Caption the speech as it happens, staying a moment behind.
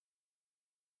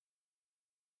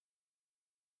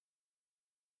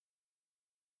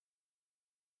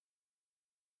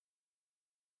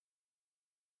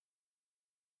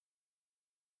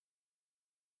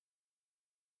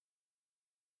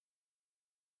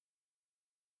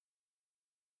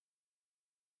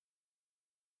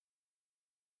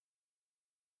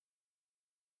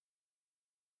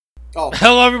Oh.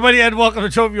 Hello, everybody, and welcome to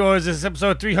Trophy Wars. This is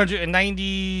episode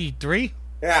 393.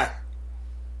 Yeah.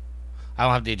 I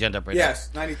don't have the agenda up right now. Yes,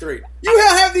 93. You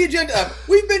have the agenda up.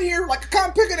 We've been here like a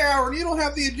cotton picking hour, and you don't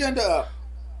have the agenda up.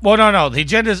 Well, no. The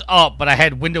agenda's up, but I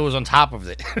had windows on top of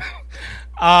it.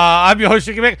 I'm your host,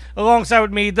 Ricky Mick. Alongside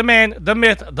with me, the man, the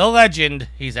myth, the legend.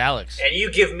 He's Alex. And you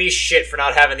give me shit for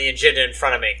not having the agenda in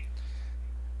front of me.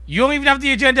 You don't even have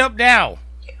the agenda up now.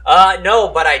 No,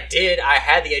 but I did. I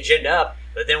had the agenda up,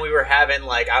 but then we were having,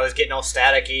 I was getting all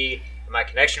staticky, and my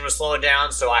connection was slowing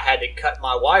down, so I had to cut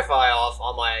my Wi-Fi off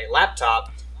on my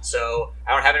laptop, so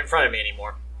I don't have it in front of me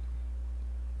anymore.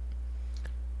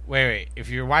 Wait. If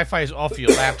your Wi-Fi is off your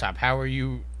laptop, how are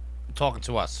you talking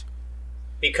to us?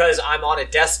 Because I'm on a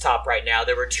desktop right now.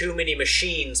 There were too many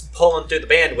machines pulling through the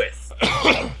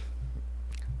bandwidth.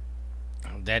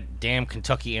 That damn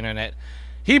Kentucky internet.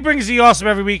 He brings the awesome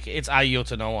every week. It's I yield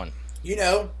to no one. You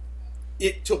know,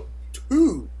 it took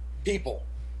 2 people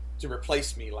to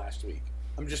replace me last week.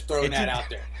 I'm just throwing that out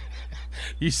there.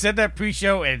 You said that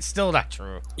pre-show, and it's still not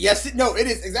true. Yes, it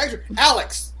is exactly true.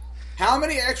 Alex, how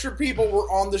many extra people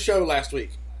were on the show last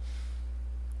week?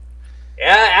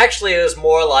 Yeah, actually, it was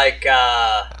more like,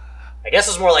 I guess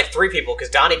it was more like 3 people, because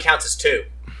Donnie counts as 2.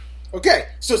 Okay,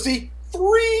 so see,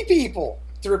 3 people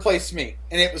to replace me,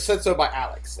 and it was said so by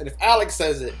Alex. And if Alex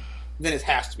says it, then it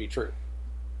has to be true.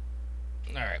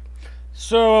 All right.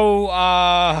 So,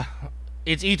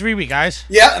 it's E3 week, guys.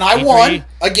 Yeah, and I E3. won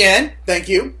again. Thank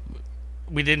you.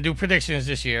 We didn't do predictions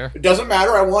this year. It doesn't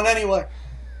matter. I won anyway.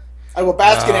 I will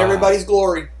bask in everybody's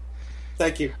glory.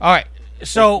 Thank you. All right.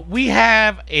 So, we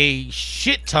have a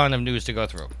shit ton of news to go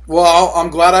through. Well,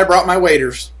 I'm glad I brought my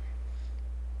waiters.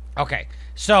 Okay.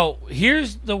 So,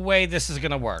 here's the way this is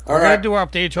going to work. All We're right. going to do our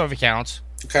updated trophy counts.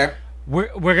 Okay. We're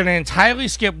going to entirely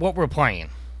skip what we're playing.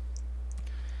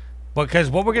 Because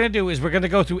what we're going to do is we're going to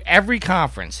go through every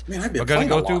conference. Man, I've been We're going to playing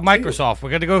go a through lot, too. Microsoft. We're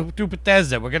going to go through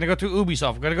Bethesda. We're going to go through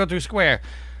Ubisoft. We're going to go through Square.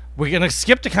 We're going to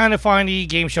skip the Kind of Funny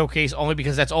Game Showcase only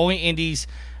because that's only indies.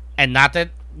 And not that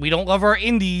we don't love our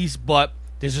indies, but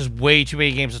there's just way too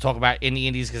many games to talk about in the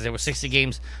indies because there were 60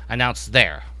 games announced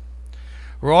there.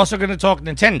 We're also going to talk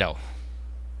Nintendo.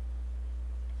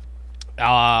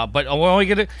 But we're only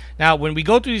going to... Now, when we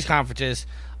go through these conferences,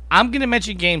 I'm going to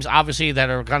mention games, obviously, that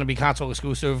are going to be console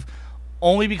exclusive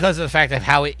only because of the fact of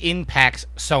how it impacts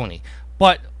Sony.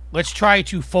 But let's try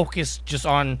to focus just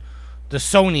on the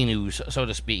Sony news, so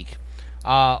to speak.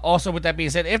 Also, with that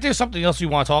being said, if there's something else you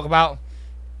want to talk about,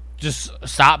 just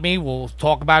stop me. We'll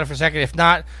talk about it for a second. If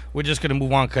not, we're just going to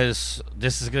move on because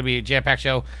this is going to be a jam-packed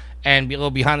show and be a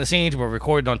little behind the scenes. We're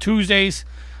recording on Tuesdays.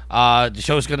 The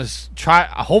show's going to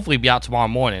hopefully be out tomorrow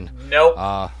morning. Nope.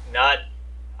 Not.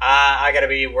 I got to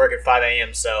be working 5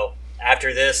 a.m., so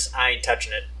after this, I ain't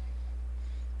touching it.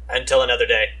 Until another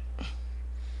day.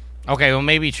 Okay, well,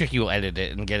 maybe Tricky will edit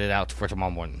it and get it out for tomorrow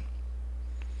morning.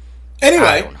 Anyway.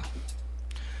 I don't know.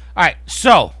 All right,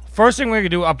 so first thing we're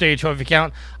going to do, update trophy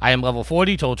count. I am level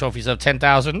 40, total trophies of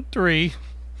 10,003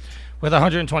 with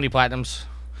 120 platinums.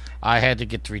 I had to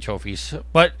get 3 trophies.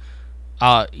 But,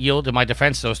 yield in my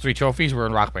defense, those 3 trophies were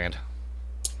in Rock Band.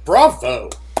 Bravo.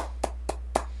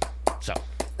 So.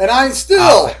 And I'm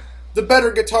still the better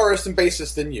guitarist and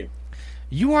bassist than you.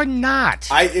 You are not.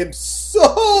 I am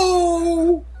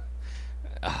so...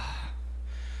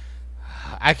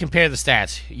 I compare the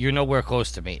stats. You're nowhere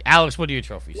close to me. Alex, what are your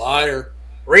trophies? Liar.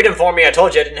 Read them for me. I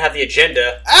told you I didn't have the agenda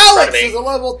in front Alex of me. is a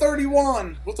level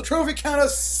 31 with a trophy count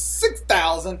of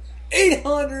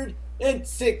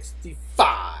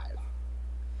 6,865.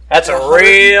 That's a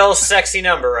real sexy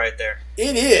number right there.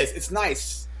 It is. It's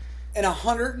nice. And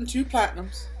 102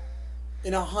 platinums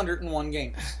in 101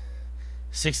 games.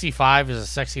 65 is a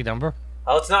sexy number.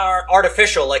 Oh, it's not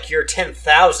artificial like your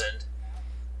 10,000.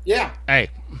 Yeah. Hey.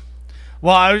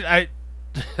 Well, I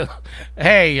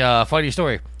hey, funny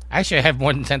story. Actually, I have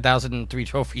more than 10,003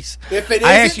 trophies. If it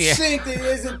isn't synced, it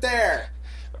isn't there.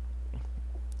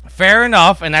 Fair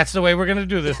enough, and that's the way we're going to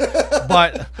do this.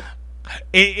 But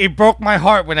it broke my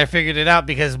heart when I figured it out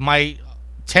because my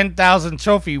 10,000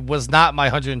 trophy was not my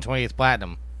 120th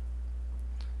platinum.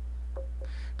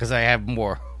 Because I have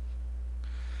more.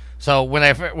 So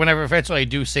whenever eventually I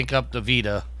do sync up the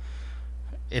Vita,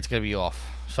 it's going to be off.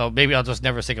 So maybe I'll just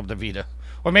never sync up the Vita.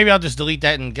 Or maybe I'll just delete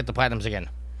that and get the platinums again.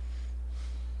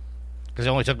 Because it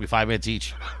only took me 5 minutes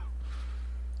each.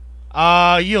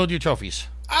 Yield your trophies.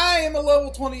 I am a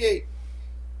level 28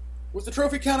 with a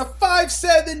trophy count of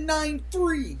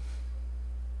 5793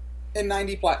 and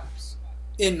 90 platinums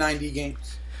in 90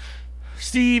 games.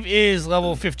 Steve is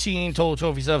level 15, total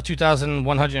trophies of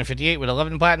 2,158 with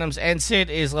 11 platinums. And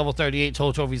Sid is level 38,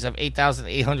 total trophies of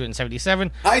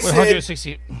 8,877 Hi, with Sid.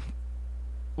 160.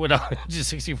 with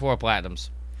 164 platinums.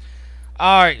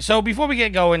 All right, so before we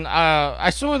get going, I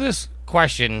saw this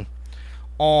question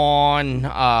on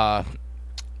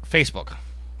Facebook.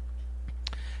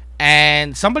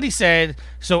 And somebody said,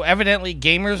 so evidently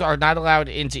gamers are not allowed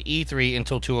into E3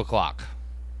 until 2 o'clock.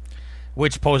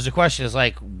 Which posed the question, is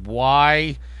like,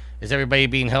 why is everybody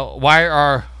being held? Why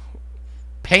are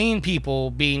paying people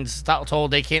being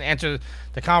told they can't enter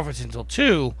the conference until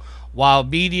 2, while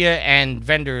media and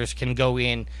vendors can go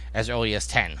in as early as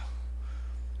 10?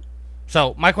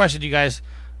 So, my question to you guys,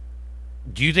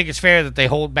 do you think it's fair that they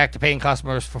hold back the paying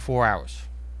customers for 4 hours?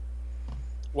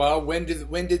 Well, when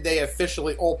did they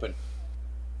officially open?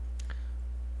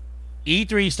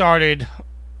 E3 started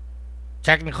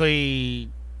technically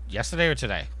yesterday or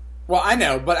today. Well, I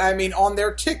know, but I mean on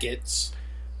their tickets,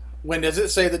 when does it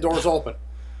say the doors open?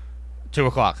 2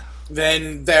 o'clock.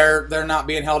 Then they're not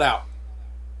being held out.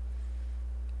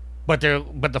 But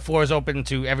the floor is open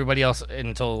to everybody else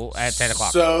until at 10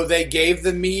 o'clock. So they gave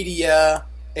the media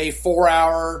a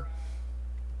 4-hour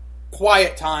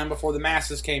quiet time before the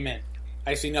masses came in.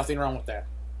 I see nothing wrong with that.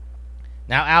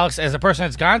 Now, Alex, as a person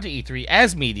that's gone to E3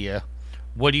 as media,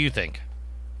 what do you think?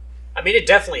 I mean, it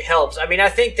definitely helps. I mean, I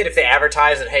think that if they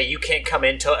advertise that, hey, you can't come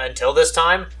in until this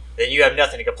time, then you have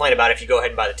nothing to complain about if you go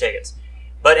ahead and buy the tickets.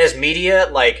 But as media,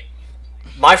 like,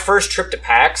 my first trip to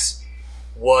PAX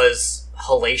was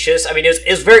hellacious. I mean, it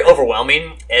was very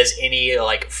overwhelming, as any,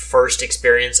 like, first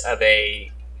experience of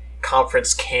a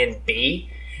conference can be.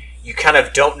 You kind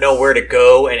of don't know where to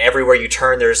go, and everywhere you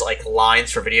turn, there's, like,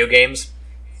 lines for video games.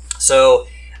 So,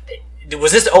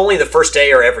 was this only the first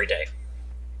day or every day?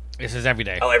 This is every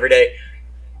day. Oh, every day.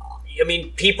 I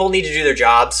mean, people need to do their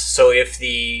jobs, so if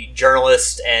the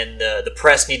journalists and the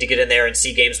press need to get in there and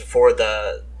see games before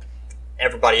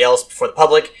everybody else, before the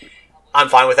public, I'm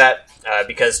fine with that,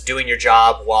 because doing your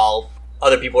job while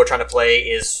other people are trying to play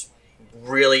is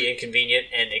really inconvenient,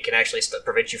 and it can actually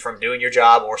prevent you from doing your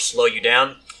job or slow you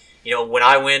down. You know, when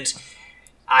I went,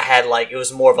 I had it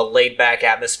was more of a laid-back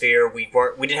atmosphere. We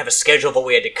didn't have a schedule of what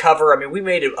we had to cover. I mean, we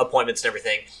made appointments and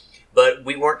everything, but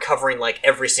we weren't covering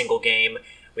every single game.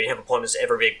 We didn't have appointments to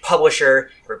every big publisher,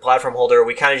 every platform holder.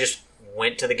 We kind of just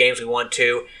went to the games we wanted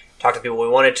to, talked to people we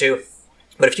wanted to.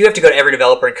 But if you have to go to every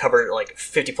developer and cover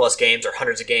 50-plus games or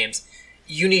hundreds of games,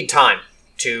 you need time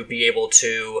to be able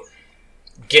to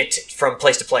get from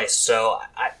place to place. So,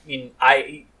 I mean,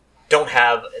 I don't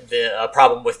have the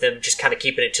problem with them just kind of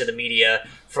keeping it to the media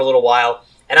for a little while.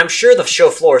 And I'm sure the show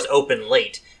floor is open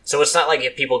late. So it's not like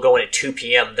if people go in at 2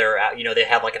 p.m., they're out, they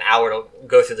have an hour to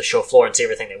go through the show floor and see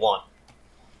everything they want.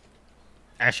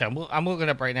 Actually, I'm looking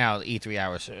up right now the E3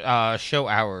 hours, show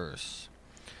hours.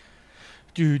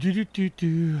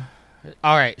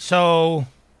 All right, so,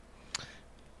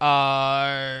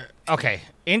 okay,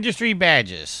 industry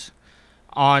badges.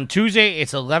 On Tuesday,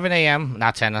 it's 11 a.m.,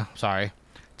 not 10, sorry,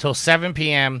 till 7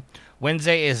 p.m.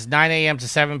 Wednesday is 9 a.m. to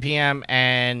 7 p.m.,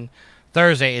 and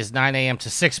Thursday is 9 a.m.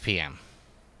 to 6 p.m.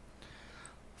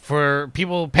 For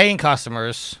people paying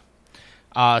customers,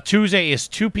 Tuesday is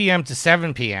 2 p.m. to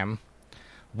 7 p.m.,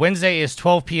 Wednesday is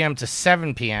 12 p.m. to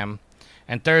 7 p.m.,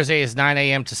 and Thursday is 9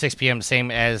 a.m. to 6 p.m., the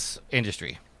same as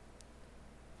industry.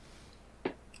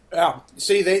 Yeah,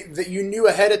 see, you knew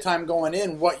ahead of time going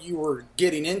in what you were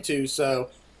getting into, so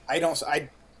I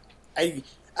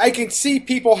can see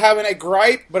people having a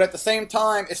gripe, but at the same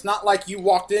time, it's not like you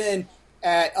walked in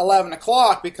at 11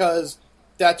 o'clock because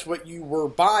that's what you were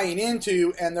buying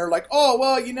into, and they're like, oh,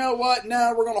 well, you know what,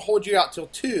 no, we're going to hold you out till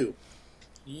 2.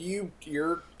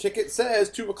 Your ticket says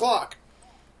 2 o'clock.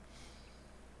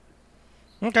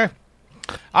 Okay.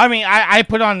 I mean, I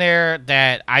put on there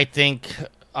that I think,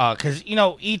 because,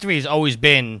 E3 has always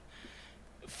been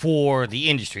for the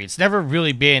industry. It's never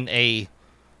really been a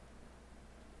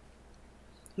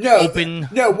open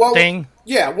thing.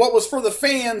 Yeah, what was for the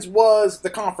fans was the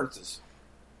conferences.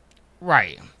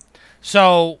 Right.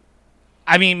 So,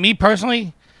 I mean, me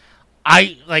personally,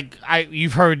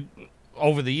 you've heard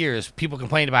over the years, people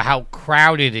complain about how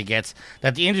crowded it gets,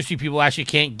 that the industry people actually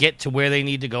can't get to where they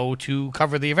need to go to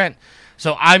cover the event.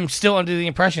 So I'm still under the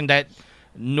impression that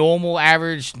normal,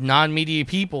 average, non-media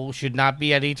people should not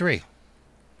be at E3.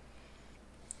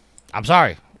 I'm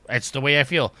sorry. It's the way I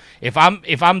feel. If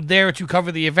I'm there to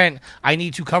cover the event, I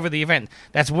need to cover the event.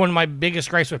 That's one of my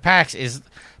biggest gripes with PAX, is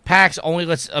PAX only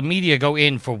lets a media go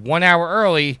in for 1 hour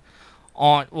early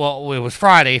it was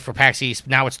Friday for PAX East,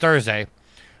 now it's Thursday.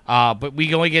 But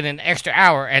we only get an extra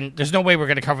hour, and there's no way we're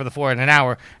going to cover the floor in an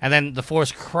hour, and then the floor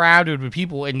is crowded with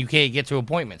people, and you can't get to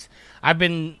appointments. I've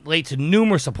been late to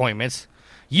numerous appointments.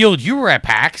 Yield, you were at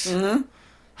PAX. Mm-hmm.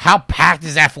 How packed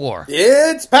is that floor?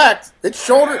 It's packed. It's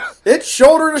shoulder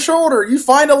to shoulder. You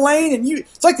find a lane and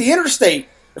it's like the interstate.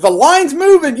 If a line's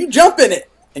moving, you jump in it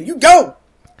and you go.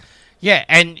 Yeah,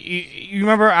 and you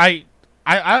remember I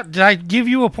did I give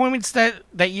you appointments that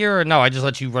year or no? I just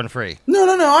let you run free. No.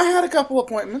 I had a couple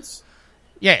appointments.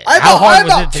 Yeah, how hard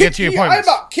was it to get to your appointments?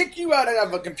 I about kicked you out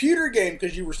of a computer game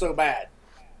because you were so bad.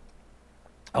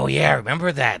 Oh yeah,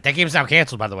 remember that? That game's now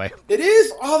canceled, by the way. It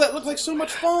is? Oh, that looked like so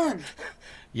much fun.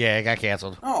 Yeah, it got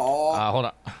canceled.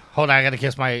 Oh. Hold on. I gotta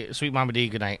kiss my sweet Mama D.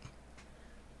 Good night.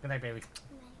 Good night, baby.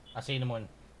 I'll see you in the morning.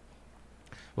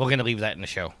 We're gonna leave that in the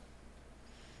show,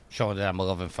 showing that I'm a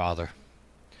loving father.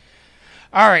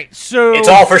 All right, so it's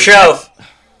all for show.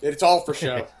 It's all for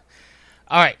show.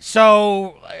 All right,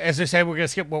 so as I said, we're gonna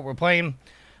skip what we're playing.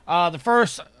 The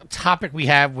first topic we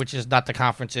have, which is not the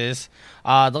conferences,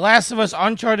 The Last of Us,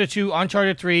 Uncharted 2,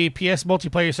 Uncharted 3, PS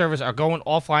multiplayer servers are going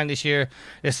offline this year.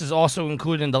 This is also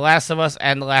including The Last of Us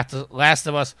and The Last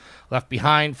of Us Left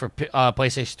Behind for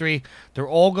PlayStation 3.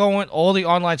 All the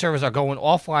online servers are going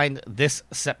offline this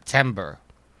September.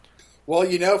 Well,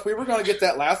 if we were going to get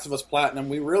that Last of Us Platinum,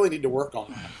 we really need to work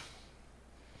on that.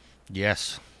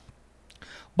 Yes.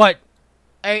 But,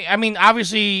 I mean,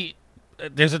 obviously,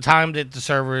 there's a time that the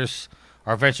servers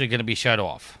are eventually going to be shut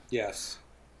off. Yes.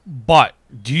 But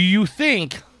do you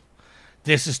think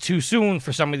this is too soon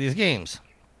for some of these games?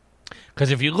 Because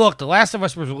if you look, The Last of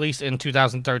Us was released in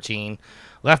 2013.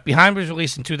 Left Behind was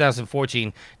released in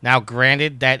 2014. Now,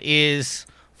 granted, that is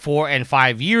 4 and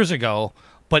 5 years ago,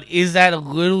 but is that a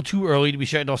little too early to be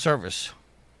shutting off servers?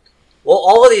 Well,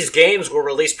 all of these games were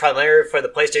released primarily for the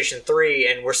PlayStation 3,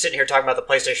 and we're sitting here talking about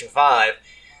the PlayStation 5.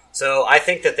 So I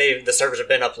think that the servers have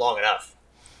been up long enough.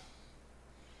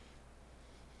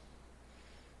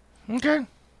 Okay.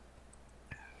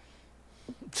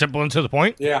 Simple and to the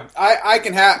point. Yeah, I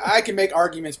can make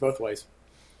arguments both ways.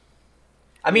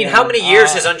 I mean, how many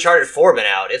years has Uncharted 4 been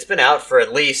out? It's been out for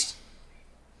at least,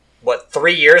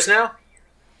 3 years now?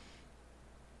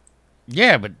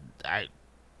 Yeah, but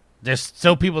there's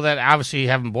still people that obviously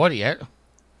haven't bought it yet.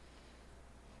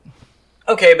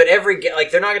 Okay, but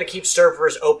they're not going to keep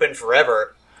servers open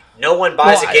forever. No one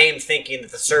buys a game thinking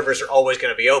that the servers are always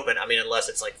going to be open. I mean, unless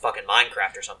it's like fucking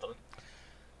Minecraft or something.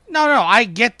 No, I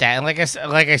get that. And like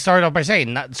I started off by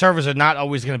saying, servers are not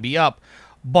always going to be up.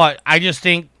 But I just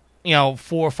think, 4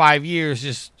 or 5 years,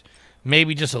 just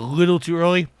maybe just a little too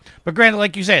early. But granted,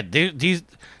 like you said,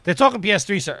 they're talking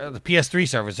PS3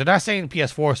 servers. They're not saying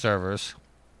PS4 servers.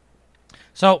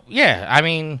 So, yeah, I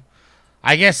mean,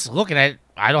 I guess looking at it,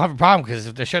 I don't have a problem because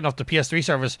if they're shutting off the PS3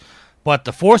 servers, but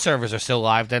the 4 servers are still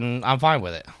live, then I'm fine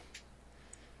with it.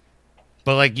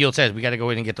 But like Yield says, we got to go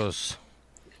in and get those.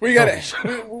 We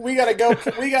gotta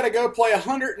go play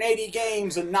 180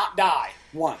 games and not die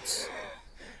once.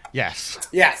 Yes.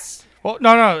 Yes. Well,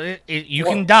 no, you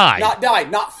can die. Not die,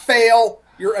 not fail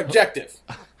your objective.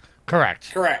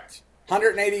 Correct.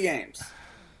 180 games.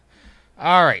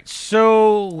 All right,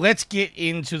 so let's get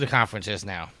into the conferences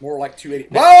now. More like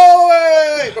 280.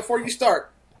 Whoa, wait, before you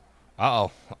start.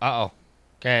 Uh-oh. Go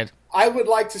ahead. I would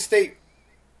like to state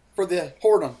for the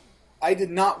whoredom, I did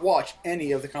not watch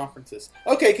any of the conferences.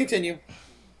 Okay, continue.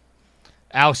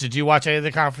 Alex, did you watch any of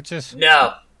the conferences?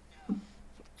 No.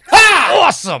 Ha!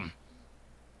 Awesome!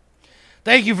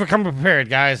 Thank you for coming prepared,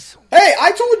 guys. Hey,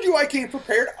 I told you I came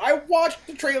prepared. I watched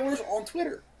the trailers on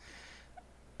Twitter.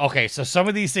 Okay, so some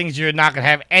of these things you're not going to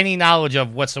have any knowledge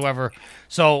of whatsoever.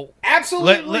 So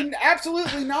absolutely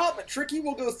not. But Tricky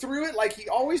will go through it like he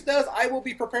always does. I will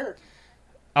be prepared.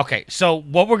 Okay, so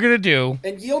what we're going to do...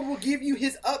 And Yield will give you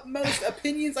his utmost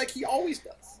opinions like he always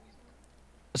does.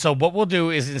 So what we'll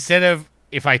do is instead of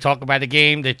if I talk about a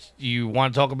game that you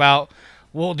want to talk about,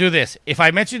 we'll do this. If I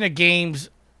mention the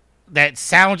games that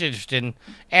sound interesting,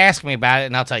 ask me about it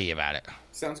and I'll tell you about it.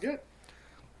 Sounds good.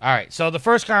 All right, so the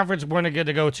first conference we're going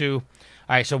to go to. All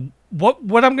right, so what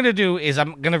I'm going to do is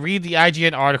I'm going to read the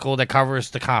IGN article that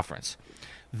covers the conference.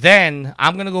 Then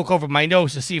I'm going to look over my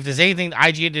notes to see if there's anything the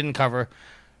IGN didn't cover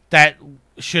that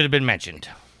should have been mentioned.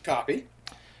 Copy.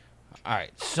 All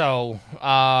right, so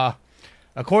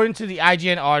according to the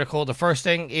IGN article, the first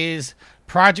thing is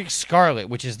Project Scarlet,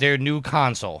 which is their new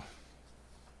console.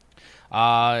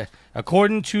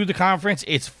 According to the conference,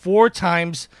 it's 4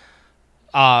 times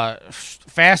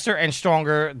faster and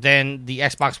stronger than the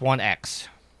Xbox One X.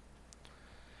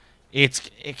 It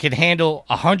can handle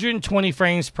 120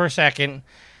 frames per second,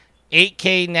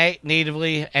 8K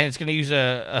natively, and it's going to use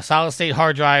a solid-state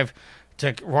hard drive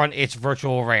to run its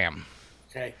virtual RAM.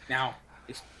 Okay, now,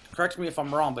 correct me if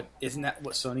I'm wrong, but isn't that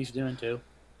what Sony's doing too?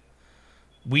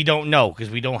 We don't know because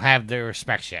we don't have their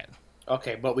specs yet.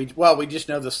 Okay, but we just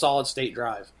know the solid state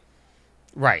drive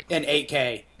Right. in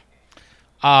 8K.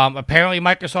 Apparently,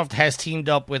 Microsoft has teamed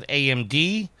up with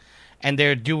AMD, and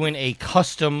they're doing a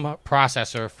custom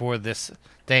processor for this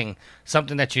thing,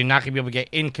 something that you're not going to be able to get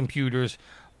in computers,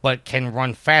 but can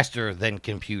run faster than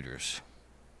computers.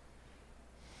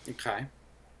 Okay.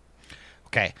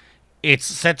 Okay. It's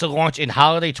set to launch in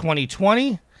holiday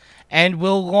 2020, and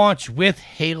will launch with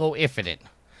Halo Infinite.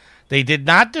 They did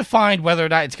not define whether or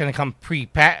not it's going to come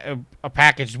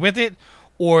packaged with it,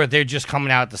 or they're just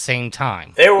coming out at the same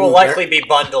time. There will likely be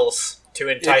bundles to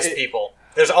entice people.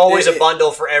 There's always a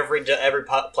bundle for every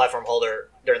platform holder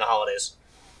during the holidays.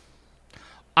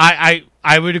 I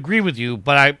would agree with you,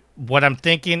 but what I'm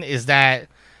thinking is that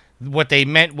what they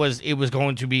meant was it was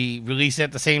going to be released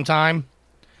at the same time,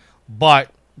 but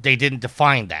they didn't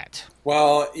define that.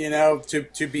 Well,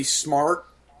 to be smart,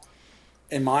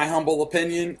 in my humble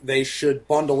opinion, they should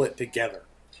bundle it together.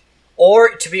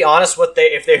 Or, to be honest,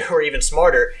 if they were even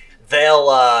smarter, they'll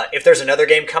if there's another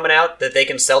game coming out that they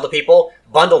can sell to people,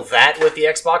 bundle that with the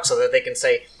Xbox so that they can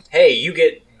say, hey, you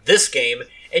get this game,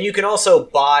 and you can also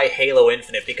buy Halo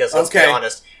Infinite, because let's be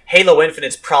honest, Halo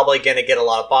Infinite's probably going to get a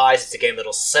lot of buys. It's a game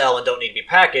that'll sell and don't need to be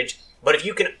packaged. But if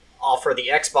you can offer the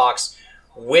Xbox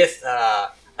with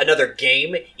another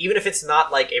game, even if it's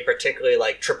not like a particularly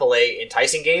like AAA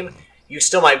enticing game, you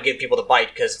still might get people to bite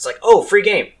because it's like, oh, free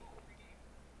game.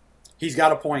 He's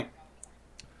got a point.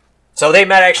 So they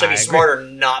might actually be smarter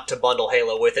not to bundle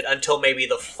Halo with it until maybe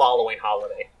the following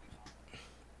holiday.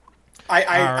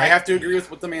 I have to agree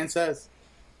with what the man says.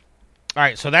 All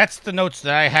right, so that's the notes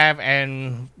that I have,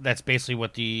 and that's basically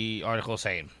what the article is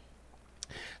saying.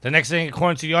 The next thing,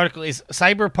 according to the article, is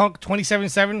Cyberpunk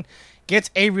 2077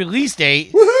 gets a release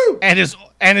date. Woohoo!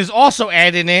 and is also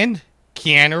adding in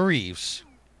Keanu Reeves.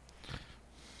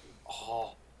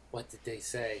 Oh, what did they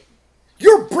say?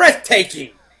 You're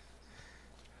breathtaking!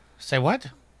 Say what?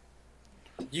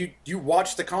 You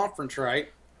watched the conference, right?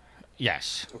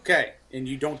 Yes. Okay, and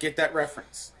you don't get that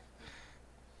reference.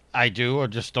 I do, or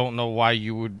just don't know why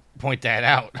you would point that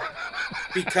out.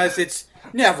 Because it's...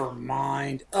 Never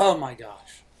mind. Oh my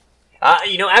gosh.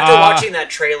 After watching that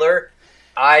trailer,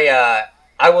 I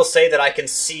will say that I can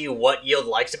see what Yield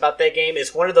likes about that game.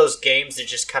 It's one of those games that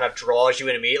just kind of draws you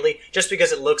in immediately, just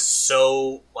because it looks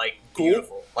so,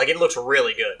 beautiful. Cool. Like, it looks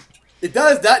really good. It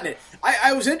does, doesn't it?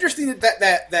 I was interested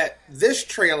that this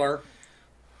trailer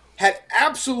had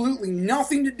absolutely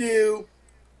nothing to do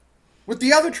with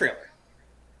the other trailer.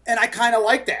 And I kind of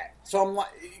like that. So I'm like,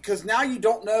 because now you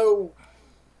don't know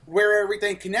where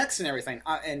everything connects and everything.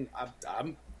 And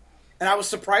I was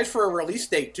surprised for a release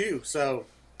date too. So,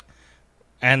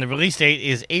 and the release date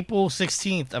is April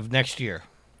 16th of next year.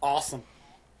 Awesome.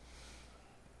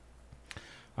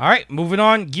 All right, moving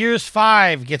on. Gears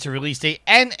 5 gets a release date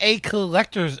and a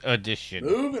collector's edition.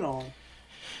 Moving on.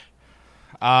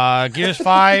 Gears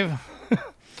 5,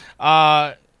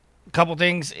 couple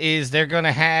things is they're going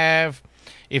to have,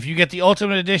 if you get the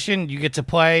Ultimate Edition, you get to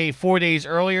play 4 days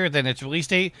earlier than its release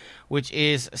date, which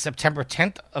is September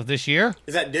 10th of this year.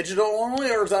 Is that digital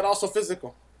only, or is that also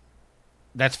physical?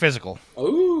 That's physical.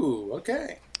 Ooh,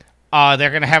 okay. They're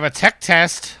going to have a tech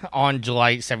test on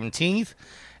July 17th,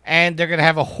 and they're going to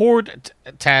have a Horde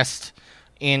test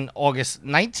in August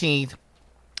 19th.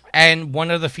 And one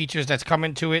of the features that's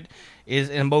coming to it is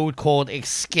a mode called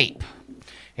Escape,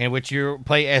 in which you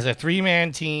play as a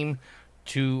 3-man team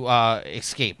to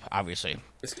escape, obviously.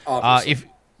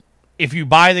 If you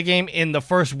buy the game in the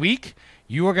first week,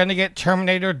 you are going to get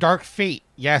Terminator Dark Fate.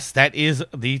 Yes, that is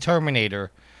the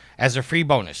Terminator, as a free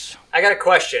bonus. I got a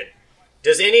question.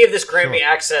 Does any of this grant me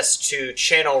access to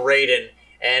channel Raiden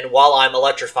and while I'm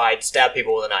electrified, stab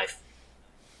people with a knife?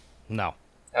 No.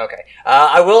 Okay.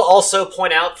 I will also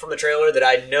point out from the trailer that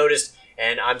I noticed,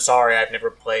 and I'm sorry,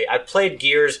 I've played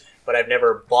Gears, but I've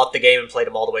never bought the game and played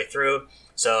them all the way through.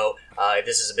 So if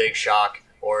this is a big shock,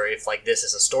 or if this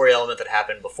is a story element that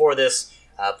happened before this,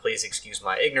 please excuse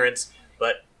my ignorance.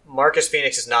 But Marcus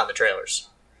Phoenix is not in the trailers.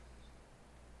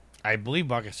 I believe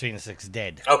Marcus Phoenix is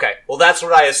dead. Okay, well that's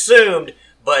what I assumed,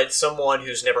 but someone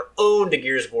who's never owned a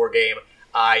Gears of War game,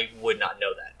 I would not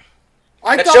know that.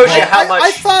 I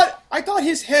thought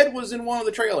his head was in one of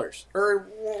the trailers, or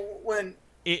when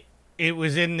it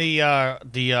was in the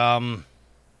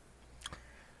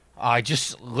I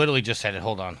just literally just said it.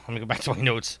 Hold on, let me go back to my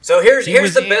notes. So here's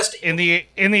the best in the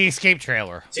Escape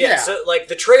trailer. So so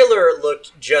the trailer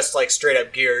looked just like straight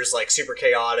up Gears, like super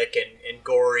chaotic and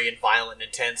gory and violent and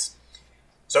intense.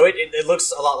 So it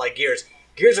looks a lot like Gears.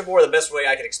 Gears of War, the best way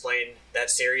I can explain that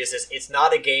series is it's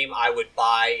not a game I would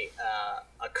buy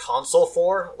a console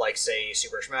for, like say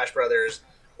Super Smash Brothers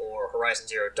or Horizon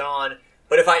Zero Dawn.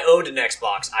 But if I owned an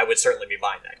Xbox, I would certainly be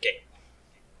buying that game.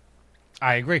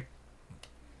 I agree.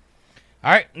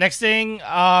 All right, next thing,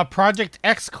 Project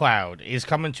xCloud is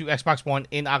coming to Xbox One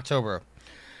in October.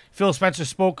 Phil Spencer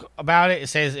spoke about it. It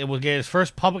says it will get its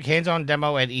first public hands-on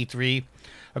demo at E3.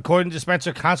 According to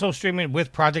Spencer, console streaming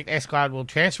with Project xCloud will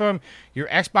transform your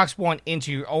Xbox One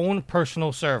into your own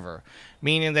personal server,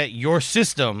 meaning that your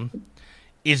system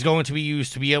is going to be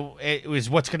used to be able, is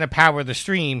what's going to power the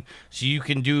stream, so you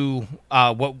can do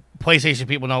what PlayStation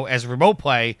people know as remote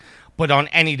play, but on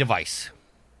any device.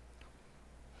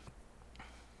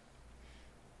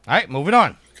 All right, moving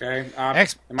on. Okay, am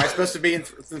I supposed to be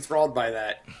enthralled by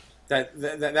that?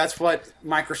 That's what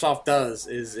Microsoft does.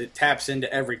 Is it taps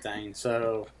into everything?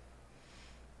 So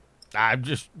I'm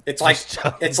just it's like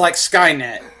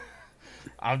Skynet.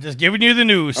 I'm just giving you the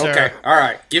news, sir. Okay, all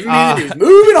right, giving me the news.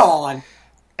 Moving on.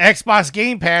 Xbox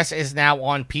Game Pass is now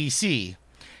on PC.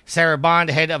 Sarah Bond,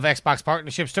 head of Xbox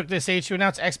Partnerships, took this stage to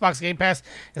announce Xbox Game Pass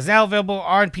is now available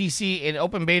on PC in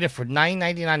open beta for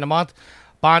 $9.99 a month.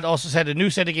 Bond also said a new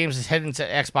set of games is heading to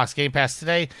Xbox Game Pass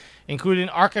today, including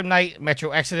Arkham Knight, Metro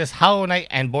Exodus, Hollow Knight,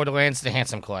 and Borderlands: The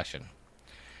Handsome Collection.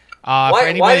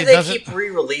 Why do they keep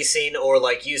re-releasing or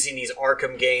like using these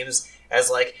Arkham games as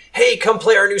like, hey, come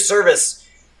play our new service,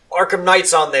 Arkham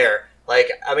Knight's on there? Like,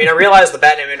 I mean, I realize the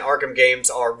Batman and Arkham games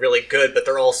are really good, but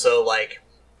they're also like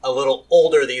a little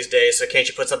older these days. So can't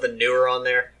you put something newer on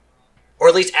there, or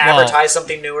at least advertise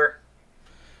something newer?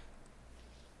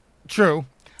 True.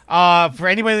 For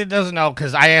anybody that doesn't know,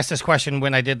 because I asked this question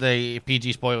when I did the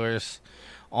PG spoilers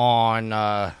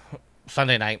on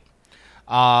Sunday night,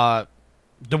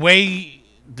 the way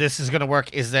this is going to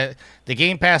work is that the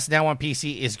Game Pass now on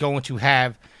PC is going to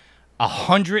have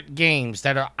 100 games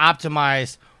that are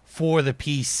optimized for the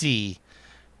PC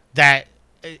that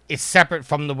is separate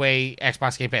from the way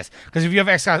Xbox Game Pass. Because if you have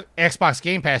Xbox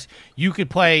Game Pass, you could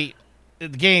play the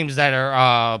games that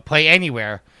are play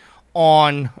anywhere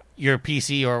on your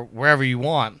PC or wherever you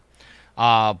want.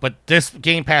 But this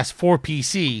Game Pass for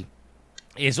PC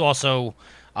is also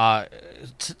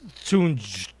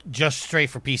tuned just straight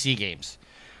for PC games.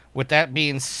 With that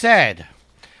being said,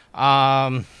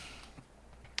 the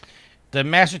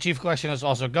Master Chief Collection is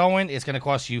also going. It's going to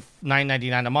cost you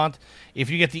 $9.99 a month. If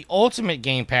you get the Ultimate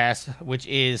Game Pass, which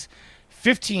is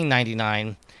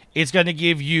 $15.99, it's going to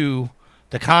give you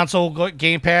the console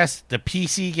Game Pass, the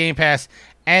PC Game Pass,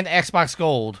 and Xbox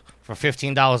Gold for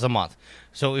 $15 a month.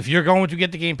 So if you're going to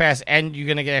get the Game Pass and you're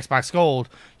going to get Xbox Gold,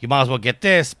 you might as well get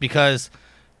this, because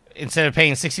instead of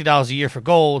paying $60 a year for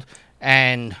Gold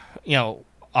and, you know,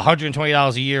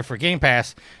 $120 a year for Game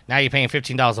Pass, now you're paying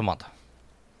 $15 a month.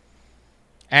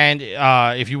 And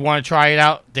if you want to try it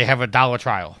out, they have a $1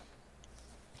 trial.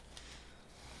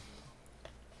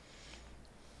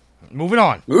 Moving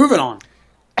on.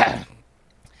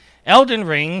 Elden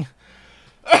Ring.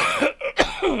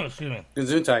 Excuse me.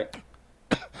 Gesundheit.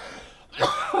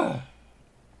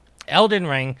 Elden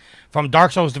Ring from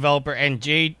Dark Souls developer and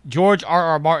George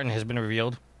R.R. Martin has been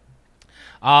revealed.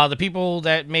 The people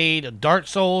that made Dark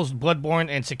Souls, Bloodborne,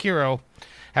 and Sekiro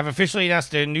have officially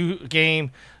announced their new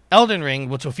game, Elden Ring,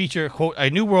 which will feature, quote, a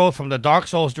new world from the Dark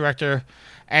Souls director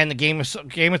and the Game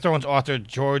of Thrones author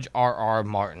George R.R.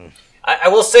 Martin. I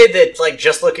will say that, like,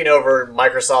 just looking over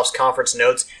Microsoft's conference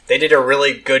notes, they did a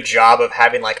really good job of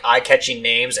having, like, eye-catching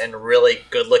names and really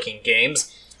good-looking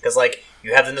games. Because, like,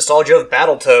 you have the nostalgia of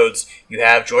Battletoads, you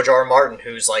have George R. R. Martin,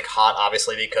 who's, like, hot,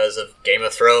 obviously, because of Game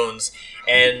of Thrones,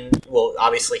 and, well,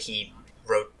 obviously he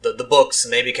wrote the books,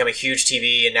 and they become a huge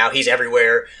TV, and now he's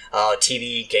everywhere,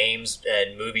 TV, games,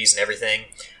 and movies, and everything.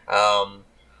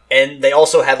 And they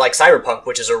also had, like, Cyberpunk,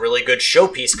 which is a really good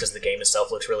showpiece, because the game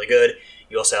itself looks really good.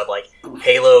 You also have, like,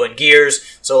 Halo and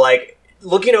Gears. So, like,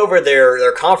 looking over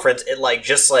their conference, it, like,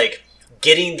 just, like,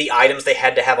 getting the items they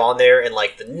had to have on there and,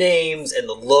 like, the names and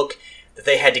the look that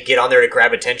they had to get on there to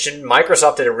grab attention,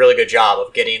 Microsoft did a really good job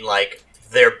of getting, like,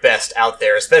 their best out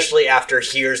there, especially after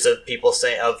years of people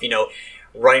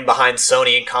running behind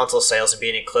Sony in console sales and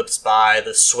being eclipsed by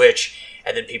the Switch,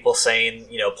 and then people saying,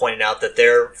 pointing out that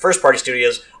their first-party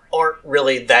studios aren't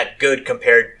really that good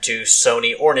compared to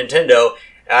Sony or Nintendo.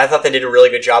 I thought they did a really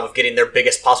good job of getting their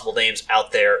biggest possible names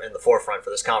out there in the forefront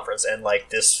for this conference. And, like,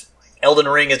 this Elden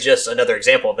Ring is just another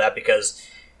example of that, because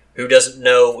who doesn't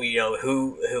know,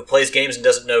 who plays games and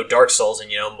doesn't know Dark Souls? And,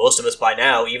 most of us by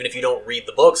now, even if you don't read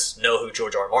the books, know who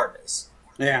George R. R. Martin is.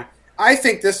 Yeah. I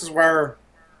think this is where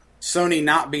Sony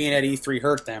not being at E3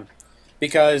 hurt them.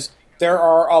 Because there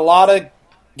are a lot of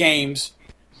games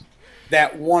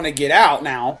that want to get out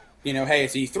now. Hey,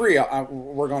 it's E3,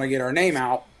 we're going to get our name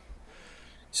out.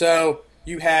 So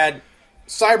you had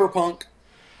Cyberpunk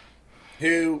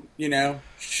who,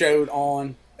 showed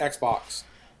on Xbox.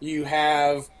 You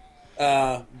have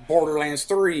Borderlands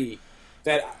 3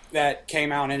 that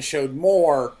came out and showed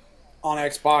more on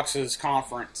Xbox's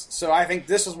conference. So I think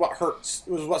this is what's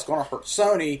going to hurt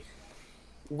Sony.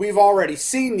 We've already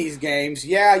seen these games.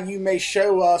 Yeah, you may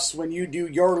show us when you do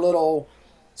your little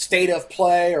state of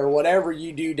play or whatever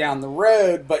you do down the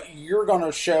road, but you're going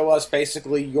to show us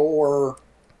basically more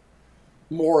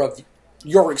of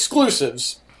your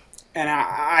exclusives. And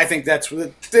I think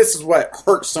this is what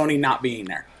hurt Sony not being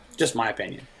there. Just my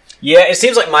opinion. Yeah, it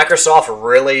seems like Microsoft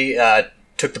really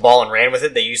took the ball and ran with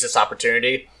it. They used this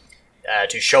opportunity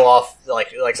to show off,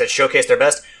 like I said, showcase their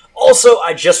best. Also,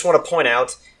 I just want to point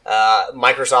out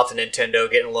Microsoft and Nintendo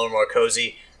getting a little more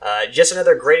cozy. Just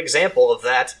another great example of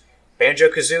that.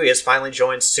 Banjo-Kazooie has finally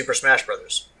joined Super Smash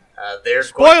Bros.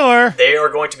 Spoiler! They are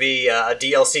going to be a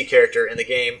DLC character in the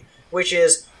game, which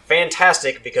is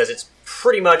fantastic because it's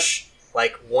pretty much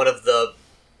like one of the,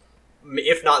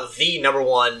 if not the number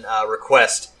one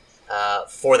request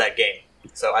for that game.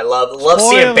 So I love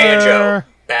seeing Banjo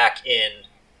back in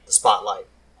the spotlight.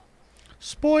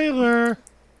 Spoiler!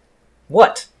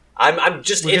 What? I'm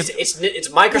just it's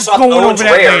Microsoft owns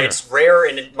Rare. It's Rare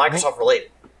and Microsoft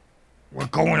related. We're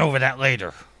going over that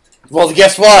later. Well,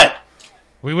 guess what?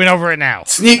 We went over it now.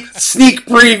 Sneak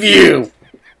preview.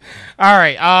 All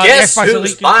right. Guess Xbox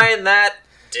who's buying that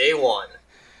day one?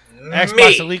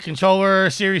 Xbox Elite Controller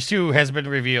Series 2 has been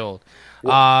revealed.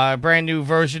 A brand new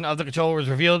version of the controller was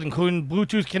revealed, including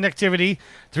Bluetooth connectivity,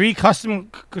 3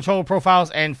 custom controller profiles,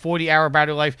 and 40-hour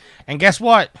battery life. And guess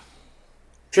what?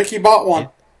 Tricky bought one.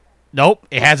 Nope.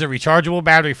 It has a rechargeable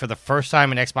battery for the first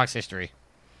time in Xbox history.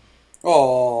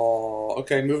 Oh,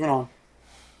 okay. Moving on.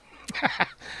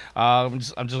 I'm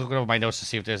just looking over my notes to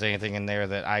see if there's anything in there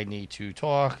that I need to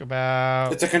talk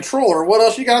about. It's a controller. What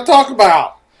else you got to talk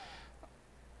about?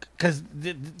 Because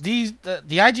the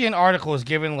IGN article is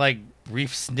given like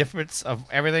brief snippets of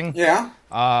everything. Yeah.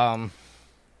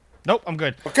 Nope, I'm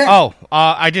good. Okay. Oh,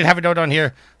 I did have a note on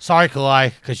here. Sorry,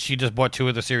 Kalai, because she just bought 2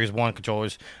 of the Series 1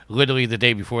 controllers literally the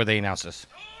day before they announced this.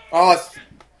 Oh,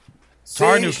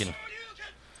 Tarnukin.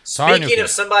 Speaking of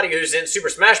somebody who's in Super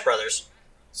Smash Brothers.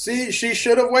 See, she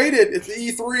should have waited. It's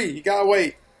E3. You gotta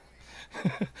wait.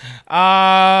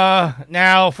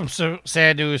 Now from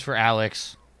sad news for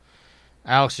Alex.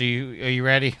 Alex, are you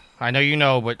ready? I know you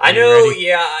know, but I know.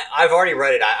 Yeah, I've already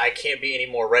read it. I can't be any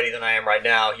more ready than I am right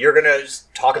now. You're gonna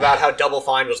talk about how Double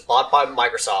Fine was bought by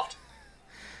Microsoft.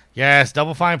 Yes,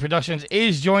 Double Fine Productions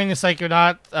is joining the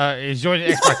Psychonaut. Is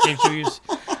joining Xbox Game Studios.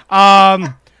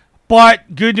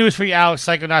 But good news for you, Alex.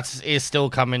 Psychonauts is still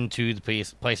coming to the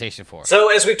PlayStation 4.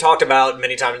 So, as we've talked about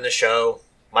many times in the show,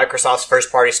 Microsoft's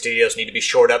first-party studios need to be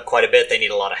shored up quite a bit. They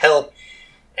need a lot of help,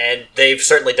 and they've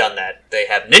certainly done that. They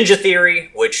have Ninja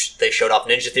Theory, which they showed off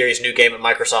Ninja Theory's new game at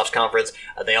Microsoft's conference.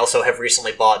 They also have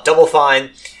recently bought Double Fine,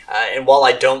 and while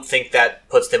I don't think that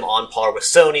puts them on par with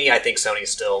Sony, I think Sony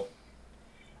is still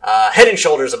head and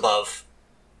shoulders above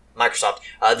Microsoft.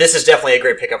 This is definitely a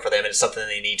great pickup for them, and it's something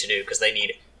they need to do, because they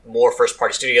need more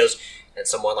first-party studios, and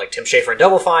someone like Tim Schafer and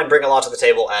Double Fine bring a lot to the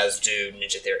table, as do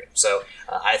Ninja Theory. So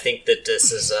I think that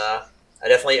this is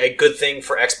definitely a good thing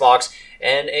for Xbox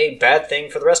and a bad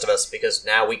thing for the rest of us, because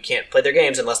now we can't play their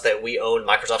games unless that we own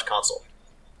Microsoft console.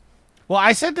 Well,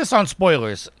 I said this on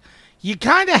spoilers. You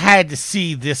kind of had to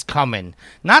see this coming.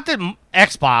 Not that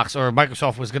Xbox or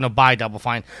Microsoft was going to buy Double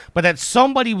Fine, but that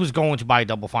somebody was going to buy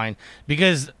Double Fine,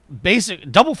 because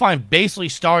Double Fine basically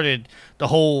started the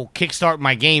whole Kickstart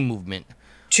My Game movement.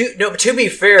 To be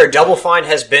fair, Double Fine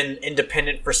has been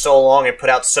independent for so long and put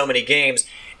out so many games,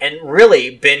 and really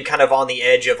been kind of on the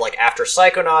edge of, like, after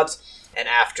Psychonauts and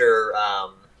after,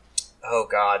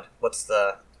 what's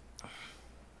the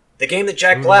game that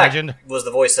Jack Black was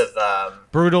the voice of?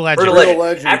 Brutal Legend. Brutal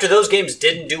Legend. After those games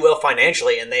didn't do well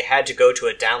financially and they had to go to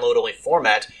a download-only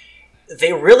format,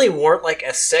 they really weren't like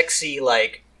a sexy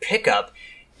like pickup.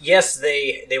 Yes,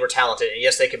 they were talented, and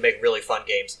yes, they could make really fun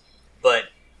games. But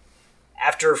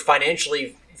after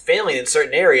financially failing in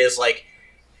certain areas, like,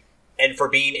 and for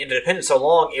being independent so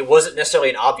long, it wasn't necessarily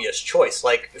an obvious choice.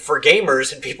 Like, for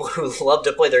gamers and people who love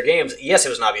to play their games, yes, it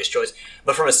was an obvious choice.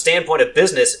 But from a standpoint of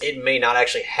business, it may not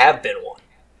actually have been one.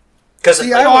 Because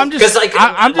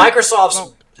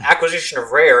Microsoft's acquisition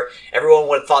of Rare, everyone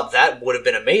would have thought that would have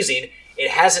been amazing.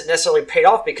 It hasn't necessarily paid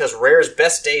off because Rare's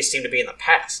best days seem to be in the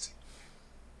past.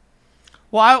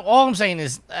 Well, all I'm saying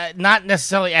is not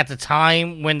necessarily at the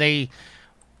time when they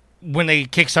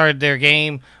kickstarted their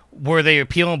game were they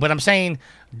appealing, but I'm saying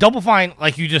Double Fine,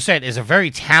 like you just said, is a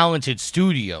very talented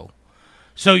studio.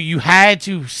 So you had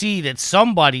to see that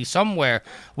somebody somewhere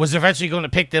was eventually going to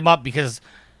pick them up, because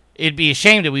it'd be a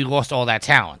shame that we lost all that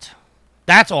talent.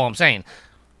 That's all I'm saying.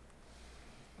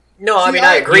 No, I mean,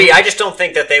 I agree. I just don't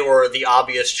think that they were the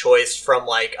obvious choice from,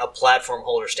 like, a platform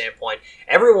holder standpoint.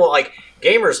 Everyone, like,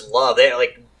 gamers love,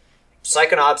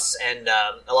 Psychonauts and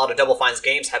a lot of Double Fine's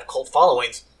games have cult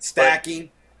followings. Stacking.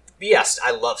 Yes,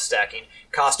 I love stacking.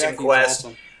 Costume Quest.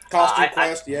 Awesome. Costume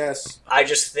Quest, yes. I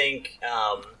just think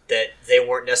that they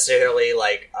weren't necessarily,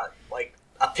 like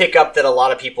a pickup that a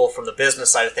lot of people from the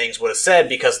business side of things would have said,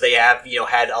 because they have,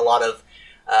 had a lot of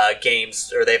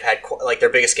games, or they've had, like, their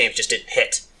biggest games just didn't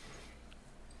hit.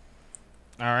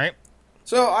 All right.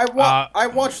 So I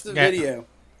watched the video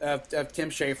of Tim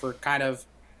Schafer kind of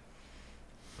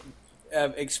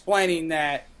explaining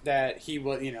that he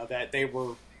was, that they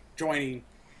were joining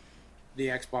the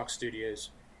Xbox studios,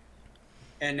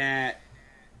 and that,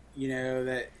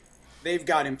 that they've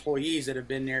got employees that have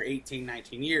been there 18,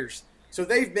 19 years. So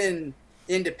they've been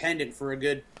independent for a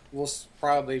good,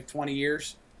 probably 20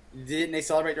 years. Didn't they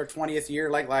celebrate their 20th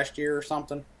year like last year or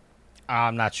something?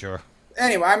 I'm not sure.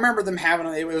 Anyway, I remember them having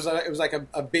it was like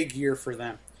a big year for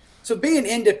them. So being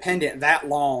independent that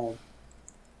long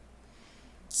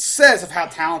says of how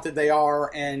talented they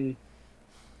are, and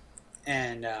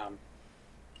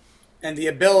the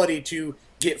ability to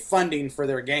get funding for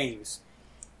their games.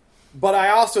 But I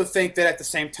also think that at the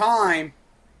same time,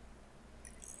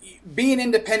 being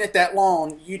independent that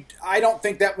long, I don't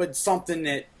think that was something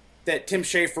that Tim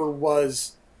Schafer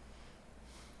was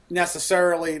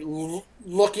necessarily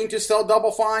looking to sell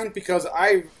Double Fine, because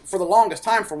for the longest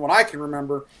time, from what I can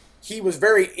remember, he was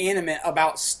very animate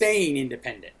about staying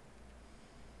independent.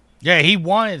 Yeah, he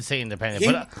wanted to stay independent.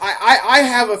 But I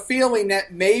have a feeling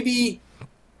that maybe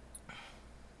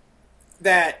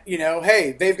that,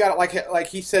 hey, they've got, like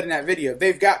he said in that video,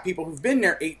 they've got people who've been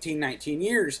there 18, 19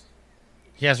 years.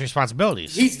 He has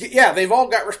responsibilities. They've all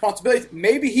got responsibilities.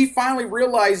 Maybe he finally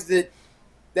realized that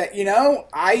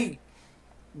the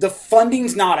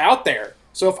funding's not out there.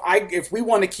 So if we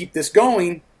want to keep this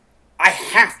going, I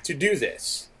have to do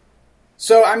this.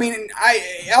 So, I mean,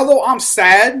 although I'm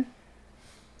sad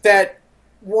that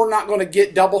we're not going to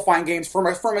get Double Fine games from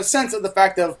a sense of the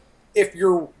fact of, if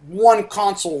you're one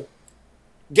console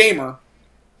gamer,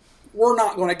 we're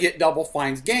not going to get Double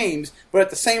Fine's games. But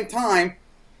at the same time,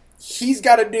 he's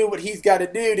got to do what he's got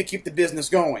to do to keep the business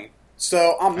going.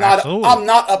 So I'm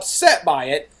not upset by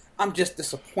it. I'm just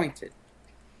disappointed.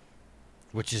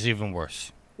 Which is even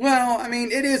worse. Well, I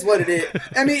mean, it is what it is.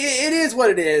 It is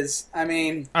what it is. I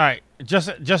mean... All right, just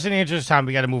in the interest of time,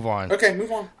 we got to move on. Okay,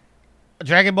 move on.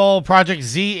 Dragon Ball Project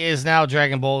Z is now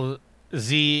Dragon Ball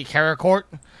Z Kakarot.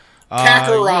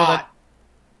 Kakarot.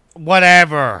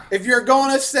 Whatever. If you're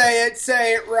going to say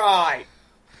it right.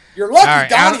 You're lucky right,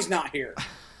 Donnie's not here.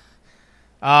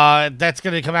 That's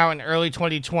going to come out in early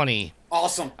 2020.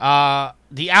 Awesome.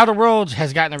 The Outer Worlds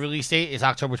has gotten a release date. It's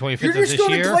October 25th of this year. You're just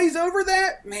going to glaze over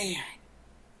that? Man.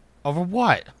 Over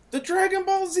what? The Dragon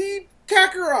Ball Z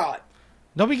Kakarot.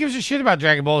 Nobody gives a shit about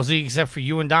Dragon Ball Z except for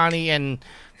you and Donnie and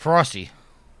Frosty.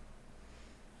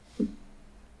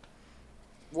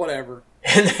 Whatever.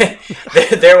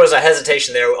 There was a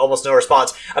hesitation there, almost no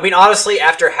response. I mean, honestly,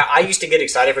 I used to get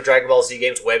excited for Dragon Ball Z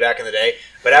games way back in the day,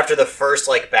 but after the first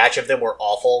batch of them were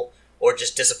awful or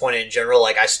just disappointing in general,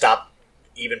 I stopped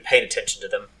even paying attention to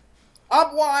them.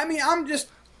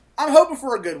 I'm hoping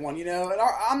for a good one,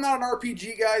 I'm not an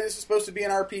RPG guy. This is supposed to be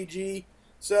an RPG,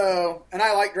 and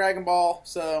I like Dragon Ball,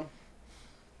 so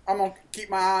I'm gonna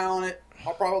keep my eye on it.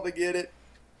 I'll probably get it.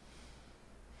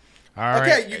 All right.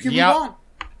 Okay, you can move on.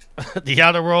 The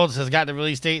Outer Worlds has gotten a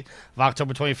release date of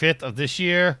October 25th of this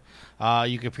year.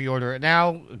 You can pre-order it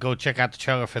now. Go check out the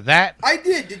trailer for that. I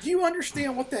did. Did you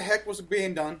understand what the heck was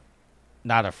being done?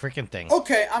 Not a freaking thing.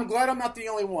 Okay, I'm glad I'm not the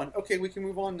only one. Okay, we can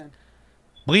move on then.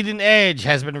 Bleeding Edge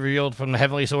has been revealed from the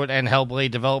Heavenly Sword and Hellblade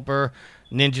developer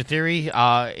Ninja Theory.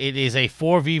 It is a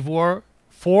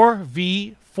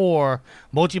 4v4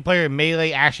 multiplayer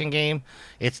melee action game.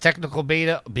 Its technical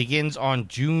beta begins on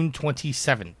June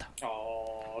 27th.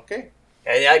 Oh, okay.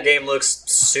 And that game looks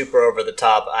super over the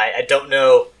top. I don't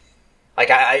know.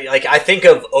 I think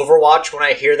of Overwatch when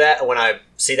I hear that, when I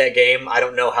see that game. I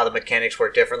don't know how the mechanics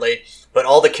work differently, but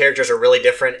all the characters are really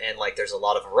different, and there's a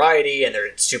lot of variety, and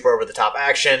they're super over the top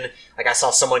action. I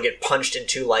saw someone get punched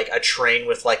into a train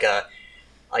with a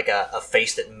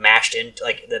face that mashed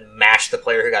the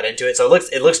player who got into it. So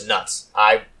it looks nuts.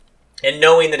 And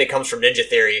knowing that it comes from Ninja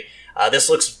Theory, this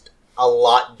looks a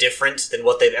lot different than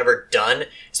what they've ever done,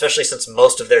 especially since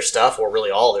most of their stuff, or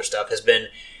really all of their stuff, has been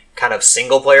kind of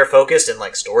single player focused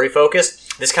and story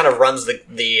focused. This kind of runs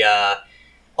the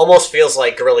almost feels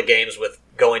like Guerrilla Games with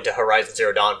going to Horizon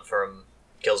Zero Dawn from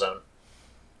Killzone.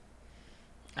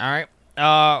 All right.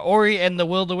 Ori and the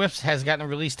Will of the Wisps has gotten a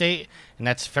release date, and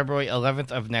that's February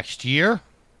 11th of next year.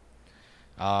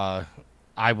 I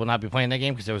will not be playing that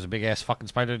game because there was a big ass fucking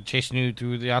spider chasing you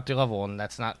throughout the level, and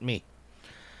that's not me.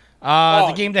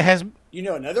 The game that has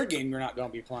another game you're not going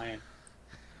to be playing.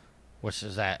 Which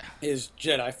is that? Is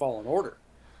Jedi Fallen Order.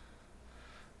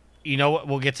 You know what?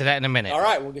 We'll get to that in a minute. All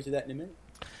right, we'll get to that in a minute.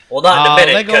 Well, not in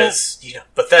a minute because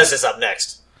Bethesda's up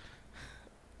next.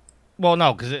 Well,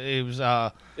 no, because it was.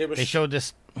 They showed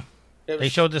this. They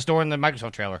showed this during the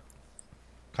Microsoft trailer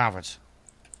conference.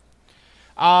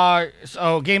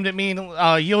 So a game that me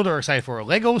and Yield are excited for.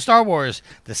 Lego Star Wars: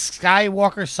 The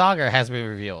Skywalker Saga has been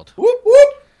revealed. Whoop whoop.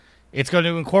 It's going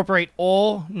to incorporate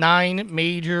all 9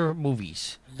 major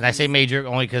movies, and I say major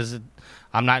only because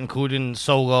I'm not including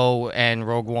Solo and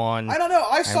Rogue One. I don't know.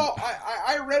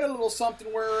 I read a little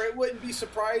something where it wouldn't be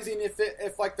surprising if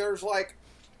there's like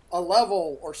a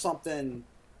level or something.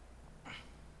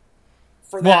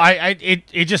 For that. Well,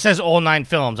 it just says all 9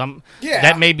 films.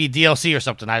 That may be DLC or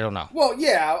something. I don't know. Well,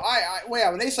 yeah.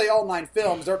 When they say all 9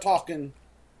 films, they're talking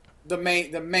the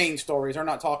main stories. They're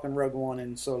not talking Rogue One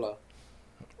and Solo.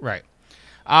 Right.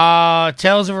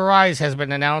 Tales of Arise has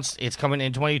been announced. It's coming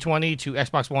in 2020 to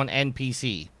Xbox One and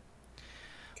PC.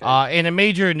 Okay. In a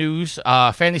major news,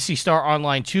 Phantasy Star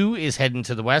Online 2 is heading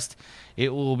to the West. It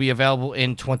will be available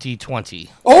in 2020.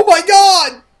 Oh my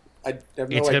god! It's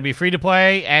going to be free to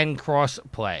play and cross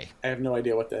play. I have no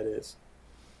idea what that is.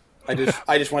 I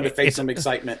just wanted to face some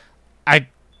excitement. I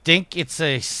think it's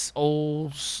a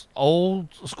old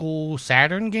school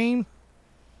Saturn game.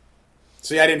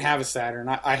 See, I didn't have a Saturn.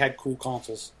 I had cool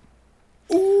consoles.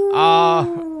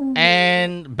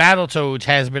 And Battletoads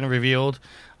has been revealed,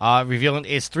 revealing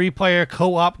its 3-player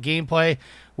co-op gameplay,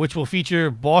 which will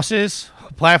feature bosses,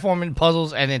 platforming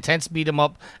puzzles, and intense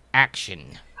beat-em-up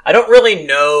action. I don't really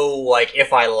know,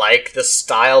 if I like the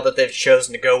style that they've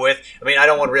chosen to go with. I mean, I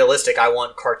don't want realistic. I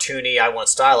want cartoony. I want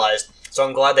stylized. So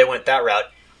I'm glad they went that route.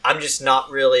 I'm just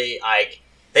not really,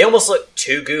 they almost look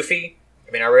too goofy.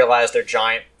 I mean, I realize they're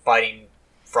giant fighting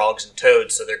frogs and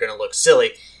toads, so they're going to look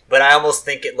silly. But I almost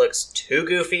think it looks too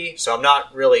goofy, so I'm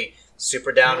not really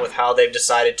super down with how they've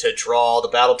decided to draw the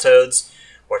Battletoads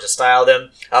or to style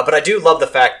them. But I do love the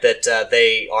fact that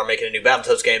they are making a new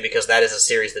Battletoads game because that is a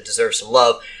series that deserves some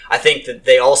love. I think that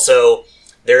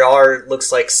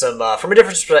looks like some, from a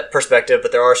different perspective,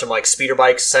 but there are some speeder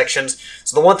bike sections.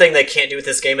 So the one thing they can't do with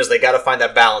this game is they got to find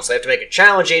that balance. They have to make it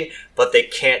challenging, but they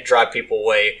can't drive people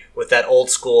away with that old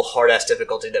school hard ass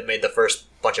difficulty that made the first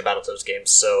bunch of Battletoads games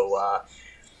so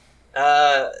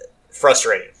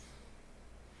frustrating.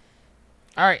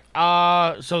 All right,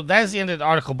 so that's the end of the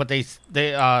article. But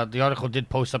the article did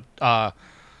post up a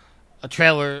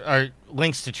trailer or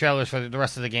links to trailers for the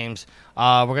rest of the games.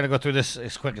 We're gonna go through this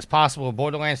as quick as possible.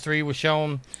 Borderlands 3 was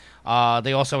shown.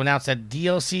 They also announced that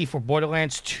DLC for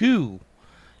Borderlands 2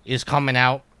 is coming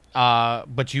out,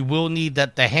 but you will need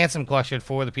the Handsome Collection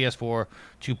for the PS4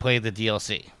 to play the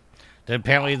DLC. Then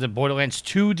apparently the Borderlands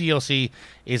 2 DLC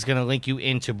is going to link you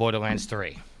into Borderlands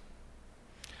 3.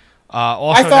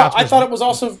 I thought it was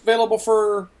also available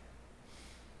for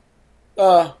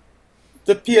the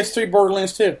PS3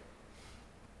 Borderlands 2.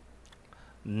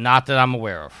 Not that I'm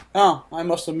aware of. Oh, I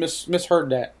must have misheard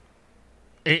that.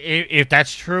 If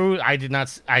that's true, I did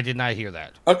not hear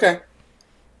that. Okay.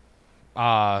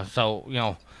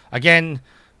 So again,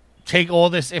 take all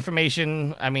this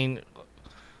information. I mean,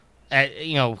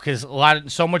 because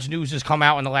so much news has come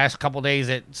out in the last couple of days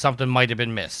that something might have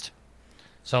been missed.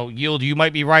 So, Yield, you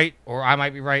might be right, or I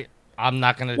might be right. I'm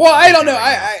not going to... Well, I don't know.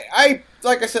 I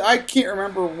like I said, I can't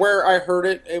remember where I heard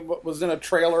it. It was in a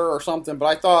trailer or something,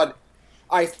 but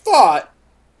I thought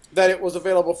that it was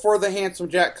available for the Handsome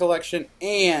Jack collection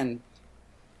and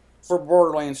for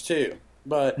Borderlands 2.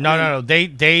 But No.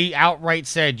 They outright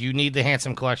said you need the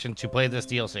Handsome collection to play this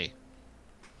DLC.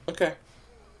 Okay.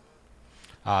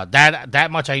 That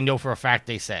much I know for a fact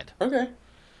they said. Okay.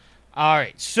 All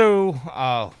right, so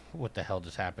what the hell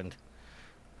just happened?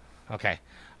 Okay,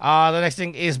 the next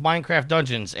thing is Minecraft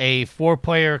Dungeons, a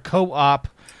 4-player co-op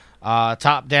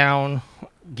top-down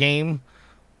game.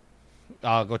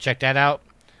 Go check that out.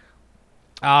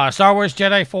 Star Wars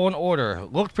Jedi Fallen Order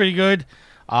looked pretty good.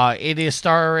 It is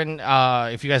starring,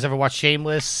 if you guys ever watched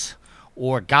Shameless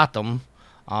or Gotham,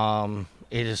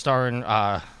 it is starring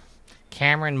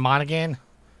Cameron Monaghan.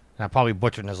 I'm probably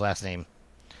butchering his last name.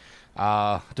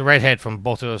 The redhead from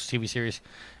both of those TV series.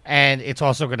 And it's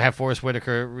also going to have Forrest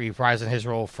Whitaker reprising his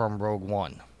role from Rogue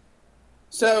One.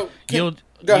 So, Yield,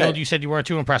 you said you weren't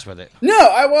too impressed with it. No,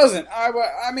 I wasn't.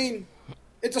 I mean,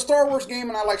 it's a Star Wars game,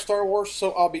 and I like Star Wars,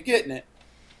 so I'll be getting it.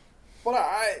 But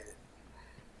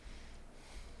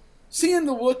seeing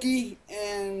the Wookiee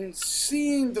and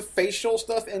seeing the facial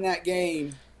stuff in that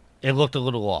game, It looked a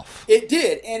little off. it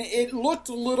did, and it looked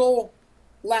a little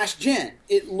last gen.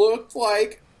 It looked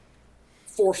like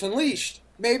Force Unleashed,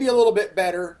 maybe a little bit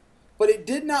better, but it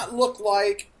did not look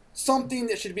like something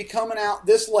that should be coming out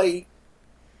this late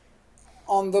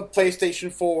on the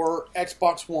PlayStation 4,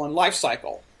 Xbox One life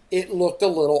cycle. It looked a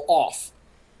little off.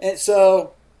 And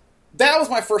so that was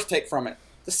my first take from it.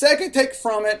 The second take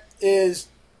from it is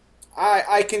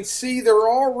I can see they're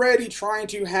already trying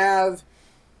to have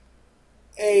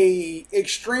a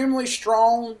extremely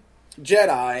strong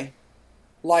Jedi,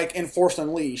 like in Force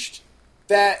Unleashed,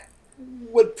 that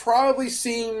would probably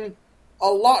seem a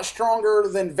lot stronger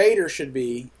than Vader should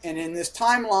be. And in this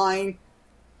timeline,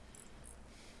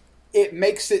 it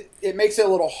makes it a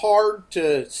little hard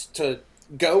to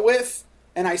go with.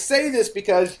 And I say this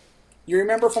because you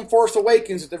remember from Force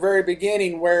Awakens at the very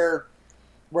beginning where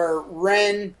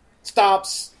Ren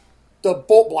stops the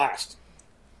bolt blast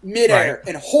midair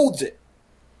and holds it.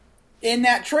 In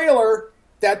that trailer,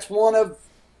 that's one of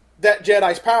that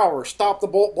Jedi's powers. Stop the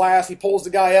bolt blast. He pulls the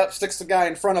guy up, sticks the guy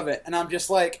in front of it, and I'm just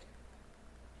like,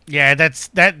 yeah,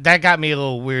 that got me a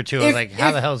little weird too. I was like,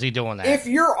 how the hell is he doing that? If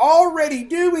you're already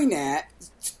doing that,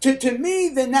 to me,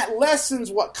 then that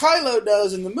lessens what Kylo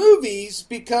does in the movies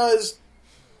because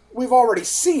we've already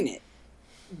seen it.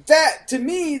 That, to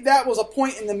me, that was a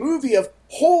point in the movie of,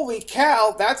 holy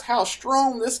cow, that's how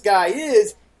strong this guy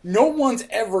is. No one's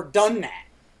ever done that.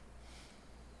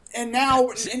 And now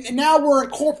we're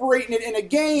incorporating it in a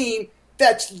game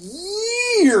that's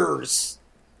years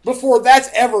before that's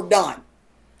ever done.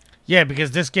 Yeah,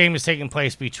 because this game is taking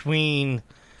place between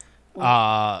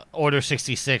Order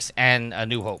 66 and A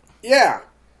New Hope. Yeah.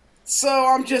 So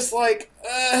I'm just like,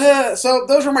 so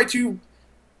those are my two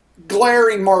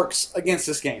glaring marks against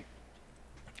this game.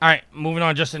 All right, moving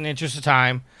on just in the interest of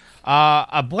time.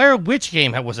 A Blair Witch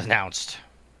game was announced.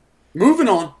 Moving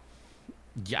on.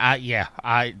 Yeah.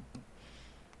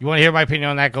 You want to hear my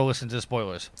opinion on that? Go listen to the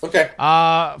spoilers. Okay.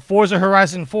 Forza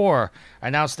Horizon 4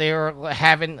 announced they are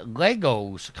having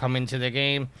Legos come into the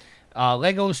game.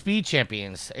 Lego Speed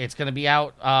Champions. It's going to be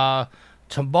out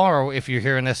tomorrow if you're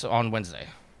hearing this on Wednesday.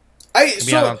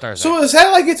 On Thursday. So is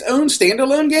that like its own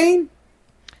standalone game?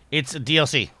 It's a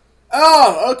DLC.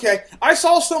 Oh, okay. I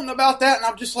saw something about that, and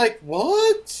I'm just like,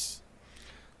 what?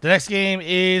 The next game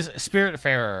is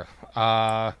Spiritfarer.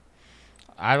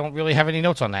 I don't really have any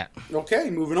notes on that.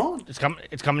 Okay, moving on. It's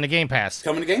coming to Game Pass.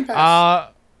 Coming to Game Pass.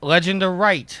 Legend of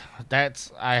Right.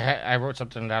 That's I wrote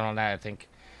something down on that, I think.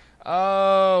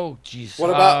 Oh, jeez. What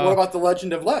about the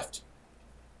Legend of Left?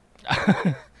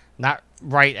 Not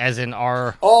right as in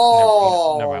our.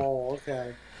 Oh, never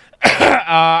okay.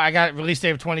 I got release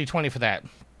date of 2020 for that.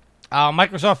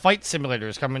 Microsoft Flight Simulator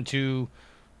is coming to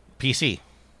PC.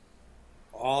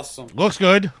 Awesome. Looks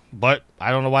good, but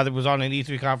I don't know why it was on an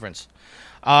E3 conference.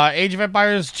 Age of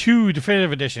Empires 2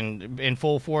 Definitive Edition in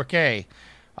full 4K.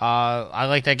 I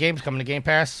like that game. It's coming to Game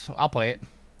Pass. I'll play it.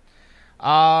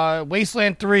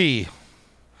 Wasteland 3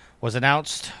 was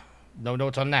announced. No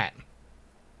notes on that.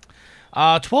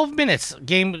 12 minutes.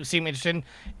 Game seemed interesting.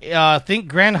 Think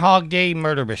Groundhog Day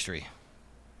murder mystery.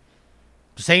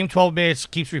 The same 12 minutes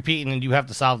keeps repeating, and you have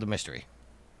to solve the mystery.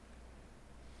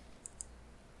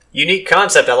 Unique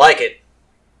concept. I like it.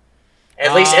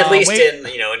 At least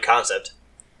in concept.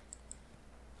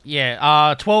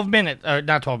 Yeah. 12 minutes.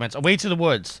 Not 12 minutes. Away to the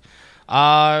Woods.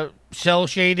 Cell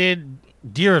shaded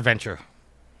deer adventure.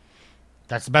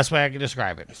 That's the best way I can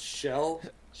describe it. Cell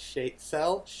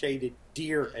shaded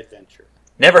deer adventure.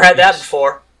 Never had that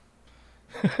before.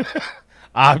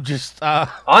 I'm just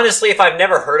honestly, if I've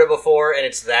never heard it before and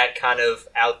it's that kind of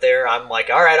out there, I'm like,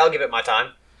 all right, I'll give it my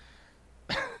time.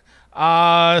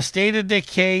 State of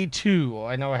Decay 2.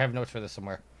 I know I have notes for this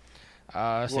somewhere.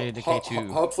 State of Decay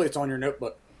 2. Hopefully it's on your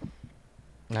notebook.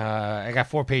 I got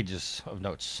 4 pages of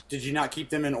notes. Did you not keep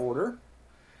them in order?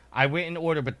 I went in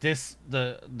order, but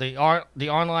the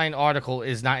online article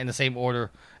is not in the same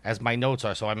order as my notes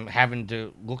are, so I'm having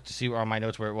to look to see on my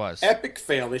notes where it was. Epic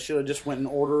fail. They should have just went in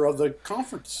order of the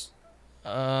conference.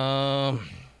 I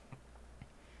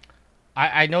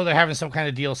know they're having some kind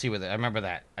of DLC with it. I remember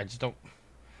that. I just don't.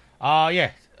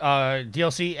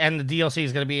 DLC, and the DLC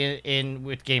is going to be in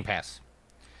with Game Pass.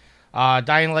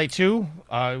 Dying Light 2. We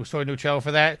saw a new trailer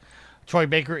for that. Troy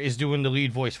Baker is doing the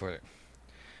lead voice for it.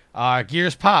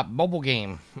 Gears Pop mobile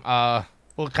game.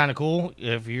 Look kind of cool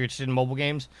if you're interested in mobile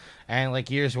games and like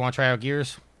Gears. You want to try out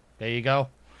Gears? There you go.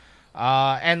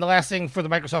 And the last thing for the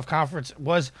Microsoft conference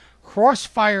was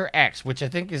Crossfire X, which I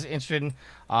think is interesting.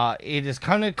 It is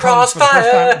kind of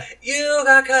Crossfire. You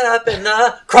got caught up in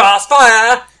the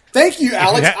crossfire. Thank you,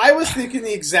 Alex. I was thinking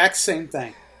the exact same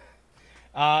thing.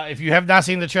 If you have not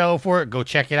seen the trailer for it, go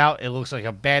check it out. It looks like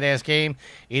a badass game.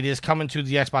 It is coming to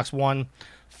the Xbox One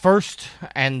first,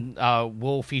 and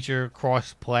will feature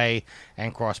cross-play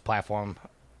and cross-platform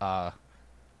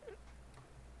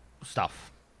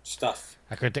stuff.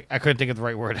 I couldn't think of the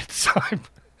right word at the time.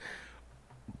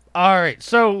 All right,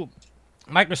 so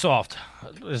Microsoft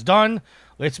is done.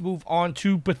 Let's move on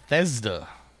to Bethesda.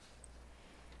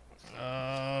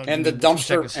 And the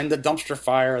dumpster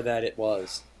fire that it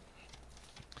was.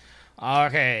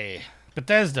 Okay,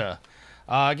 Bethesda.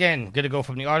 Again, going to go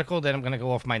from the article, then I'm going to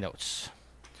go off my notes.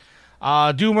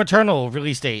 Doom Eternal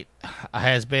release date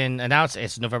has been announced.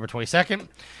 It's November 22nd.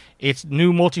 Its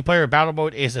new multiplayer battle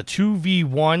mode is a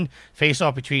 2v1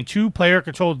 face-off between 2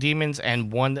 player-controlled demons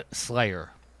and 1 Slayer.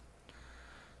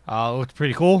 Looks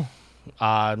pretty cool.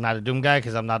 I'm not a Doom guy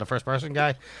because I'm not a first-person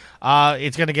guy.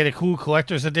 It's going to get a cool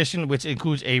collector's edition, which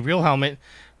includes a real helmet,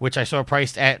 which I saw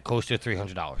priced at close to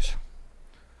 $300.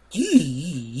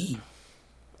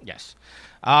 Yes.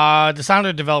 The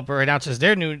Sounder developer announces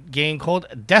their new game called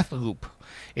Deathloop.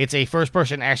 It's a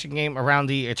first-person action game around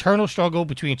the eternal struggle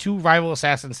between 2 rival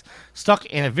assassins stuck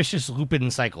in a vicious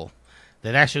Lupin cycle.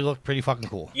 That actually looked pretty fucking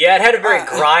cool. Yeah, it had a very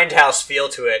grindhouse feel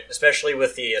to it, especially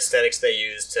with the aesthetics they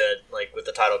used to, like, with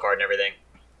the title card and everything.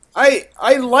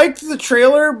 I liked the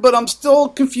trailer, but I'm still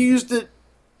confused at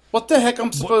what the heck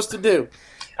I'm supposed to do.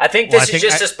 I think this is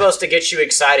just supposed to get you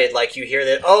excited. Like, you hear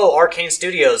that, Arcane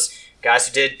Studios, guys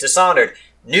who did Dishonored,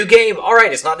 new game,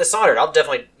 alright, it's not Dishonored, I'll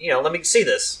definitely, let me see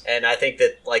this. And I think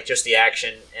that, like, just the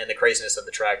action and the craziness of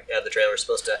the trailer is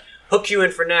supposed to hook you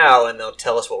in for now, and they'll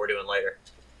tell us what we're doing later.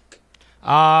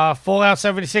 Fallout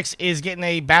 76 is getting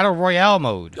a Battle Royale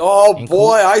mode. Oh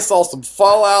boy, I saw some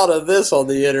fallout of this on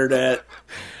the internet.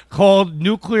 Called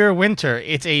Nuclear Winter.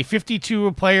 It's a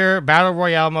 52-player Battle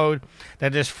Royale mode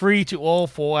that is free to all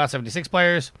Fallout 76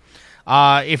 players.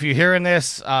 If you're hearing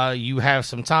this, you have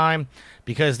some time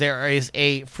because there is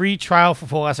a free trial for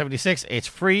Fallout 76. It's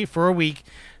free for a week,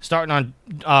 starting on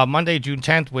Monday, June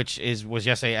 10th, which was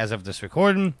yesterday as of this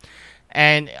recording.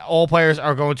 And all players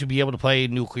are going to be able to play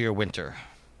Nuclear Winter.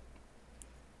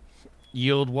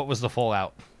 Yield, what was the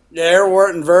fallout? There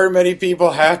weren't very many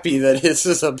people happy that this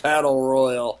is a battle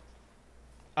royal.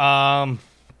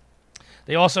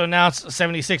 They also announced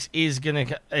 76 is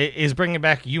bringing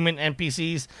back human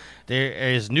NPCs. There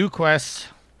is new quests,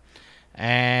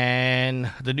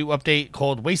 and the new update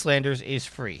called Wastelanders is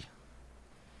free.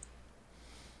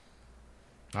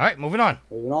 All right, moving on.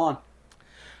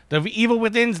 The Evil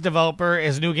Within's developer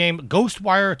is a new game,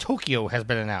 Ghostwire Tokyo, has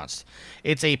been announced.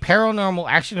 It's a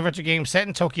paranormal action-adventure game set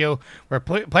in Tokyo where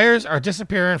players are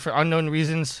disappearing for unknown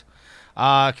reasons.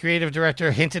 Creative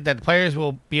director hinted that the players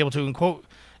will be able to, quote,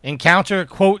 encounter,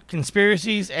 quote,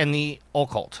 conspiracies and the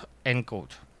occult, end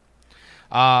quote.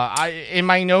 In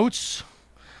my notes,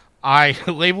 I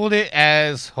labeled it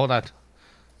as, hold on,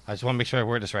 I just want to make sure I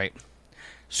word this right.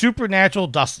 Supernatural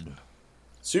Dustin.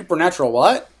 Supernatural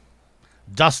what?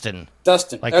 Dustin.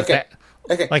 Like okay.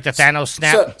 Like the Thanos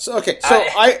snap.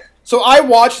 So I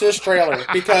watched this trailer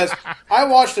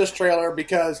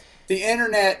because the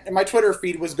internet and my Twitter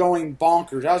feed was going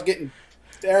bonkers. I was getting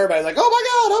everybody like,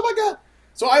 oh my god.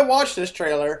 So I watched this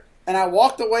trailer and I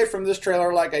walked away from this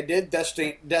trailer like I did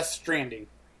Death Stranding.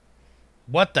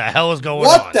 What the hell is going on?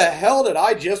 What the hell did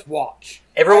I just watch?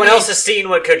 Everyone else has seen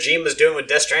what Kojima's doing with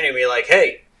Death Stranding and be like,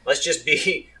 hey, let's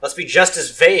be just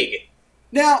as vague.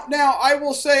 Now, I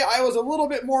will say I was a little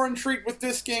bit more intrigued with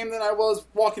this game than I was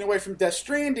walking away from Death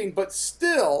Stranding, but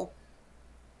still,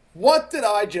 what did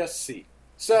I just see?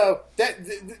 So,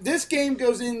 this game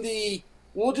goes in the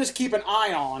we'll just keep an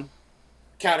eye on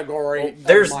category. Well,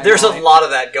 there's a lot of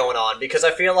that going on, because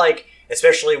I feel like,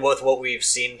 especially with what we've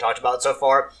seen and talked about so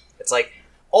far, it's like,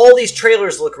 all these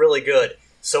trailers look really good,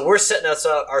 so we're setting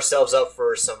ourselves up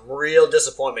for some real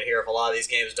disappointment here if a lot of these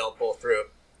games don't pull through.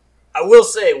 I will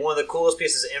say, one of the coolest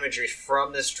pieces of imagery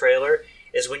from this trailer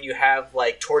is when you have,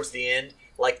 like, towards the end,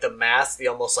 like, the mask, the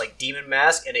almost, like, demon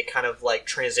mask, and it kind of, like,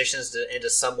 transitions into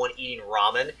someone eating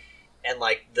ramen, and,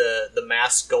 like, the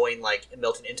mask going, like,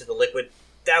 melting into the liquid.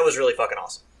 That was really fucking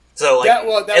awesome. So, like, that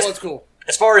was cool.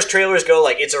 As far as trailers go,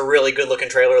 like, it's a really good-looking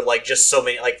trailer, like, just so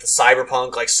many, like, the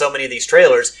Cyberpunk, like, so many of these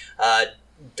trailers,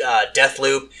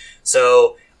 Deathloop,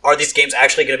 so... Are these games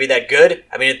actually going to be that good?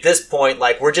 I mean, at this point,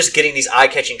 like, we're just getting these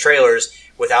eye-catching trailers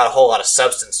without a whole lot of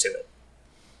substance to it.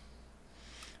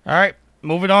 All right,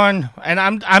 moving on. And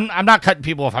I'm not cutting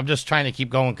people off. I'm just trying to keep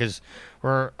going because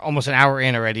we're almost an hour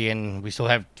in already, and we still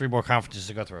have 3 more conferences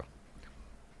to go through.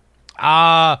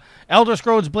 Elder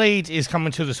Scrolls Blades is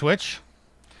coming to the Switch.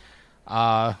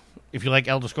 if you like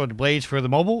Elder Scrolls Blades for the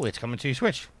mobile, it's coming to your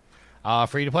Switch.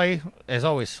 Free to play, as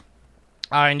always.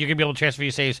 And you're going to be able to transfer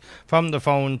your saves from the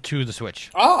phone to the Switch.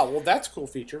 Ah, well, that's a cool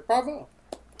feature. Bravo.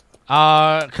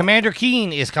 Commander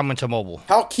Keen is coming to mobile.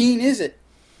 How keen is it?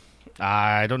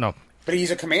 I don't know. But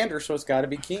he's a commander, so it's got to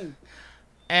be keen.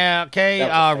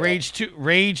 Okay,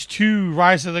 Rage 2,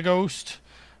 Rise of the Ghost.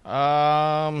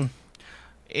 Go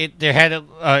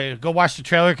watch the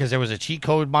trailer because there was a cheat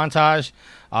code montage.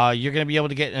 You're going to be able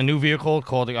to get a new vehicle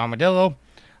called the Armadillo.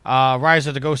 Rise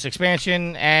of the Ghost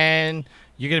expansion, and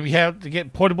you're going to be able to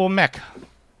get portable mech.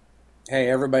 Hey,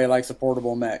 everybody likes a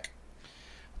portable mech.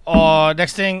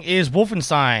 Next thing is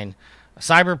Wolfenstein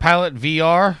Cyber Pilot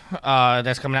VR.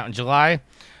 That's coming out in July.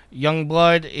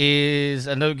 Youngblood is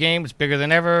another game. It's bigger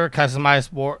than ever. Customized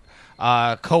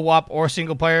co-op or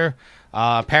single player.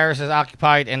 Paris is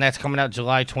occupied, and that's coming out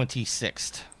July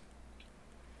 26th.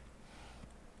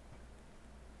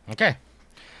 Okay.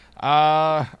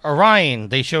 Orion,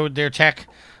 they showed their tech.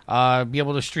 Be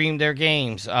able to stream their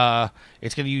games.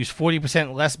 It's going to use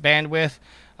 40% less bandwidth,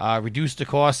 reduce the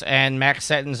cost, and max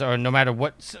settings, or no matter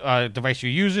what device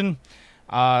you're using.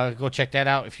 Go check that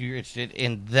out if you're interested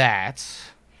in that.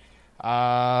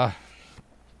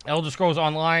 Elder Scrolls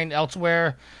Online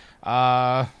elsewhere. They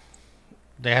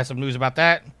have some news about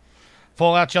that.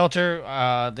 Fallout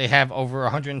Shelter, they have over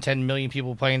 110 million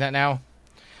people playing that now.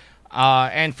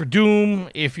 And for Doom,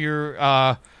 if you're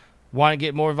want to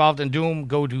get more involved in Doom,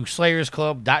 go to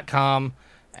slayersclub.com,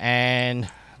 and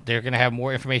they're going to have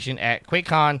more information at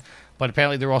QuakeCon, but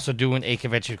apparently they're also doing a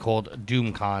convention called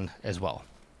DoomCon as well.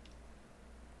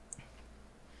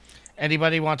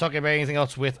 Anybody want to talk about anything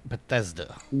else with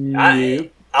Bethesda?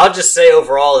 I'll just say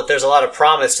overall that there's a lot of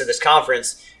promise to this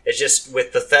conference. It's just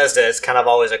with Bethesda, it's kind of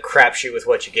always a crapshoot with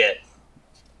what you get.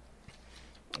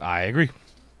 I agree.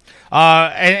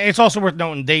 And it's also worth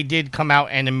noting they did come out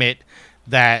and admit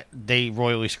that they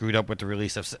royally screwed up with the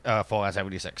release of Fallout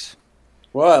 76.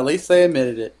 Well, at least they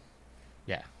admitted it.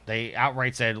 Yeah, they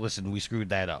outright said, listen, we screwed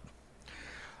that up.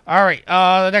 All right,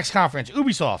 the next conference,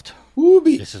 Ubisoft.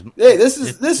 Ubi. This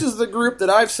is the group that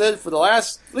I've said for the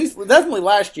last, at least definitely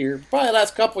last year, probably the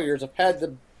last couple of years, have had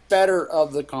the better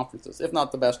of the conferences, if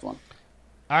not the best one.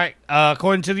 All right,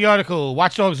 according to the article,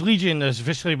 Watch Dogs Legion has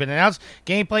officially been announced,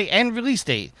 gameplay and release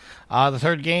date. The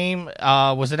third game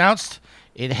was announced.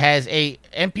 It has a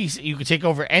NPC. You can take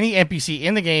over any NPC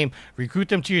in the game, recruit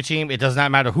them to your team. It does not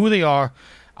matter who they are.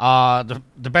 The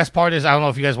best part is, I don't know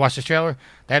if you guys watched the trailer,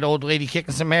 that old lady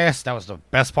kicking some ass, that was the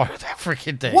best part of that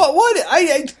freaking thing. What?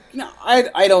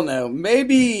 I don't know.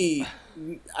 Maybe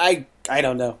I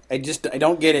don't know. I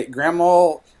don't get it.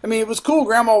 Grandma, I mean, it was cool.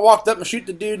 Grandma walked up and shoot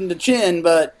the dude in the chin,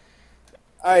 but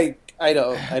I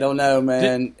don't know,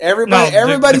 man.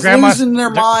 Everybody's losing their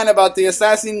mind about the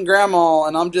assassin grandma,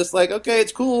 and I'm just like, okay,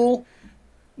 it's cool.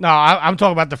 No, I'm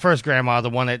talking about the first grandma, the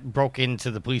one that broke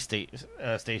into the police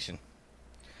station.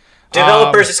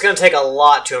 Developers, it's going to take a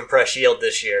lot to impress Shield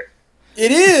this year.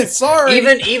 It is. Sorry.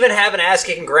 Even having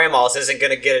ass-kicking grandmas isn't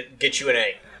going to get you an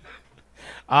A.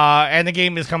 And the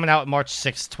game is coming out March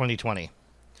 6th, 2020.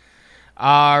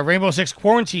 Rainbow Six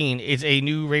Quarantine is a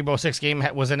new Rainbow Six game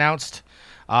that was announced.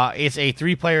 It's a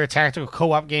 3-player tactical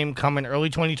co-op game coming early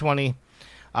 2020.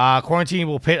 Quarantine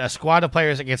will pit a squad of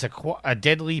players against a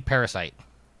deadly parasite.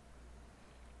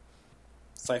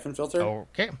 Siphon Filter?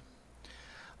 Okay.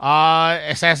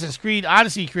 Assassin's Creed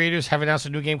Odyssey creators have announced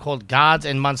a new game called Gods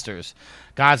and Monsters.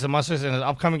 Gods and Monsters is an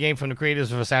upcoming game from the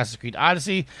creators of Assassin's Creed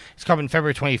Odyssey. It's coming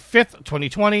February 25th,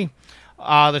 2020.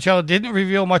 The trailer didn't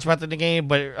reveal much about the game,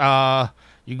 but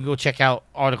you can go check out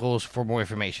articles for more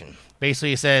information.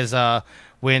 Basically, it says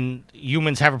when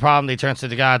humans have a problem, they turn to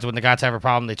the gods. When the gods have a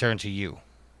problem, they turn to you.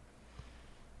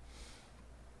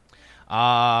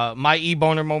 My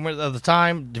e-boner moment of the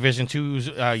time, Division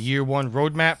 2's Year 1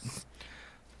 roadmap.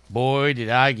 Boy, did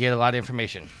I get a lot of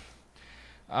information.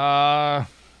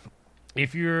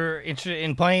 If you're interested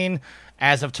in playing,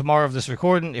 as of tomorrow of this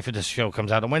recording, if this show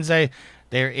comes out on Wednesday,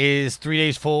 there is 3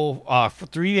 days for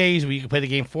 3 days where you can play the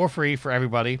game for free for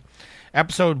everybody.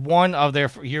 Episode 1 of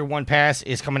their Year 1 pass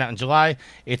is coming out in July.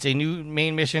 It's a new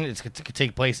main mission. It's going to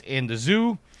take place in the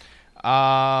zoo.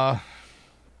 You're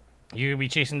going to be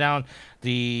chasing down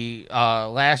the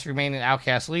last remaining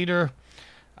outcast leader.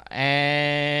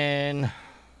 And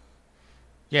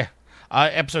yeah.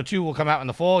 Episode 2 will come out in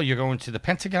the fall. You're going to the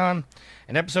Pentagon.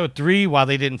 And episode 3, while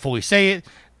they didn't fully say it,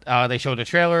 they showed a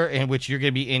trailer in which you're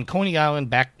going to be in Coney Island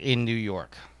back in New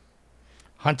York,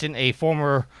 hunting a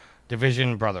former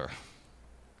Division brother.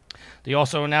 They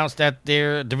also announced that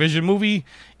their Division movie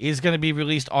is going to be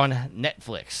released on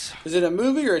Netflix. Is it a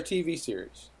movie or a TV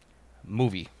series?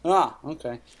 movie. Ah,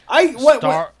 okay.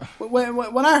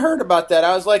 When I heard about that,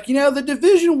 I was like, The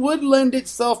Division would lend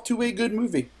itself to a good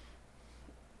movie.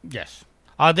 Yes.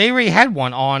 They already had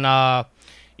one on,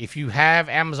 if you have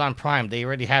Amazon Prime, they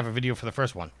already have a video for the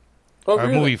first one. Oh, or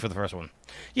really? a movie for the first one.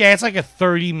 Yeah, it's like a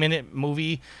 30-minute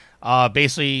movie,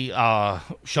 basically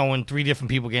showing 3 different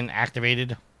people getting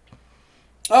activated.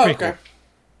 Oh, Pretty okay.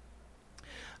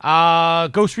 Cool.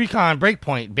 Ghost Recon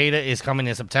Breakpoint beta is coming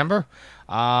in September.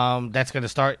 That's going to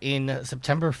start in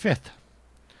September 5th.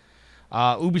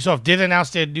 Ubisoft did announce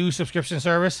their new subscription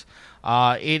service.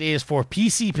 It is for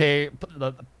PC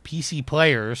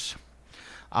players.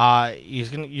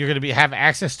 You're going to have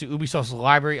access to Ubisoft's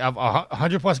library of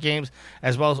 100 plus games,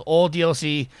 as well as all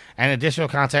DLC and additional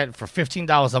content for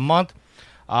 $15 a month.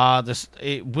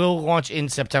 It will launch in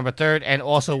September 3rd, and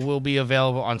also will be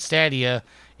available on Stadia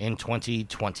in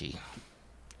 2020,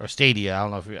 or Stadia. I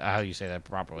don't know how you say that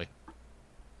properly.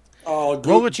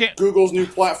 Google's new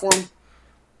platform.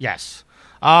 Yes.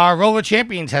 Roller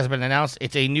Champions has been announced.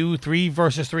 It's a new 3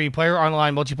 versus 3 player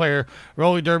online multiplayer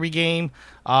roller derby game.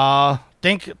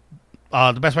 Think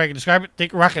the best way I can describe it,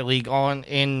 think Rocket League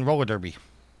in roller derby.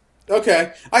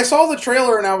 Okay. I saw the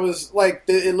trailer and I was like,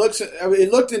 it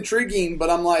looked intriguing,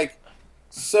 but I'm like,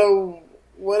 so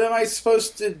what am I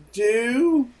supposed to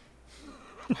do?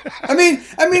 I mean,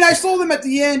 I saw them at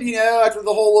the end, after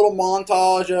the whole little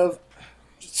montage of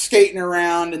skating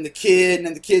around and the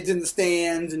kid's in the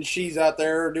stands and she's out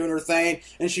there doing her thing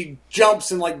and she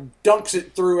jumps and like dunks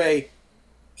it through a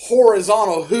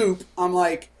horizontal hoop. I'm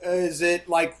like, is it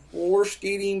like roller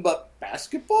skating but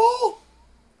basketball?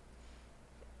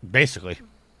 Basically.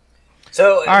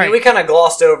 So I mean, we kind of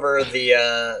glossed over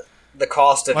the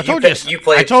cost of Uplay.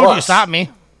 I told you to stop me.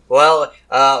 Well,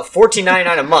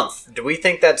 $14.99 a month. Do we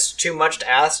think that's too much to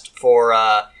ask for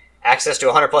access to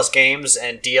 100 plus games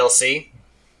and DLC?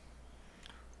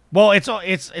 Well, it's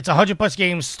 100 plus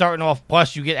games starting off.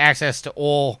 Plus, you get access to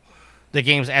all the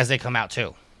games as they come out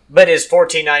too. But is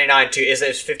 $14.99 is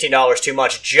 $15 too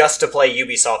much just to play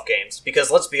Ubisoft games? Because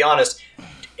let's be honest,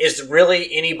 is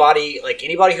really anybody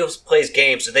who plays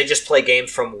games, do they just play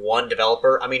games from one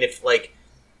developer? I mean, if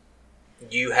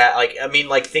you have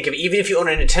think of, even if you own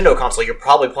a Nintendo console, you're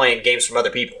probably playing games from other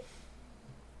people.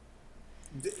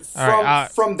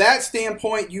 From that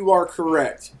standpoint, you are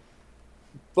correct.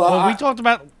 But we talked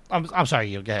about. I'm sorry,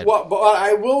 you go ahead. Well, but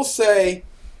I will say,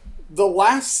 the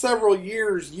last several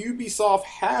years, Ubisoft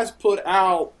has put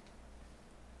out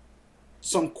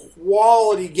some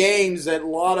quality games that a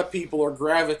lot of people are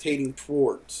gravitating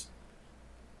towards.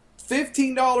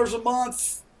 $15 a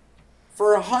month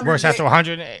for 100. Works out to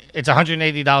 100. It's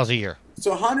 $180 a year.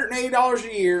 So $180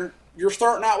 a year. You're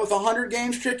starting out with 100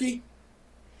 games, Tricky?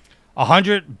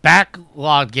 100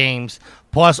 backlog games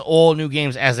plus all new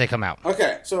games as they come out.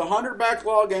 Okay, so 100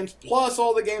 backlog games plus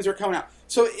all the games that are coming out.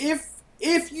 So if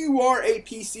you are a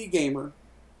PC gamer,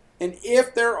 and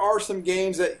if there are some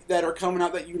games that are coming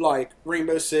out that you like,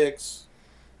 Rainbow Six,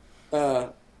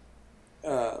 Ghost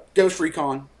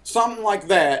Recon, something like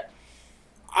that,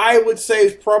 I would say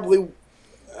is probably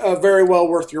very well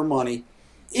worth your money.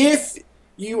 If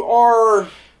you are,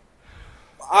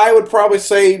 I would probably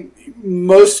say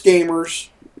most gamers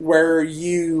where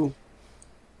you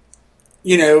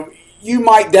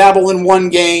might dabble in one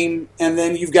game and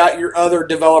then you've got your other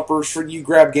developers for you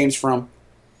grab games from.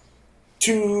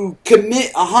 To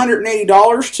commit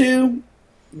 $180 to,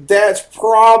 that's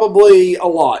probably a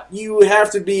lot. You would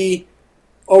have to be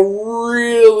a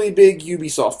really big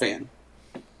Ubisoft fan.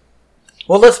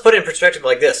 Well, let's put it in perspective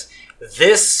like this.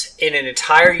 This, in an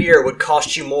entire year, would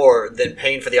cost you more than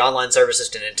paying for the online services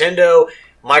to Nintendo,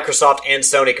 Microsoft, and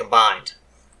Sony combined.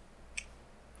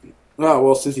 Oh,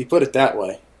 well, since you put it that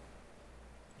way.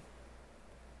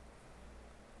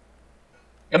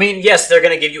 I mean, yes, they're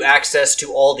going to give you access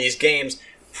to all these games.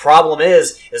 Problem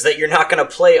is that you're not going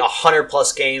to play 100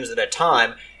 plus games at a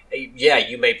time. Yeah,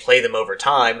 you may play them over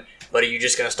time, but are you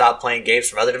just going to stop playing games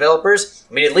from other developers?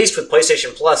 I mean, at least with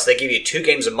PlayStation Plus, they give you 2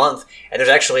 games a month, and there's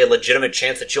actually a legitimate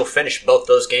chance that you'll finish both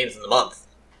those games in the month.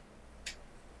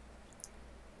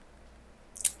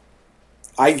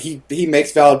 He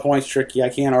makes valid points, Tricky. I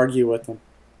can't argue with him.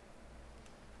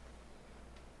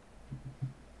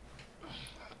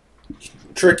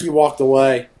 Tricky walked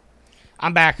away.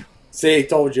 I'm back. See,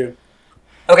 told you.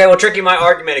 Okay, well, Tricky, my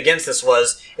argument against this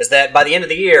is that by the end of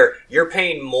the year, you're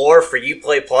paying more for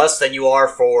Uplay Plus than you are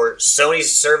for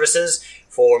Sony's services,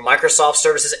 for Microsoft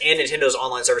services, and Nintendo's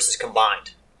online services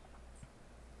combined.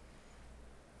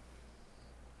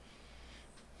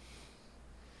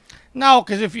 No,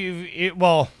 because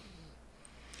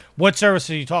What service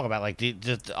are you talking about? Like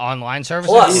the online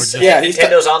services? Plus, Yeah, he's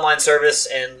Nintendo's online service,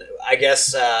 and I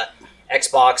guess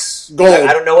Xbox Gold.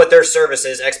 I don't know what their service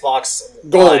is. Xbox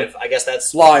Gold. Live. I guess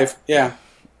that's Live, yeah.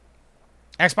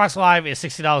 Xbox Live is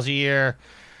 $60 a year.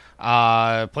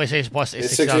 PlayStation Plus is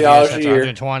It's $60 $60 a year. So a that's year.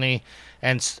 $120.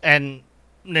 And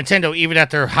Nintendo, even at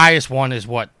their highest one, is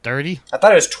what, 30? I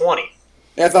thought it was 20.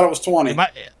 Yeah, I thought it was 20.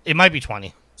 It might be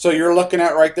 20. So you're looking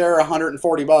at right there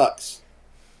 $140.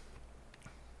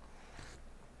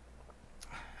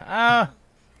 I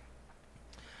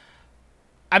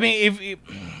mean, if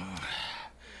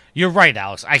you're right,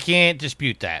 Alex. I can't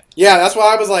dispute that. Yeah, that's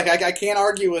why I was like, I can't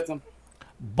argue with them.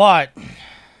 But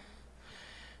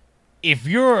if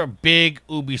you're a big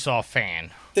Ubisoft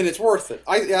fan, Then it's worth it.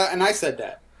 I said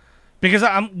that. because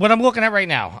what I'm looking at right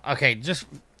now. Okay, just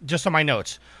on my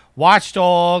notes: Watch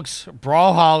Dogs,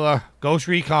 Brawlhalla, Ghost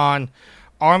Recon,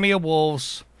 Army of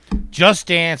Wolves, Just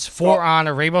Dance, For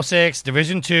Honor, Rainbow Six,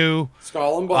 Division 2.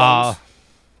 Skull and Bones.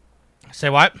 Say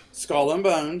what? Skull and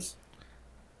Bones.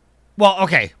 Well,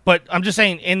 okay, but I'm just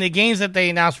saying in the games that they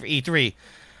announced for E3.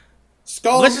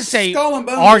 Let's just say, Skull and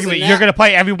Bones argument, you're going to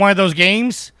play every one of those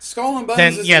games? Skull and Bones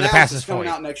then, is yeah, the announced pass is it's coming for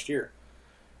you. out next year.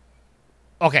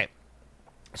 Okay.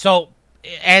 So,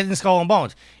 adding Skull and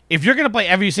Bones. If you're going to play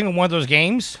every single one of those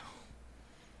games,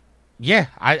 yeah,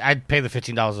 I'd pay the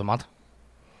 $15 a month.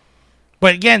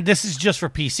 But again, this is just for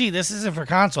PC. This isn't for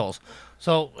consoles.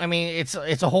 So, I mean, it's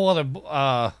a whole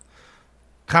other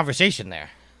conversation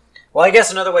there. Well, I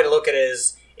guess another way to look at it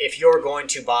is if you're going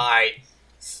to buy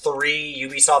 3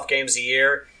 Ubisoft games a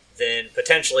year, then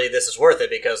potentially this is worth it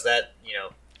because that,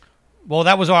 Well,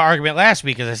 that was our argument last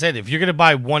week, as I said. If you're going to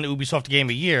buy one Ubisoft game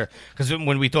a year, because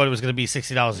when we thought it was going to be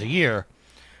 $60 a year,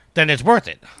 then it's worth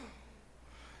it.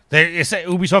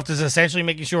 Ubisoft is essentially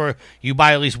making sure you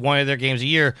buy at least one of their games a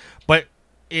year, but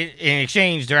in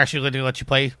exchange, they're actually going to let you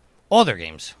play all their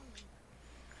games.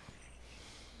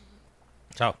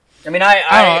 So, I mean,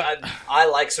 I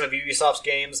like some of Ubisoft's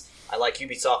games. I like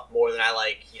Ubisoft more than I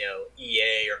like,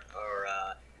 EA or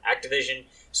Activision.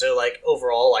 So,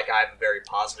 overall, I have a very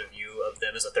positive view of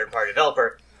them as a third-party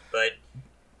developer. But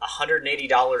 $180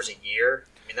 a year,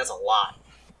 I mean, that's a lot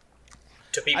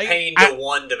to be paying to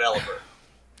one developer.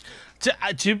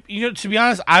 To be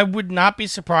honest, I would not be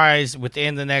surprised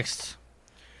within the next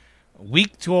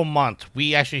week to a month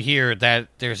we actually hear that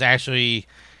there's actually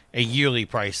a yearly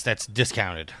price that's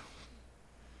discounted.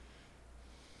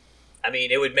 I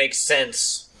mean, it would make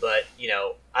sense, but,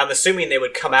 I'm assuming they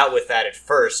would come out with that at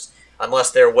first,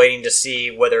 unless they're waiting to see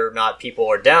whether or not people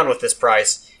are down with this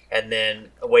price, and then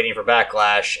waiting for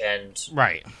backlash and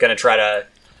going to try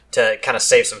to kind of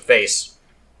save some face.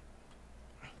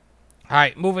 All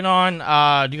right, moving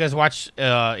on. Do you guys watch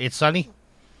It's Sunny?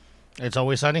 It's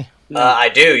Always Sunny? I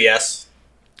do, yes.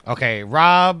 Okay,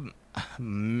 Rob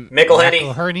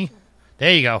McElhenney.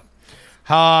 There you go.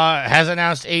 Has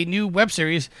announced a new web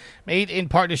series made in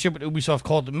partnership with Ubisoft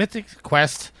called Mythic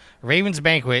Quest Raven's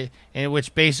Banquet, in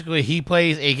which basically he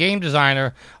plays a game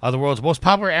designer of the world's most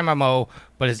popular MMO,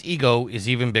 but his ego is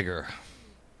even bigger.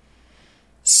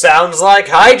 Sounds like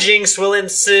hijinks will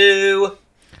ensue.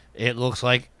 It looks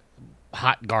like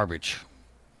hot garbage.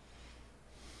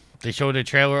 They showed a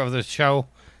trailer of the show.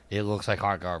 It looks like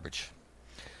hot garbage.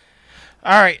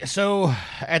 All right, so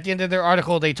at the end of their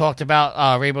article, they talked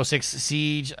about Rainbow Six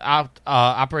Siege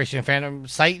Operation Phantom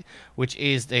Sight, which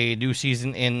is the new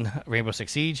season in Rainbow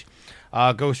Six Siege.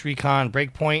 Ghost Recon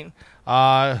Breakpoint.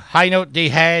 High note, they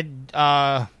had...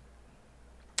 I'm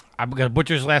going to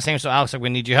butcher his last name, so Alex, I'm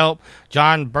going to need your help.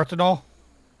 John Bernthal.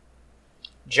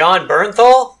 John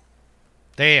Bernthal?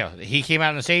 There, he came out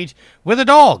on the stage with a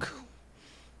dog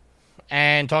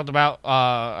and talked about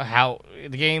how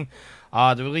the game...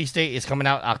 the release date is coming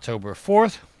out October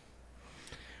 4th.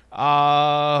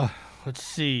 Let's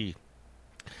see.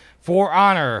 For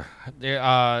Honor,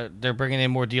 they're bringing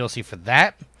in more DLC for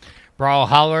that.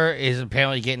 Brawlhalla is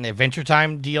apparently getting Adventure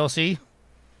Time DLC.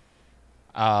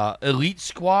 Elite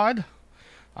Squad.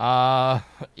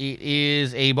 It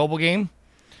is a mobile game.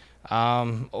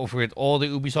 With all the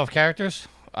Ubisoft characters.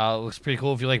 Looks pretty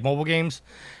cool if you like mobile games.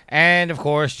 And, of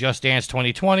course, Just Dance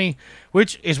 2020,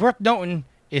 which is worth noting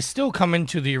is still coming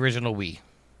to the original Wii.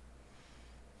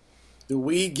 The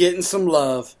Wii getting some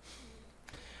love.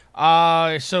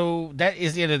 So that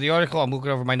is the end of the article. I'm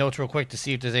looking over my notes real quick to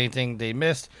see if there's anything they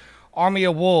missed. Army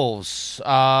of Wolves.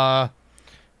 Go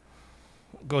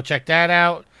check that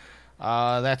out.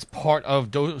 That's part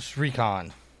of Ghost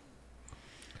Recon.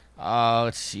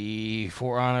 Let's see.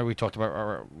 For Honor, we talked about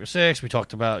Rainbow Six. We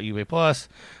talked about UA Plus.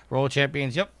 Roll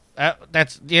Champions. Yep.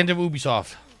 That's the end of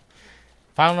Ubisoft.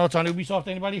 Final notes on Ubisoft,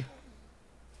 anybody?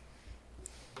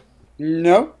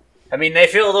 No. I mean, they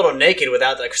feel a little naked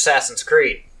without the Assassin's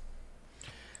Creed.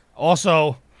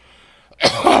 Also,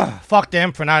 fuck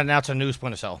them for not announcing a new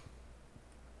Splinter Cell.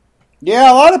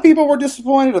 Yeah, a lot of people were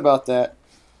disappointed about that.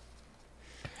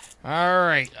 All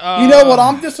right. You know what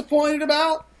I'm disappointed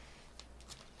about?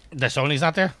 That Sony's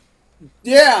not there?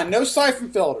 Yeah, no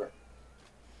Siphon Filter.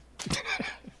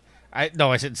 I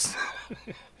said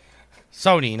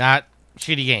Sony, not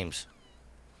shitty games.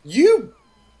 You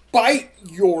bite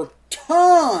your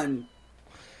tongue,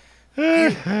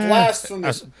 you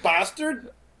blasphemous bastard.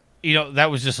 You know, that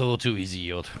was just a little too easy,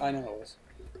 Yield. I know it was.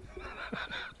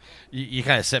 You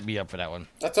kind of set me up for that one.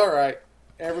 That's all right.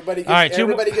 Everybody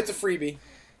gets a freebie.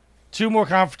 2 more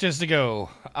conferences to go.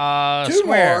 2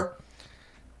 Square. more.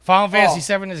 Final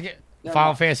Fantasy VII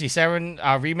Never Fantasy VII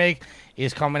remake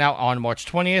is coming out on March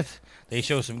 20th. They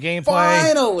show some gameplay.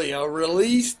 Finally, a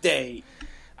release date.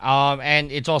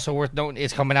 And it's also worth noting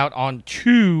it's coming out on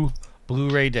 2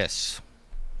 Blu-ray discs.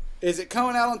 Is it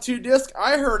coming out on 2 discs?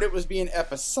 I heard it was being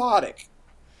episodic.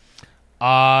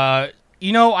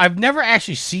 You know, I've never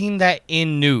actually seen that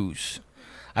in news.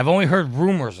 I've only heard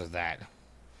rumors of that.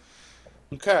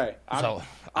 Okay.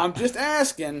 I'm just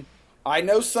asking. I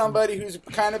know somebody who's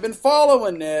kind of been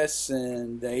following this,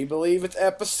 and they believe it's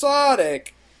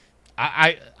episodic.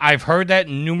 I've heard that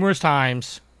numerous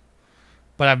times,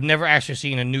 but I've never actually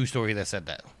seen a news story that said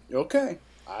that. Okay.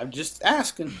 I'm just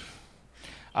asking.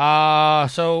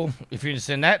 So, if you're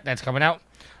interested in that, that's coming out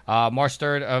March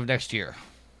 3rd of next year.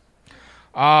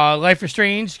 Life is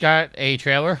Strange got a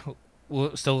trailer.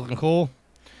 Still looking cool.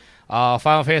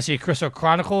 Final Fantasy Crystal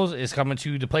Chronicles is coming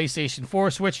to the PlayStation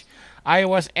 4, Switch,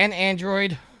 iOS, and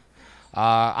Android.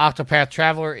 Octopath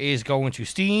Traveler is going to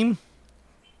Steam.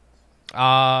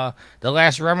 The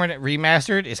Last Remnant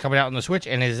Remastered is coming out on the Switch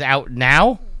and is out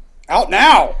now. Out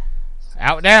now!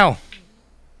 Out now.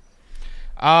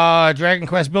 Dragon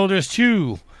Quest Builders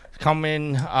 2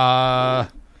 coming July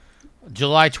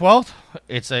 12th.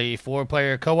 It's a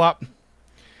 4-player co-op.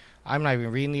 I'm not even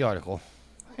reading the article.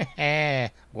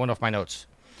 Going off my notes.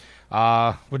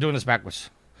 We're doing this backwards.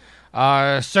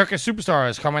 Circus Superstar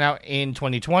is coming out in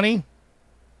 2020.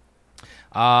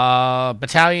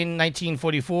 Battalion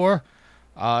 1944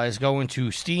 is going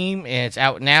to Steam, and it's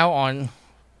out now on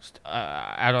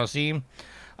Steam.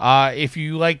 If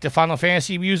you like the Final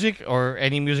Fantasy music or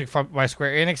any music by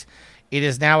Square Enix, it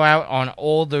is now out on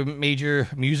all the major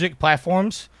music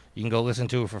platforms. You can go listen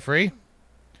to it for free.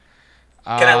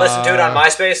 Can I listen to it on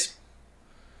MySpace?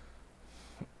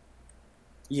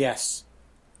 Yes.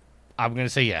 I'm going to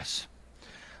say yes.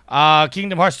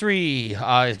 Kingdom Hearts 3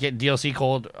 is getting DLC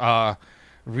called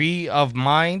Re of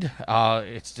Mind.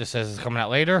 It just says it's coming out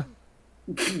later.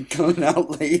 Coming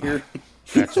out later.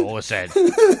 That's all it said.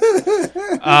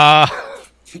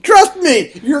 Trust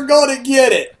me, you're going to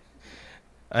get it.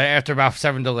 After about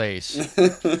 7 delays.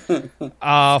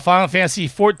 Final Fantasy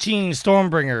 14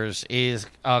 Stormbringers is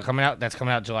coming out. That's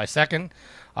coming out July 2nd.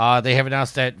 They have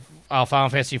announced that Final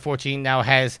Fantasy 14 now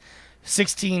has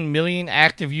 16 million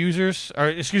active users,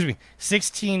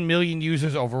 16 million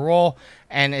users overall,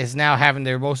 and is now having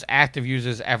their most active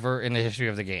users ever in the history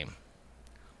of the game.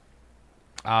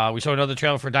 We saw another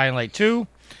trailer for Dying Light 2,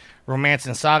 Romance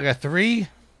and Saga 3,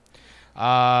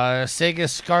 Sega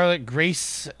Scarlet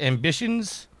Grace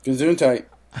Ambitions. Gesundheit.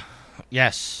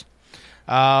 Yes.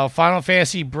 Final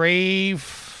Fantasy Brave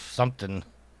something.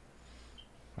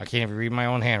 I can't even read my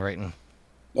own handwriting.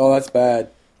 Oh, that's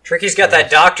bad. Tricky's got that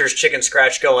doctor's chicken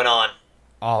scratch going on.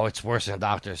 Oh, it's worse than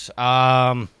doctors.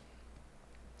 I'm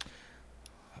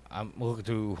looking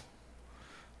through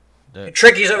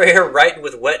Tricky's over here writing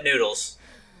with wet noodles.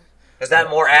 Is that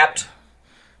more apt?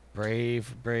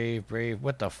 Brave.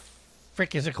 What the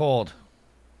frick is it called?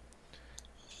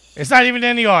 It's not even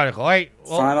in the article, right?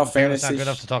 Well, Final it's Fantasy. not good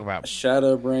enough to talk about.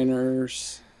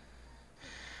 Shadowbringers.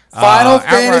 Final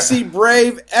Fantasy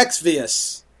Brave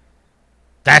Exvius.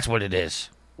 That's what it is.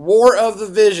 War of the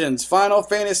Visions. Final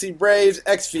Fantasy Braves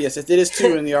Exvius. It is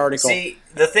 2 in the article. See,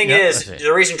 the thing is,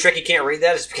 the reason Tricky can't read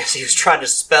that is because he was trying to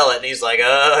spell it, and he's like,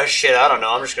 shit, I don't know.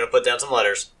 I'm just going to put down some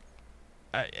letters.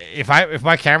 If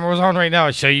my camera was on right now,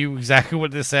 I'd show you exactly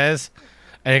what this says.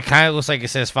 And it kind of looks like it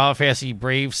says Final Fantasy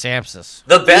Brave Samsus.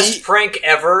 The best prank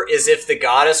ever is if the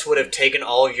goddess would have taken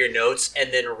all of your notes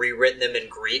and then rewritten them in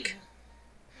Greek.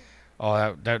 Oh,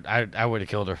 I would have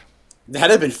killed her. That'd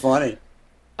have been funny.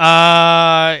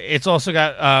 It's also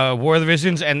got War of the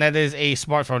Visions, and that is a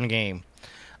smartphone game.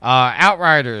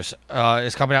 Outriders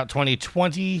is coming out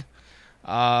 2020.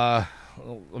 Let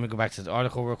me go back to the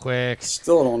article real quick.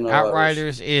 Still don't know.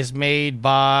 Outriders is made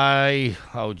by...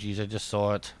 Oh, geez, I just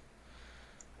saw it.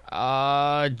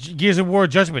 Gears of War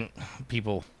Judgment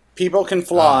people. People Can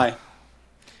Fly.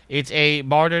 It's a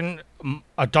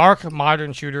dark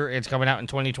modern shooter. It's coming out in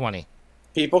 2020.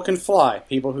 People Can Fly.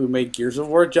 People who made Gears of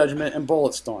War Judgment and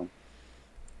Bulletstorm.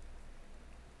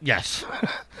 Yes.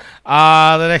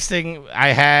 The next thing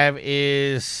I have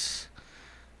is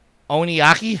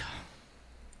Oniaki.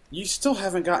 You still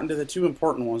haven't gotten to the two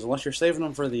important ones unless you're saving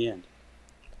them for the end.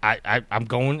 I'm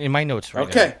going in my notes right now.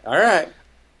 Okay, all right.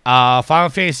 Final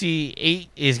Fantasy VIII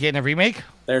is getting a remake.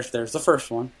 There's the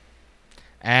first one.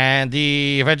 And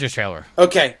the Avengers trailer.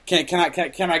 Okay, can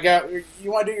I go?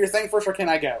 You want to do your thing first, or can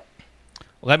I go?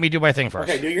 Let me do my thing first.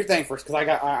 Okay, do your thing first, because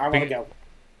I want to go.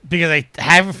 Because I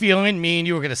have a feeling me and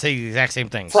you are going to say the exact same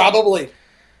things. Probably.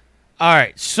 All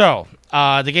right, so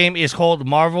the game is called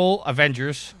Marvel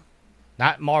Avengers.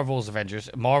 Not Marvel's Avengers,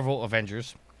 Marvel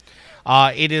Avengers.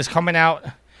 It is coming out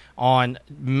on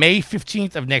May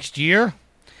 15th of next year.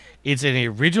 It's an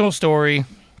original story.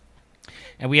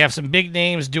 And we have some big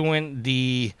names doing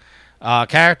the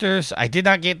characters. I did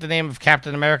not get the name of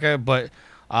Captain America, but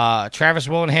Travis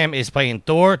Willingham is playing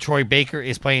Thor. Troy Baker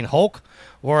is playing Hulk.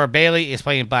 Laura Bailey is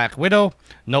playing Black Widow.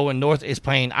 Nolan North is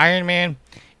playing Iron Man.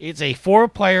 It's a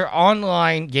 4-player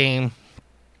online game.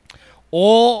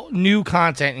 All new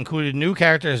content, including new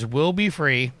characters, will be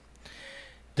free.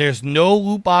 There's no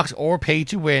loot box or pay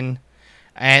to win.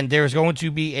 And there's going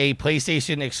to be a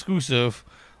PlayStation exclusive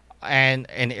and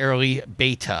an early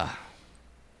beta.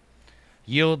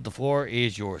 Yield, the floor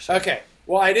is yours. Okay.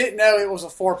 Well, I didn't know it was a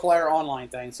 4-player online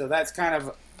thing, so that's kind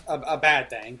of a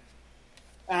bad thing.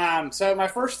 So my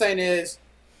first thing is,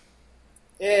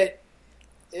 it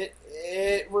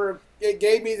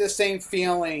gave me the same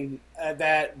feeling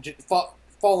that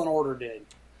Fallen Order did.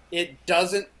 It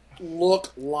doesn't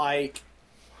look like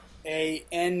the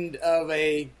end of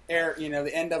a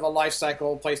life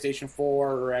cycle PlayStation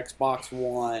 4 or Xbox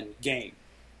One game.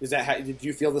 Did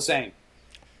you feel the same?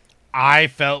 I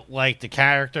felt like the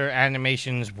character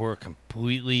animations were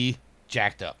completely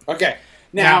jacked up. Okay.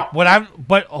 Now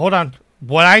hold on.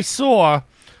 What I saw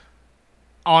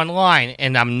online,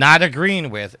 and I'm not agreeing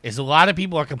with, is a lot of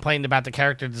people are complaining about the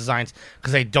character designs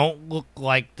because they don't look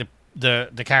like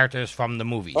the characters from the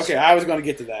movies. Okay, I was going to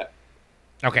get to that.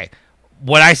 Okay.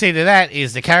 What I say to that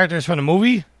is the characters from the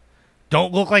movie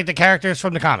don't look like the characters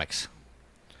from the comics.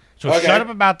 So shut up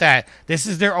about that. This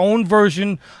is their own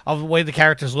version of the way the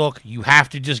characters look. You have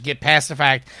to just get past the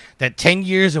fact that 10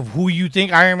 years of who you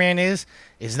think Iron Man is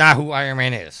not who Iron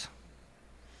Man is.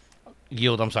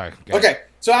 Yield, I'm sorry. Okay,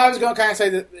 so I was going to kind of say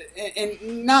that,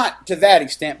 and not to that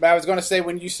extent, but I was going to say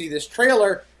when you see this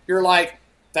trailer, you're like,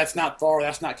 that's not Thor,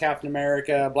 that's not Captain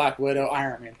America, Black Widow,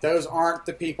 Iron Man. Those aren't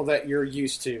the people that you're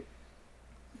used to.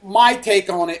 My take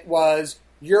on it was,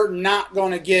 you're not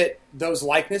going to get those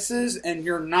likenesses, and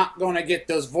you're not going to get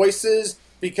those voices,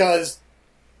 because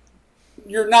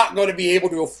you're not going to be able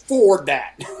to afford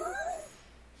that.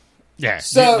 Yeah,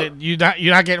 so you're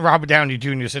not getting Robert Downey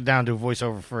Jr. sit down and do a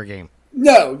voiceover for a game.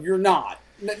 No, you're not.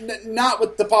 Not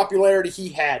with the popularity he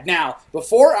had. Now,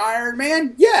 before Iron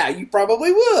Man, yeah, you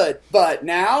probably would. But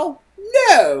now,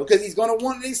 no, because he's going to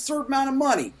want a certain amount of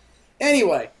money.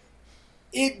 Anyway,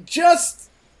 it just,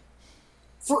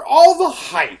 for all the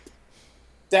hype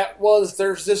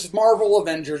there's this Marvel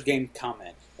Avengers game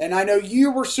coming. And I know you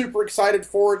were super excited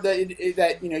for it,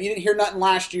 that you didn't hear nothing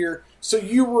last year, so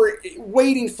you were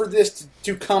waiting for this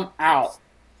to come out.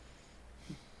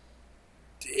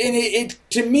 And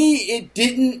to me, it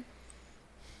didn't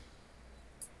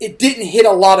hit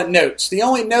a lot of notes. The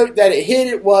only note that it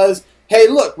hit was, hey,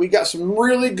 look, we got some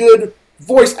really good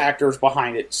voice actors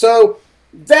behind it. So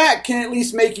that can at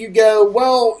least make you go,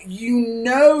 well,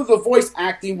 the voice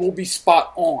acting will be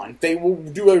spot on. They will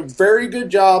do a very good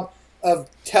job of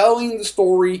telling the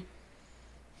story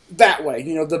that way,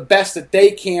 the best that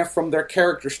they can from their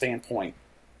character standpoint.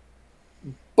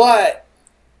 But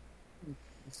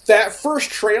that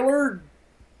first trailer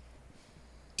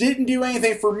didn't do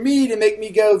anything for me to make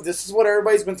me go, this is what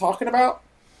everybody's been talking about.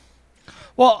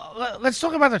 Well, let's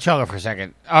talk about the trailer for a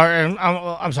second.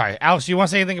 I'm sorry, Alex, do you want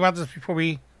to say anything about this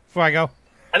before I go?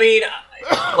 I mean,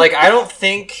 I don't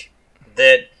think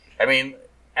that,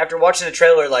 after watching the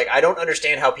trailer, I don't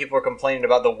understand how people are complaining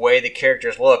about the way the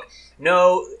characters look.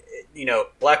 No,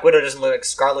 Black Widow doesn't look like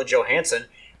Scarlett Johansson,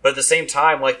 but at the same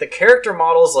time, the character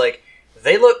models,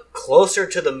 they look closer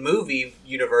to the movie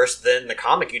universe than the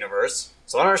comic universe.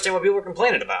 So I don't understand what people are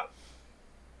complaining about.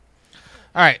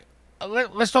 All right,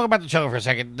 let's talk about the trailer for a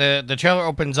second. The trailer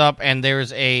opens up, and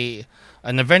there's an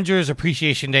Avengers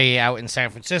Appreciation Day out in San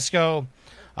Francisco,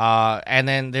 and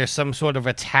then there's some sort of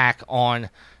attack on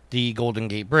the Golden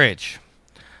Gate Bridge.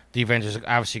 The Avengers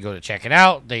obviously go to check it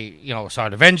out. They,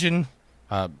 start avenging.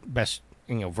 Best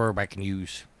verb I can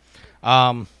use.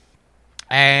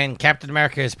 And Captain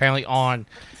America is apparently on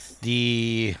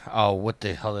the what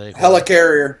the hell did they call it?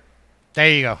 Helicarrier. There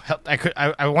you go.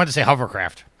 I wanted to say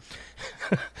hovercraft.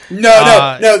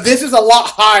 No. This is a lot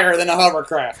higher than a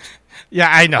hovercraft. Yeah,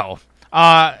 I know.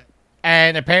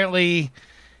 And apparently,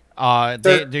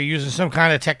 they're using some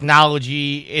kind of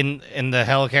technology in the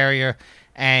helicarrier,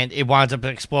 and it winds up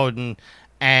exploding,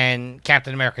 and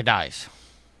Captain America dies.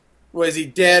 Was he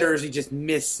dead or is he just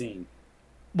missing?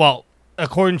 Well,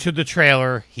 according to the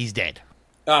trailer, he's dead.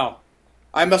 Oh,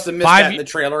 I must have missed that in the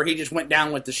trailer. He just went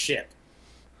down with the ship.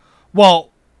 Well,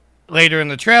 later in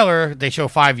the trailer, they show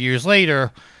 5 years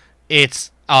later,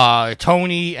 it's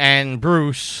Tony and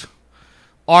Bruce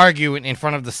arguing in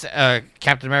front of the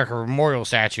Captain America memorial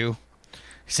statue,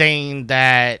 saying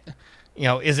that,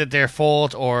 is it their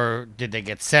fault or did they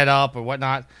get set up or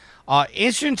whatnot?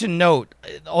 Interesting to note,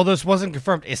 although this wasn't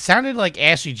confirmed, it sounded like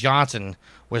Ashley Johnson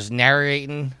was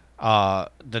narrating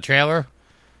the trailer.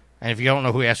 And if you don't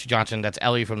know who Ashley Johnson, that's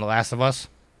Ellie from The Last of Us.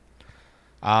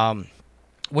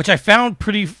 Which I found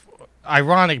pretty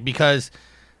ironic because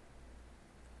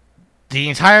the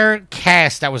entire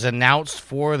cast that was announced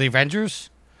for the Avengers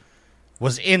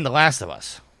was in The Last of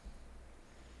Us.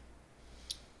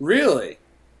 Really?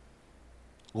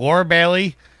 Laura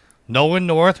Bailey, Nolan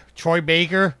North, Troy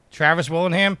Baker, Travis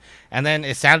Willingham, and then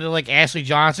it sounded like Ashley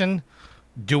Johnson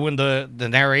doing the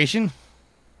narration.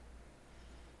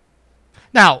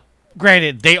 Now,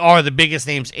 granted, they are the biggest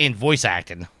names in voice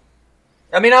acting.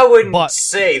 I mean, I wouldn't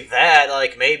say that.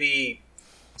 Like, maybe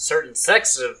certain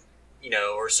sects of,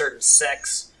 or certain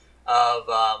sects of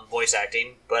voice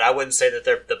acting, but I wouldn't say that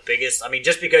they're the biggest. I mean,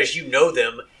 just because you know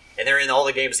them and they're in all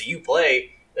the games that you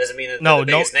play doesn't mean that they're the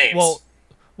biggest names.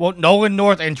 Well, Nolan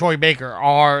North and Troy Baker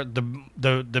are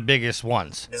the biggest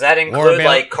ones. Does that include,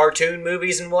 like, cartoon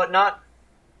movies and whatnot?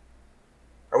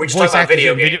 Or are we just talking about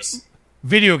video games?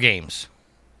 Video games.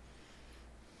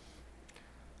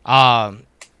 But,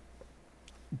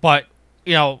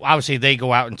 obviously they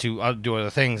go out and do other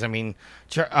things. I mean,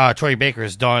 Troy Baker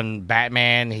has done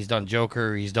Batman, he's done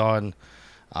Joker, he's done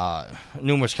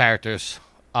numerous characters.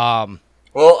 Apparently,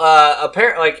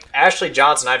 like, Ashley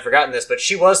Johnson, I'd forgotten this, but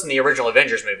she was in the original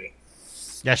Avengers movie.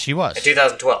 Yes, she was. In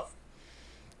 2012.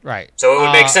 Right. So it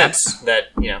would make sense that,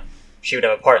 she would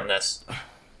have a part in this.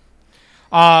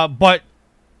 But,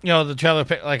 the trailer,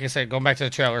 like I said, going back to the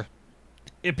trailer,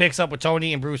 it picks up with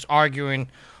Tony and Bruce arguing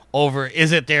over,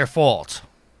 is it their fault?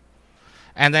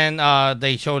 And then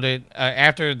they showed it,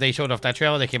 after they showed off that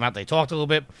trailer, they came out, they talked a little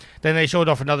bit. Then they showed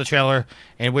off another trailer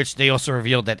in which they also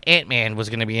revealed that Ant-Man was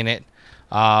going to be in it.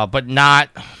 But not.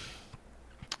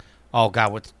 Oh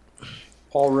God, what's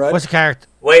Paul Rudd? What's the character?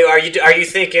 Wait, are you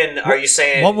thinking? Are you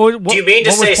saying? Do you mean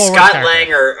to say Scott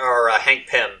Lang or Hank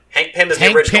Pym? Hank Pym is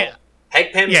the original.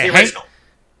 Hank Pym is the original.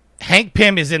 Hank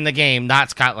Pym is in the game,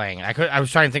 not Scott Lang. I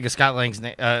was trying to think of Scott Lang's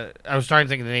name. I was trying to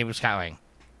think of the name of Scott Lang.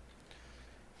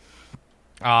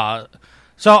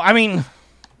 So I mean,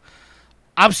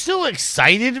 I'm still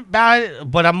excited about it,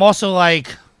 but I'm also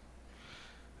like,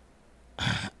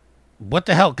 what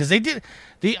the hell? Because they did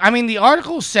the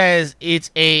article says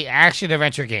it's a action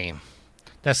adventure game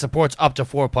that supports up to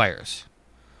 4 players.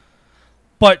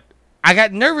 But I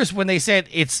got nervous when they said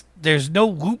there's no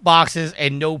loot boxes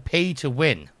and no pay to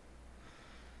win.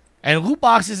 And loot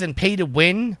boxes and pay to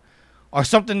win are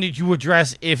something that you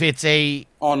address if it's a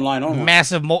online only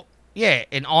massive,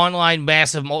 an online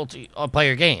massive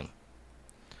multiplayer game.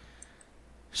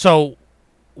 So,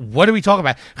 what are we talking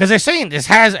about? Because they're saying this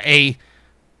has a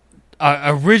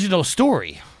original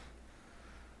story.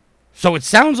 So it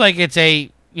sounds like it's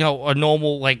a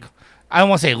normal, like, I don't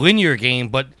want to say linear game,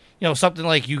 but something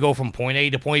like you go from point A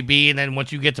to point B, and then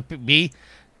once you get to B,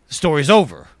 the story's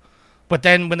over. But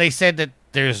then when they said that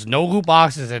there's no loot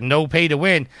boxes and no pay to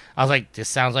win, I was like, this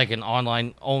sounds like an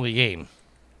online only game.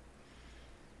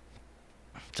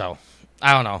 So,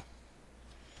 I don't know.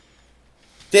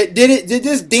 Did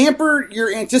this damper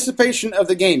your anticipation of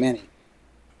the game any?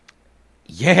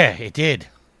 Yeah, it did.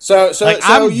 So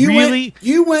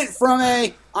you went from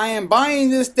I am buying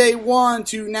this day one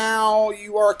to now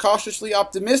you are cautiously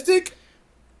optimistic?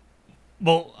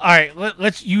 Well, all right,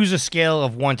 let's use a scale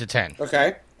of 1 to 10.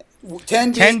 Okay.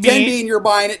 10 being you're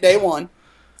buying it day one.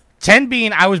 10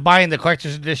 being I was buying the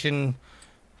collector's edition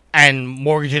and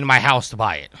mortgaging my house to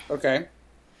buy it. Okay.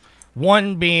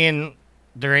 1 being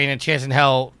there ain't a chance in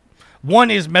hell.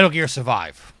 1 is Metal Gear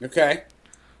Survive. Okay.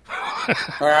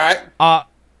 All right.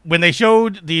 When they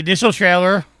showed the initial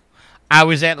trailer, I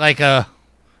was at like a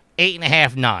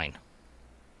 8.5, 9.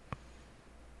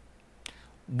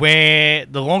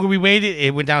 When the longer we waited,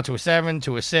 it went down to a 7,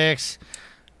 to a 6.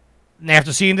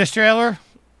 after seeing this trailer,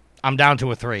 I'm down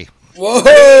to a 3.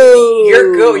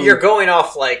 Whoa! You're going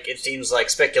off like it seems like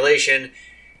speculation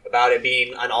about it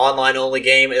being an online only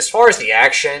game. As far as the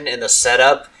action and the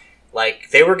setup, like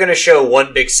they were going to show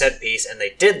one big set piece, and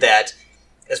they did that.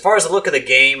 As far as the look of the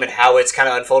game and how it's kind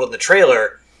of unfolded in the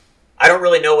trailer, I don't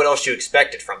really know what else you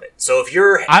expected from it. So if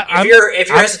your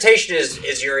hesitation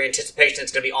is your anticipation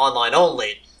it's going to be online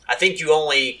only, I think you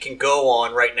only can go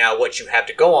on right now what you have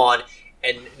to go on,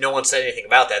 and no one said anything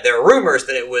about that. There are rumors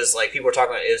that it was like people were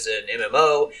talking about it was an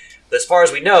MMO, but as far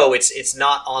as we know, it's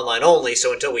not online only.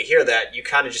 So until we hear that, you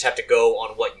kind of just have to go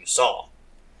on what you saw.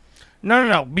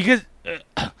 No, because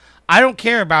I don't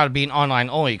care about it being online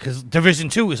only because Division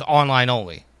 2 is online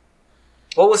only.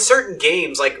 Well, with certain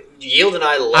games, like Yield and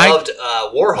I loved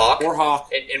Warhawk.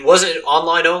 And wasn't it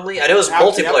online only? I know it was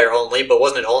multiplayer only, but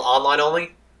wasn't it online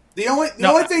only? The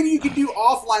only thing you could do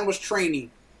offline was training.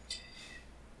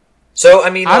 So I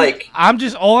mean,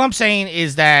 all I'm saying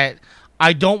is that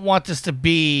I don't want this to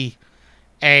be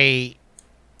a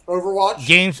Overwatch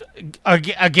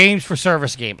a games for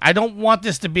service game. I don't want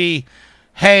this to be,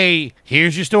 hey,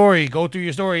 here's your story, go through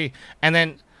your story, and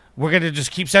then we're going to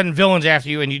just keep sending villains after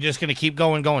you, and you're just going to keep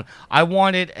going. I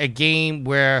wanted a game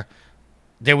where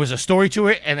there was a story to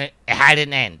it, and it had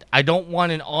an end. I don't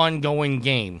want an ongoing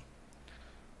game.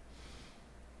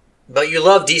 But you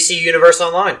love DC Universe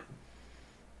Online.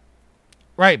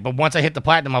 Right, but once I hit the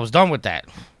platinum, I was done with that.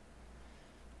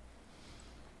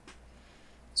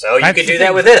 So you could do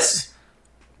that with this.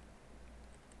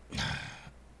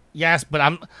 Yes, but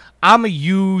I'm a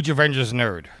huge Avengers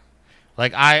nerd.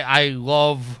 Like I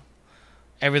love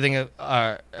everything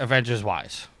Avengers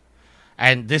wise,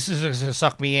 and this is going to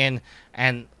suck me in.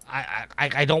 And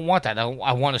I don't want that. I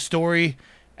want a story,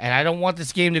 and I don't want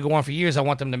this game to go on for years. I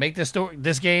want them to make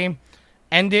this game,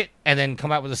 end it, and then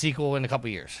come out with a sequel in a couple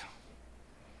years.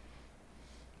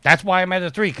 That's why I'm at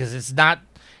a 3, because it's not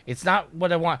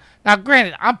what I want. Now,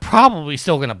 granted, I'm probably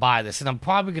still going to buy this, and I'm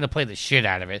probably going to play the shit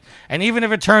out of it. And even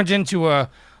if it turns into a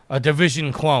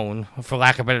Division clone, for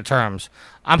lack of better terms,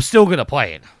 I'm still going to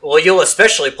play it. Well, you'll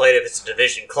especially play it if it's a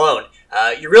Division clone.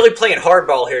 You're really playing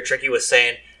hardball here, Tricky, with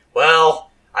saying,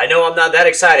 well, I know I'm not that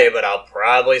excited, but I'll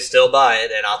probably still buy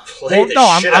it, and I'll play shit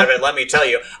out of it. Let me tell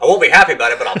you, I won't be happy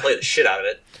about it, but I'll play the shit out of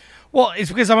it. Well, it's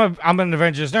because I'm an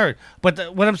Avengers nerd.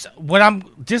 But what I'm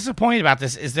disappointed about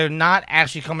this is they're not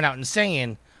actually coming out and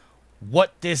saying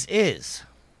what this is.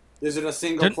 Is it a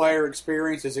single-player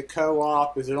experience? Is it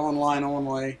co-op? Is it online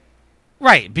only?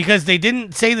 Right, because they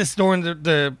didn't say this during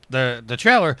the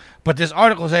trailer, but this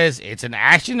article says it's an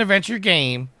action-adventure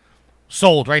game,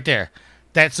 sold right there,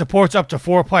 that supports up to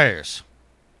 4 players.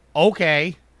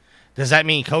 Okay. Does that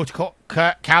mean couch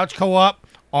co-op,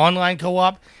 online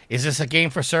co-op? Is this a game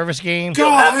for service game?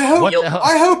 God,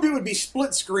 I hope it would be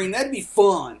split screen. That'd be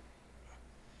fun.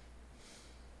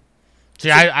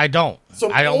 See, I don't.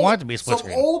 I don't want it to be a split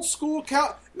screen. Some old school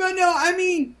couch. No, I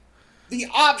mean, the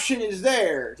option is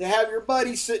there to have your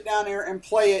buddy sit down there and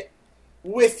play it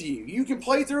with you. You can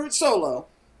play through it solo,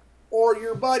 or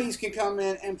your buddies can come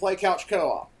in and play couch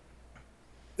co-op.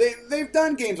 They've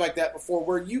done games like that before,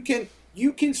 where you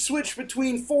can switch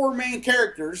between 4 main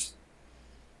characters,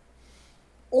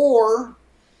 or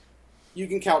you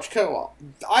can couch co-op.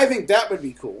 I think that would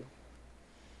be cool.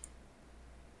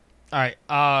 All right,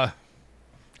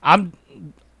 I'm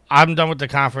done with the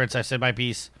conference. I said my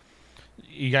piece.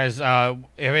 You guys have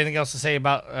anything else to say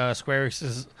about Square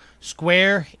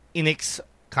Enix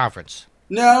conference?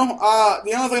 No.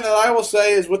 The only thing that I will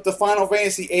say is with the Final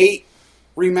Fantasy VIII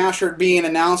remastered being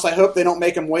announced, I hope they don't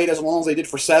make them wait as long as they did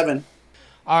for 7.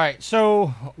 All right,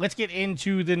 so let's get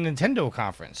into the Nintendo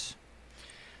conference.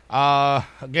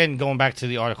 Again, going back to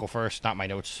the article first, not my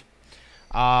notes.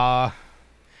 In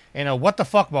a what the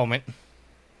fuck moment,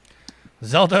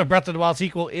 Zelda Breath of the Wild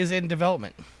sequel is in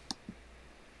development.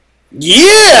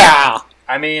 Yeah!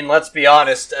 I mean, let's be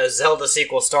honest, a Zelda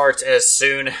sequel starts as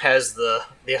soon as the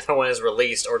other one is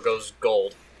released or goes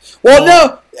gold. Well,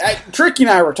 no, Tricky and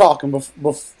I were talking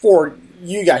before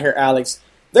you got here, Alex.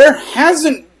 There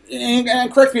hasn't,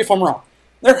 and correct me if I'm wrong,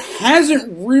 there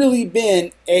hasn't really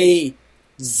been a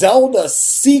Zelda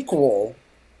sequel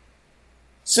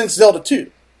since Zelda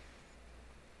 2.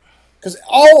 Because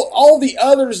all the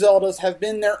other Zeldas have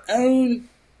been their own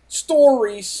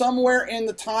story somewhere in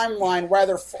the timeline,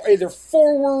 whether either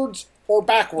forwards or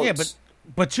backwards. Yeah,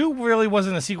 but 2 really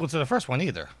wasn't a sequel to the first one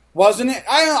either. Wasn't it?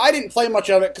 I didn't play much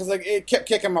of it because it kept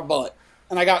kicking my butt,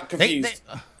 and I got confused.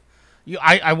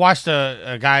 I watched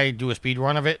a guy do a speed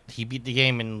run of it. He beat the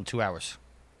game in 2 hours.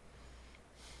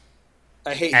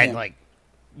 I hate him. And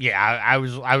I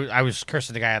was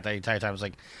cursing the guy out the entire time. I was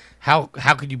like, How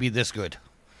could you be this good?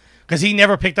 Because he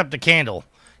never picked up the candle.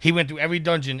 He went through every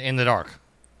dungeon in the dark.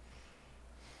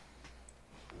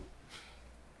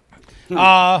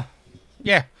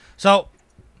 Yeah. So,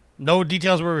 no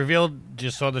details were revealed.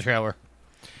 Just saw the trailer.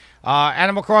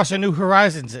 Animal Crossing New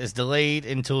Horizons is delayed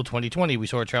until 2020. We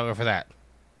saw a trailer for that.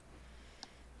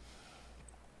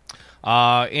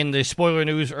 In the spoiler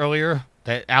news earlier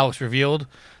that Alex revealed,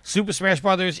 Super Smash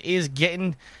Bros. Is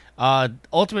getting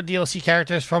Ultimate DLC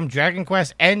characters from Dragon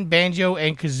Quest and Banjo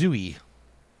and Kazooie.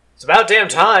 It's about damn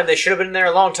time. They should have been there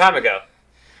a long time ago.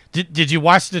 Did you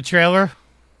watch the trailer?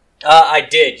 I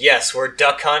did, yes. Where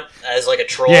Duck Hunt as like a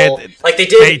troll. Yeah, like they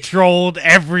did. They trolled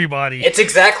everybody. It's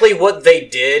exactly what they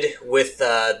did with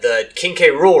the King K.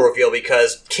 Rool reveal,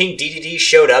 because King DDD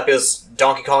showed up. It was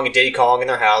Donkey Kong and Diddy Kong in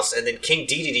their house, and then King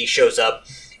DDD shows up,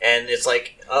 and it's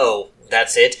like, oh,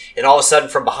 that's it. And all of a sudden,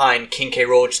 from behind, King K.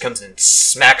 Rool just comes in and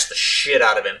smacks the shit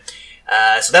out of him.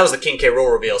 So that was the King K.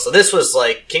 Rool reveal. So this was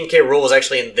like, King K. Rool was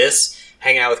actually in this,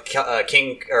 hanging out with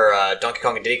Donkey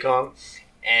Kong and Diddy Kong.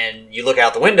 And you look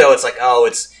out the window, it's like, oh,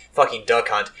 it's fucking Duck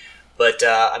Hunt. But,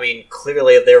 I mean,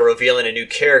 clearly they're revealing a new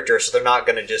character, so they're not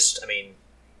going to just, I mean,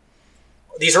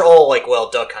 these are all, like,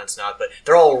 well, Duck Hunt's not, but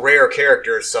they're all rare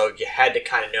characters, so you had to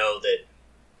kind of know that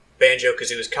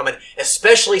Banjo-Kazooie was coming,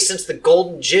 especially since the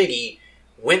Golden Jiggy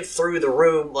went through the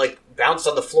room, like, bounced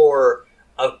on the floor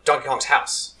of Donkey Kong's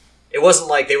house. It wasn't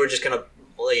like they were just going to,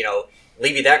 you know,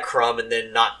 leave you that crumb and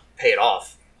then not pay it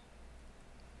off.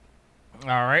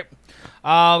 All right.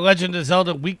 Legend of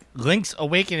Zelda Link's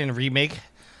Awakening remake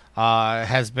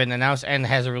has been announced and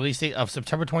has a release date of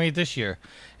September 20th this year.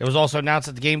 It was also announced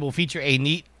that the game will feature a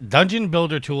neat dungeon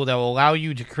builder tool that will allow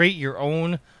you to create your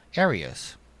own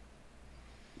areas.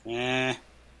 I'll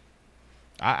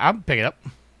pick it up.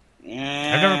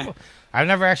 I've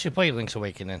never actually played Link's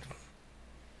Awakening.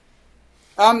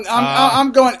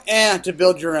 I'm going to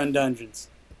build your own dungeons.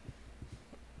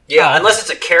 Yeah, unless it's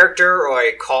a character or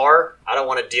a car, I don't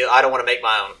want to make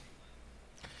my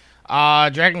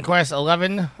own. Dragon Quest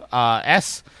XI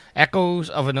S Echoes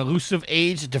of an Elusive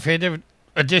Age Definitive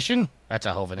Edition. That's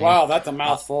a hell of a name. Wow, that's a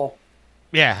mouthful.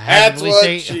 Yeah, that's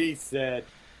what she said.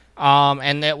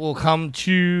 And that will come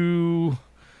to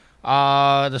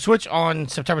the Switch on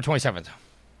September 27th.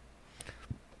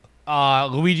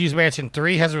 Luigi's Mansion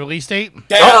 3 has a release date.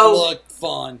 That looked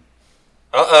fun.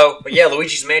 But yeah,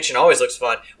 Luigi's Mansion always looks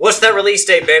fun. What's that release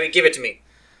date, baby? Give it to me.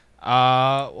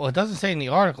 Well, it doesn't say in the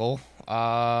article.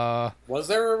 Was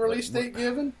there a release date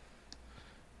given?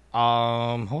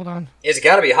 Hold on. It's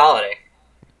got to be a holiday.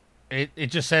 It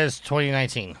just says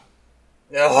 2019.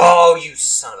 Oh, you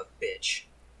son of a bitch.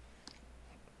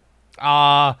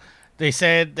 They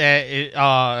said that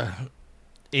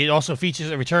it also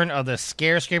features a return of the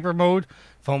Scarescaper mode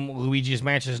from Luigi's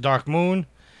Mansion's Dark Moon.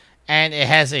 And it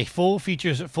has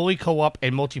features fully co-op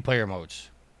and multiplayer modes.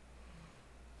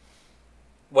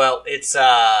 Well, it's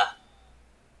gonna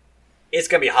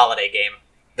be a holiday game.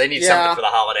 They need something for the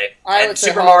holiday. And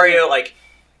Super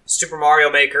Mario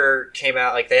Maker came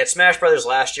out. Like, they had Smash Brothers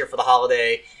last year for the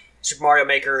holiday. Super Mario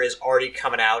Maker is already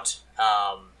coming out.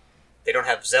 They don't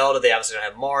have Zelda. They obviously don't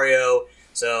have Mario.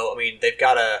 So I mean, they've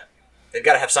got to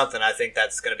have something. I think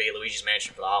that's going to be Luigi's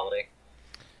Mansion for the holiday.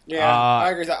 Yeah,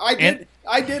 I agree with that.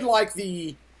 I did like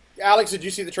the... Alex, did you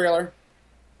see the trailer?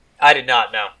 I did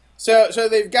not, no. So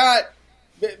they've got,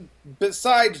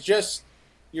 besides just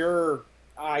your...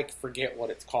 I forget what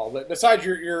it's called, but besides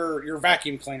your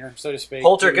vacuum cleaner, so to speak.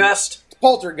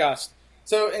 Poltergust.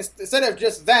 So instead of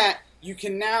just that, you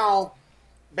can now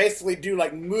basically do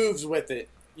like moves with it.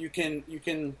 You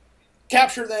can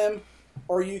capture them,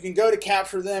 or you can go to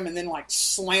capture them and then like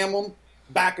slam them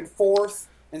back and forth.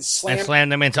 And slam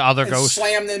them into other ghosts.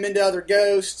 Slam them into other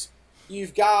ghosts.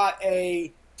 You've got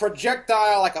a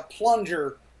projectile, like a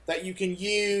plunger, that you can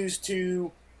use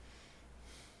to,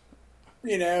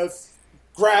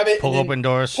 grab it. Pull open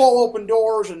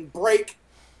doors and break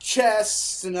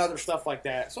chests and other stuff like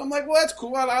that. So I'm like, well, that's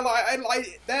cool. I like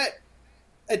it. That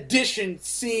addition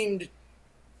seemed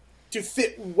to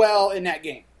fit well in that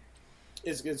game.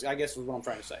 I guess is what I'm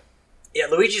trying to say. Yeah,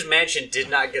 Luigi's Mansion did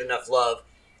not get enough love.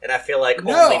 And I feel like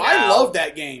I love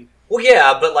that game. Well,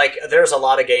 yeah, but like there's a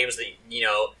lot of games that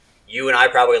you and I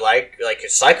probably like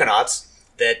Psychonauts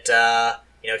that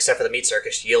except for the Meat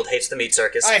Circus. Yield hates the Meat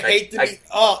Circus. I hate the Meat.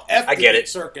 I get it.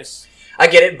 Circus. I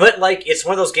get it, but like it's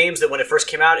one of those games that when it first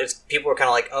came out, people were kind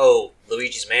of like, "Oh,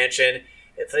 Luigi's Mansion."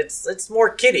 It's more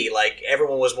kiddie. Like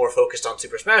everyone was more focused on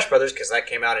Super Smash Brothers because that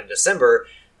came out in December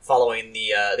following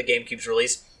the GameCube's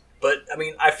release. But, I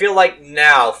mean, I feel like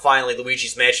now, finally,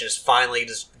 Luigi's Mansion is finally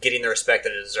just getting the respect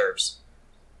that it deserves.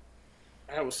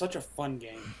 That was such a fun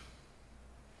game.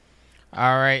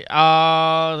 All right.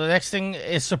 The next thing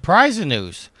is surprising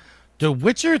news. The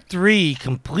Witcher 3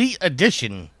 Complete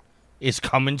Edition is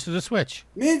coming to the Switch.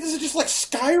 Man, this is just like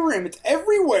Skyrim. It's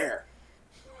everywhere.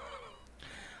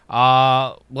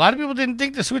 A lot of people didn't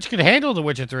think the Switch could handle The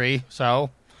Witcher 3, so,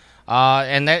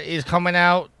 and that is coming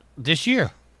out this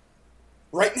year.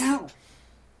 Right now.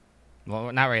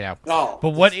 Well, not right now. Oh. But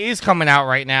what is coming out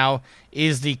right now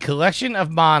is the Collection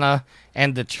of Mana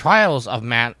and the Trials of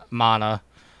Mana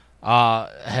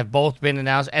have both been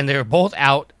announced, and they're both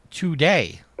out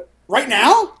today. Right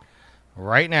now?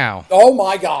 Right now. Oh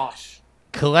my gosh.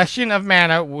 Collection of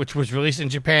Mana, which was released in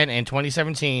Japan in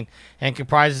 2017 and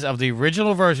comprises of the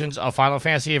original versions of Final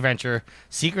Fantasy Adventure,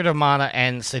 Secret of Mana,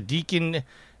 and Seiken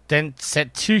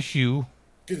Densetsu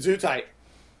Gesundheit.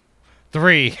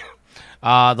 3.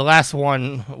 The last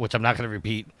one, which I'm not going to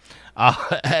repeat,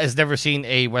 has never seen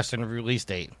a Western release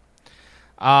date.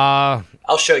 I'll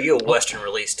show you a Western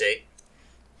release date.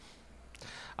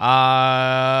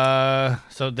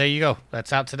 So there you go.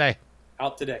 That's out today.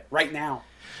 Out today. Right now.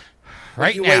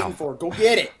 Right what are you now. waiting for? Go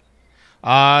get it.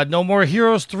 No More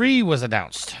Heroes 3 was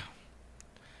announced.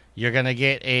 You're going to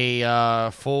get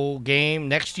a full game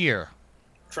next year.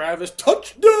 Travis,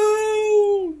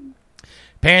 touchdown!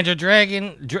 Panzer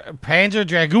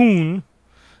Dragoon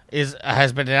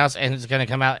has been announced and it's going to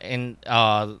come out in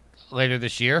later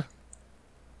this year.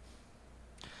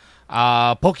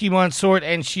 Pokemon Sword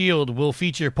and Shield will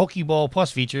feature Pokeball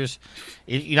Plus features.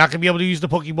 You're not going to be able to use the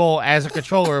Pokeball as a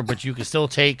controller, but you can still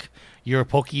take your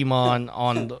Pokemon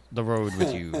on the road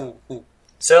with you.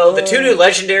 So the two new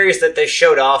legendaries that they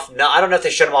showed off, no, I don't know if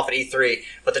they showed them off at E3,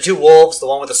 but the two wolves, the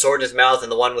one with the sword in his mouth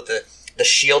and the one with the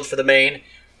shield for the mane,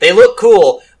 they look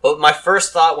cool, but my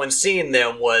first thought when seeing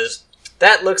them was,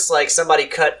 that looks like somebody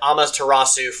cut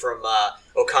Amaterasu from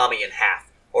Okami in half,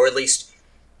 or at least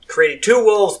created two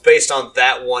wolves based on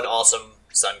that one awesome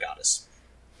sun goddess.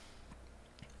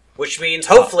 Which means,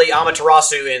 hopefully,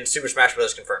 Amaterasu in Super Smash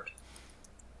Bros. Confirmed.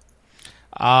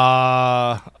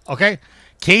 Okay.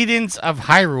 Cadence of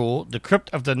Hyrule, the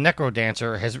Crypt of the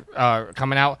Necrodancer, has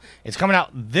coming out. It's coming out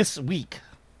this week.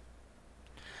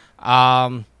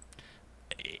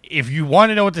 If you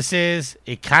want to know what this is,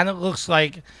 it kind of looks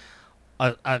like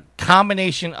a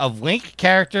combination of Link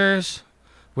characters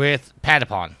with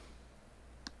Patapon.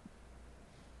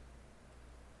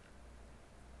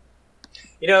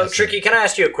 You know, Tricky, can I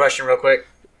ask you a question real quick?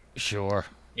 Sure.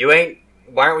 Why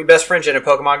aren't we best friends in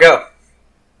Pokemon Go?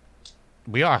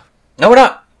 We are. No, we're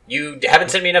not. You haven't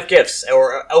sent me enough gifts,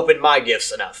 or opened my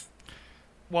gifts enough.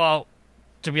 Well,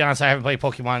 to be honest, I haven't played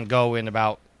Pokemon Go in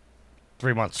about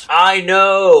 3 months. I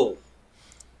know!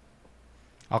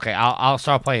 Okay, I'll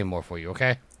start playing more for you,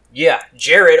 okay? Yeah,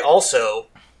 Jared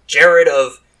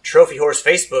of Trophy Horse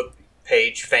Facebook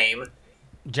page fame,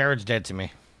 Jared's dead to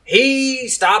me. he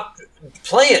stopped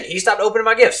playing. He stopped opening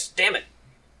my gifts. Damn it.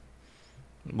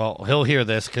 Well, he'll hear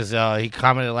this because he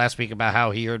commented last week about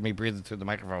how he heard me breathing through the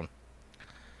microphone.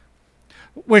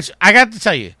 Which, I got to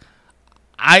tell you,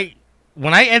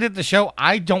 when I edit the show,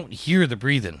 I don't hear the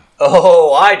breathing.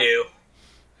 Oh, I do.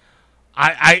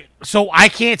 So I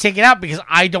can't take it out because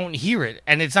I don't hear it,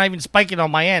 and it's not even spiking on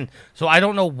my end. So I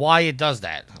don't know why it does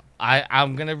that.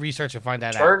 I'm gonna research and find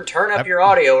that out. Turn up your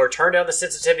audio or turn down the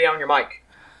sensitivity on your mic.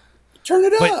 Turn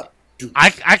it up.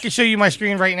 I can show you my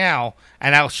screen right now,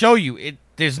 and I'll show you it.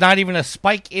 There's not even a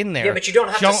spike in there. Yeah, but you don't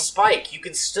have to spike. You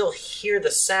can still hear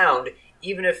the sound,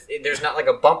 even if there's not like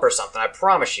a bump or something. I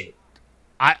promise you.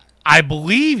 I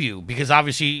believe you because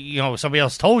obviously somebody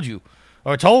else told you.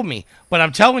 Or told me, but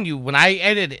I'm telling you, when I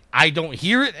edit it, I don't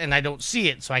hear it and I don't see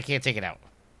it, so I can't take it out.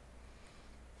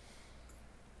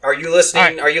 Are you listening?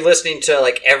 Right. Are you listening to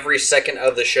like every second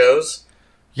of the shows?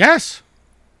 Yes.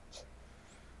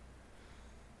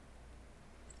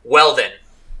 Well then,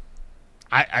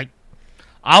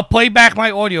 I'll play back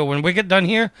my audio when we get done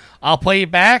here. I'll play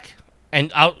it back,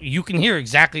 and you can hear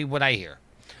exactly what I hear.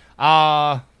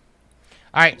 All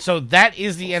right, so that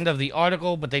is the end of the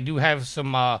article, but they do have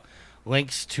some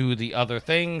links to the other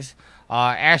things.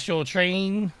 Astral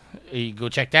Train, you go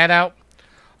check that out.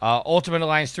 Ultimate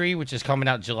Alliance 3, which is coming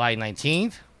out July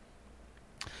 19th.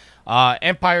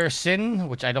 Empire Sin,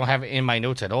 which I don't have in my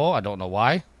notes at all. I don't know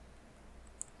why.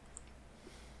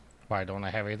 Why don't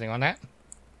I have anything on that?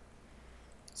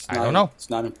 I don't know. It's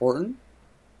not important.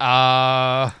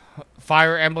 Fire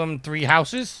Emblem 3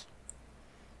 Houses.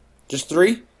 Just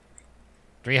 3?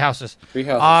 3 houses. 3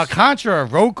 houses. Contra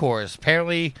Road Course.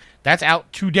 Apparently, that's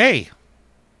out today.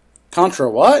 Contra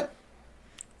what?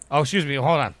 Oh, excuse me.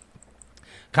 Hold on.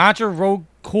 Contra Road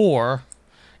Core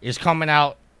is coming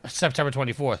out September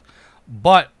 24th.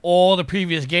 but all the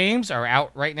previous games are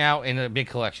out right now in a big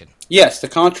collection. Yes, the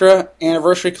Contra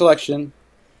Anniversary Collection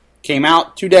came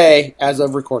out today as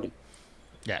of recording.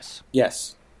 Yes.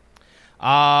 Yes. We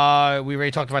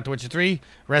already talked about The Witcher 3.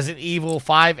 Resident Evil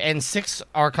 5 and 6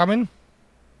 are coming.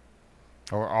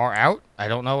 Or are out. I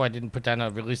don't know. I didn't put down a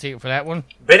release date for that one.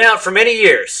 Been out for many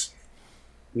years.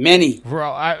 Many.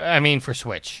 I mean, for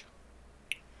Switch.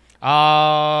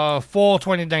 Fall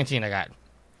 2019 I got.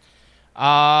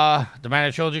 The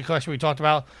Mana Trilogy Collection we talked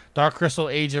about. Dark Crystal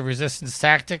Age of Resistance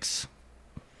Tactics.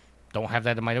 Don't have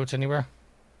that in my notes anywhere.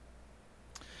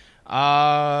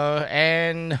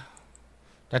 And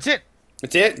that's it.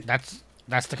 That's it.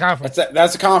 That's the conference.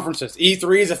 That's the conferences.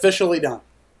 E3 is officially done.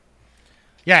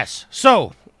 Yes.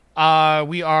 So,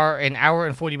 we are an hour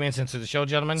and 40 minutes into the show,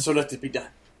 gentlemen. So let it be done.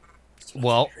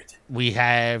 Well, we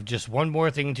have just one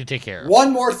more thing to take care of.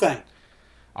 One more thing.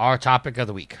 Our topic of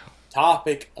the week.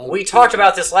 We talked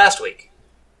about this last week.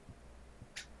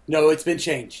 No, it's been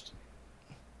changed.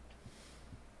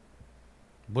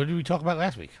 What did we talk about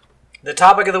last week? The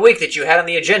topic of the week that you had on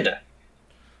the agenda.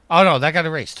 Oh, no, that got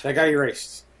erased. That got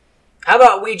erased. How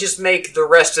about we just make the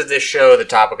rest of this show the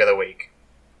topic of the week?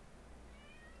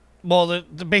 Well,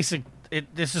 the basic...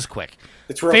 this is quick.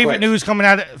 It's real favorite quick. news coming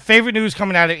out of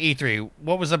E3.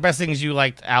 What was the best things you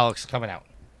liked, Alex, coming out?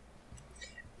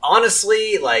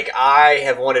 Honestly, I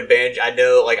have wanted Banjo. I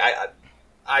know,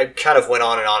 I kind of went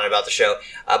on and on about the show,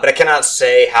 but I cannot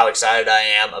say how excited I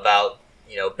am about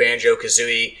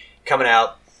Banjo-Kazooie coming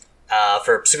out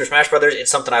for Super Smash Brothers.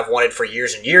 It's something I've wanted for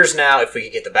years and years now. If we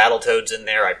could get the Battletoads in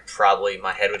there,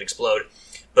 my head would explode.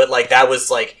 But that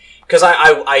was because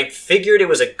I figured it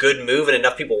was a good move and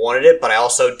enough people wanted it, but I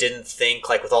also didn't think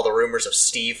with all the rumors of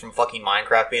Steve from fucking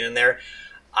Minecraft being in there.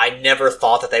 I never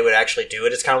thought that they would actually do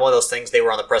it. It's kind of one of those things they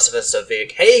were on the precipice of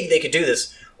hey, they could do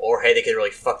this, or hey, they could really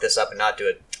fuck this up and not do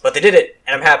it. But they did it,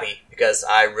 and I'm happy because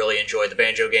I really enjoyed the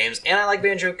Banjo games, and I like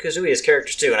Banjo-Kazooie as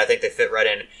characters too, and I think they fit right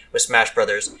in with Smash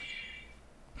Brothers.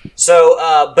 So,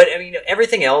 but I mean,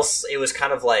 everything else, it was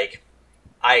kind of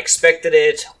I expected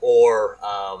it, or,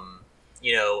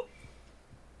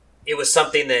 it was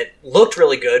something that looked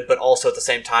really good, but also at the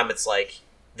same time, it's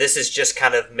this is just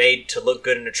kind of made to look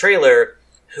good in a trailer.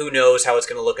 Who knows how it's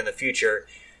going to look in the future?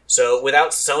 So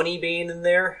without Sony being in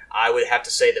there, I would have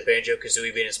to say that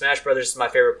Banjo-Kazooie being in Smash Brothers is my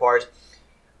favorite part.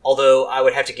 Although I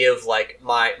would have to give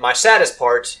my saddest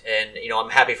part, and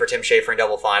I'm happy for Tim Schafer and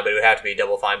Double Fine, but it would have to be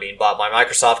Double Fine being bought by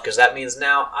Microsoft, because that means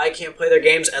now I can't play their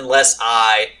games unless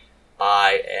I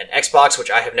buy an Xbox, which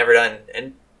I have never done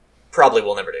and probably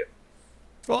will never do.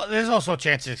 Well, there's also a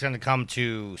chance it's going to come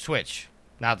to Switch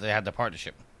now that they have the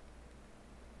partnership.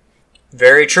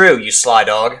 Very true, you sly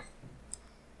dog.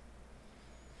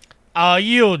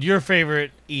 Yield, your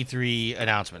favorite E3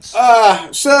 announcements.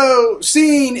 So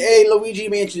seeing a Luigi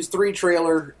Mansions 3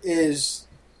 trailer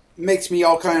makes me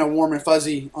all kind of warm and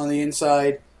fuzzy on the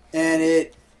inside, and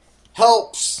it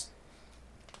helps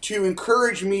to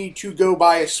encourage me to go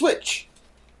buy a Switch.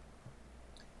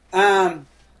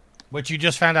 Which you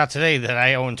just found out today that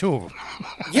I own 2 of them.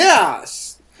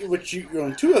 Yes, which you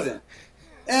own 2 of them.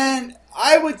 And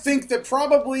I would think that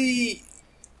probably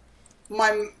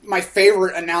my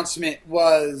favorite announcement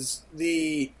was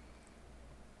the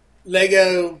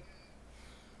Lego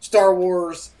Star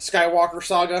Wars Skywalker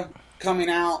Saga coming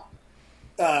out.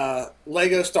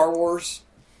 Lego Star Wars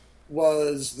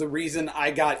was the reason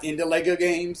I got into Lego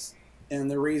games, and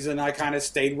the reason I kind of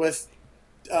stayed with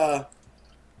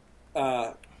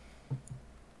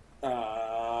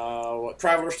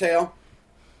Traveler's Tale.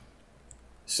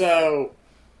 So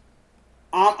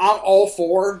I'm all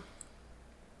for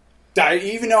that.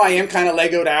 Even though I am kind of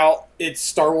Legoed out, it's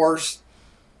Star Wars,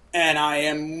 and I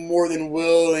am more than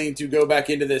willing to go back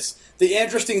into this. The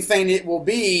interesting thing it will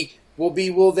be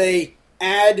will they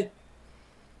add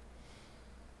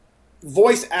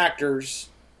voice actors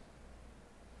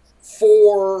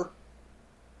for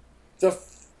the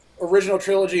original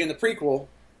trilogy and the prequel,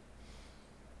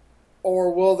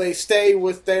 or will they stay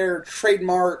with their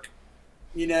trademark,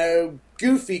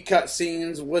 goofy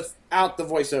cutscenes without the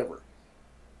voiceover?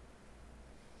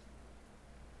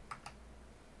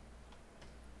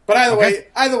 But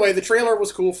either way, the trailer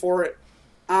was cool for it.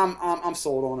 I'm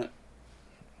sold on it.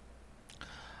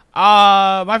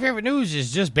 My favorite news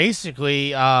is just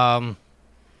basically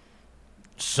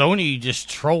Sony just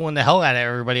trolling the hell out of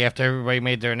everybody after everybody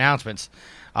made their announcements.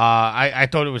 I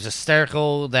thought it was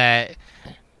hysterical that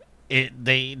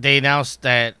they announced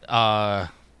that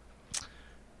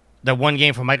that one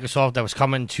game from Microsoft that was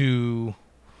coming to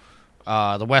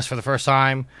the West for the first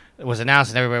time. It was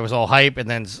announced and everybody was all hype, and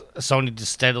then Sony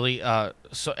just steadily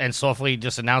and softly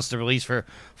just announced the release for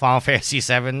Final Fantasy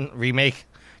VII Remake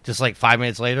just like 5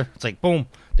 minutes later. It's like, boom,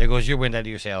 there goes your wind out of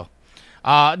your sail.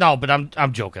 No, but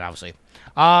I'm joking, obviously.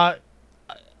 A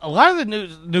lot of the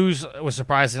news was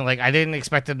surprising. Like, I didn't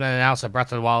expect them to announce a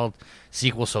Breath of the Wild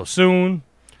sequel so soon.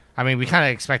 I mean, we kind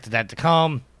of expected that to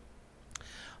come.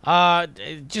 I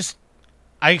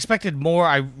expected more.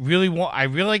 I really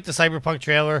like the Cyberpunk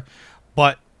trailer,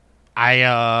 but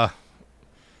I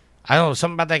don't know,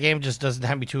 something about that game just doesn't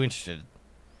have me too interested.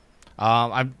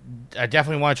 I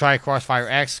definitely want to try Crossfire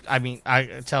X. I mean,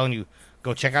 I'm telling you,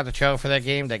 go check out the trailer for that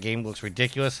game. That game looks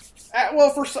ridiculous. Well,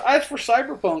 as for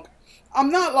Cyberpunk, I'm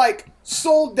not like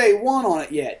sold day one on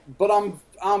it yet, but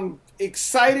I'm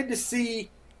excited to see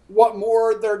what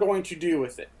more they're going to do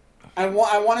with it. I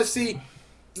want to see.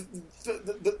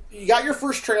 You got your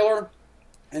first trailer,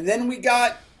 and then we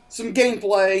got some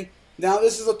gameplay. Now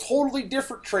this is a totally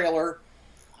different trailer.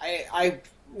 I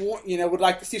would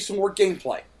like to see some more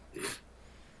gameplay.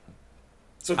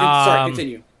 So sorry,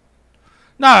 continue.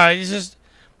 No, it's just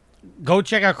go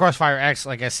check out Crossfire X.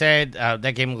 Like I said,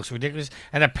 that game looks ridiculous,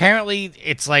 and apparently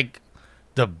it's like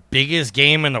the biggest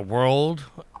game in the world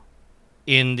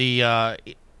in the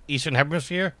Eastern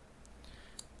Hemisphere.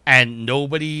 And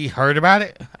nobody heard about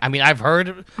it. I mean, I've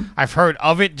heard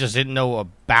of it, just didn't know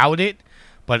about it.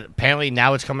 But apparently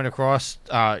now it's coming across,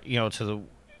 to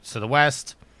the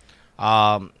West.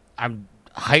 I'm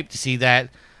hyped to see that.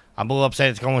 I'm a little upset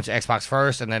it's going to Xbox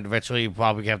first, and then eventually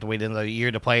probably have to wait another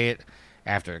year to play it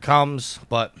after it comes.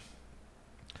 But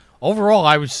overall,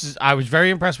 I was very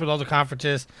impressed with all the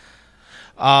conferences.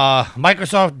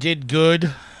 Microsoft did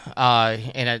good,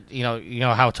 and you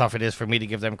know how tough it is for me to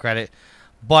give them credit.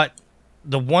 But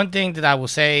the one thing that I will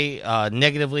say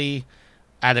negatively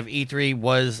out of E3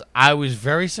 was I was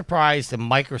very surprised that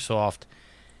Microsoft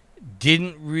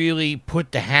didn't really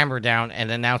put the hammer down and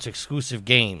announce exclusive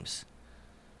games.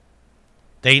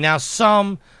 They announced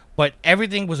some, but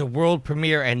everything was a world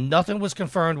premiere and nothing was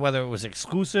confirmed whether it was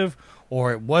exclusive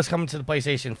or it was coming to the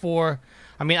PlayStation 4.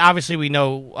 I mean, obviously we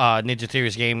know Ninja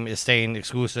Theory's game is staying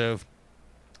exclusive.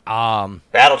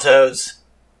 Battletoads.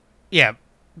 Yeah.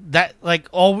 That, like,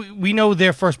 all we know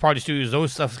their first party studios,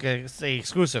 those stuff's gonna stay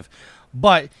exclusive.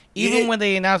 But even when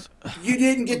they announced, you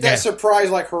didn't get that surprise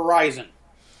like Horizon,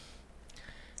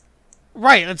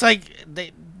 right? It's like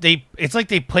it's like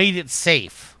they played it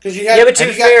safe. But to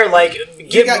be fair,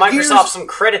 give Microsoft some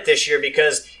credit this year,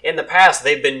 because in the past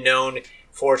they've been known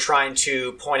for trying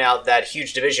to point out that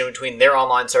huge division between their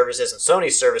online services and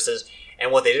Sony's services.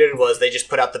 And what they did was they just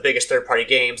put out the biggest third-party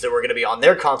games that were going to be on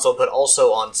their console, but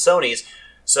also on Sony's.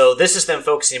 So this is them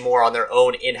focusing more on their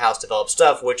own in-house developed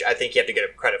stuff, which I think you have to get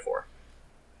them credit for.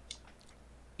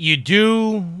 You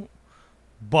do,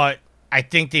 but I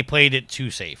think they played it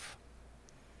too safe.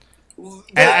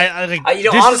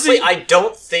 Honestly, I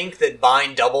don't think that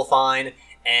buying Double Fine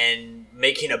and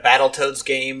making a Battletoads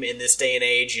game in this day and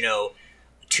age,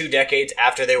 2 decades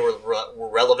after they were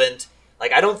relevant,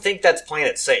 I don't think that's playing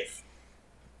it safe.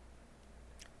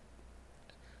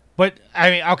 But, I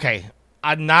mean, okay,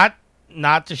 I'm not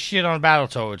to shit on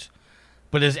Battletoads,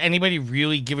 but does anybody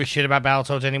really give a shit about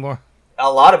Battletoads anymore?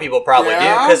 A lot of people probably do,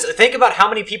 because think about how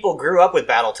many people grew up with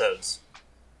Battletoads.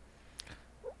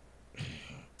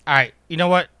 All right, you know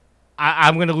what?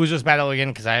 I'm going to lose this battle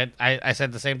again because I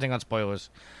said the same thing on spoilers.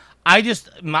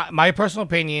 My personal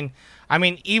opinion, I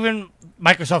mean, even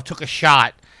Microsoft took a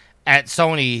shot at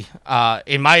Sony,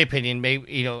 in my opinion.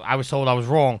 Maybe, I was told I was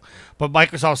wrong, but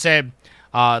Microsoft said,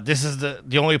 this is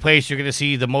the only place you're going to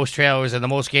see the most trailers and the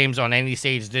most games on any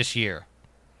stage this year.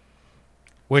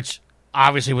 Which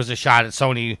obviously was a shot at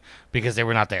Sony because they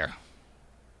were not there.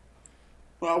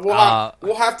 Well,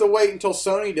 we'll have to wait until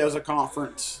Sony does a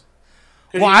conference.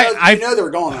 Well, I know they're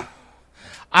going to.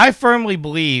 I firmly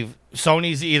believe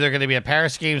Sony's either going to be at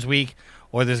Paris Games Week,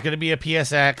 or there's going to be a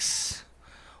PSX,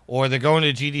 or they're going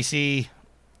to GDC.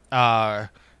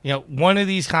 One of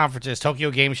these conferences, Tokyo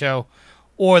Game Show,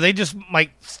 or they just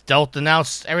might stealth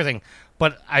announce everything.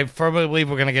 But I firmly believe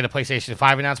we're going to get a PlayStation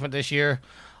 5 announcement this year.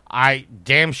 I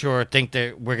damn sure think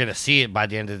that we're going to see it by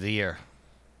the end of the year.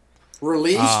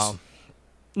 Released?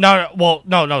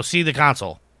 No. See the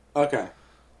console. Okay.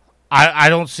 I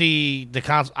don't see the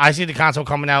console. I see the console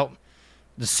coming out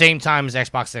the same time as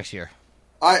Xbox next year.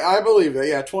 I believe it.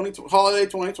 Yeah, holiday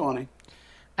 2020.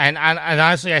 And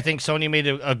honestly, I think Sony made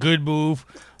a good move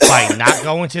by not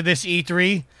going to this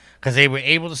E3, because they were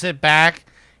able to sit back,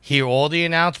 hear all the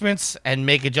announcements, and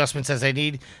make adjustments as they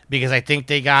need. Because I think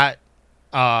they got,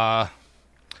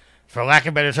 for lack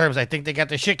of better terms, I think they got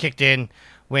their shit kicked in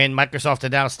when Microsoft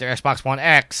announced their Xbox One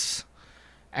X,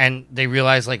 and they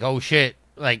realized, like, oh shit,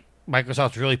 like,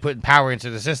 Microsoft's really putting power into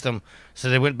the system, so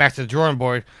they went back to the drawing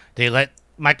board. They let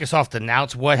Microsoft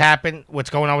announce what happened, what's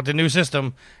going on with the new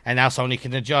system, and now Sony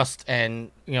can adjust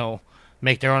and, you know,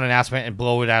 make their own announcement and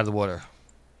blow it out of the water.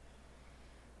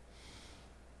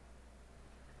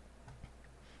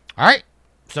 All right,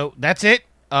 so that's it.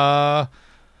 I'm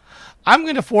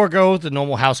going to forego the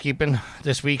normal housekeeping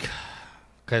this week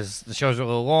because the shows are a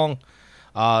little long.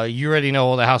 You already know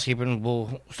all the housekeeping.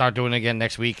 We'll start doing it again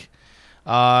next week.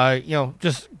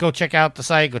 Just go check out the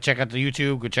site, go check out the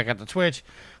YouTube, go check out the Twitch,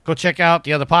 go check out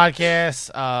the other podcasts,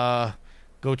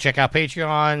 go check out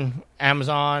Patreon,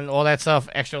 Amazon, all that stuff,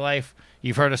 Extra Life.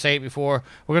 You've heard us say it before.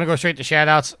 We're going to go straight to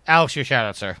shout-outs. Alex, your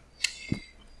shout-out, sir.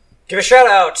 Give a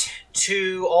shout-out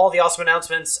to all the awesome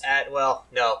announcements at, well,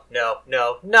 no,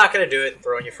 not going to do it,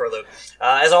 throwing you for a loop.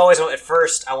 As always, at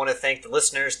first, I want to thank the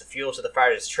listeners, the Fuel to the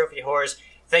Fire, the Trophy Whores.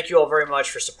 Thank you all very much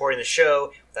for supporting the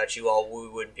show. Without you all, we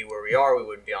wouldn't be where we are. We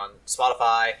wouldn't be on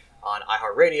Spotify, on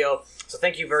iHeartRadio. So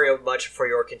thank you very much for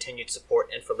your continued support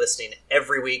and for listening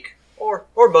every week, or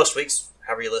most weeks,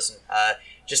 however you listen.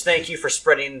 Just thank you for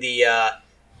spreading the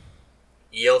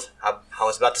yield. I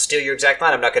was about to steal your exact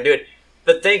line. I'm not going to do it.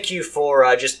 But thank you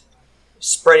for just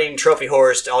spreading Trophy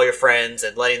Whores to all your friends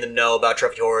and letting them know about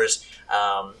Trophy Whores.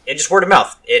 And just word of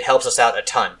mouth. It helps us out a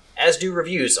ton, as do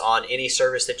reviews on any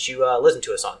service that you listen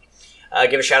to us on.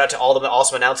 Give a shout out to all the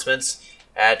awesome announcements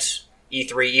at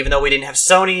E3. Even though we didn't have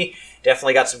Sony,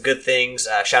 definitely got some good things.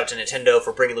 Shout out to Nintendo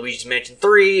for bringing Luigi's Mansion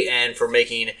 3 and for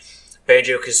making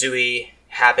Banjo-Kazooie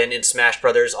happen in Smash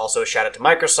Brothers. Also, shout out to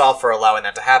Microsoft for allowing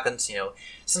that to happen. So,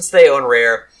 since they own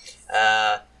Rare.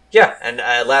 And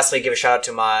lastly, give a shout out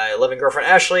to my loving girlfriend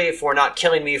Ashley for not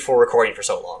killing me for recording for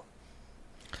so long.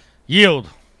 Yield.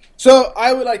 So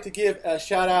I would like to give a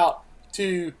shout out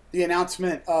to the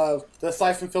announcement of the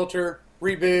Siphon Filter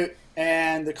reboot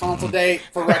and the console date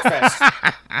for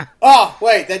Wreckfest. Oh,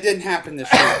 wait, that didn't happen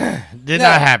this year.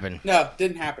 Not happen. No,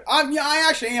 didn't happen. I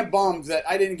actually am bummed that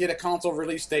I didn't get a console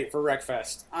release date for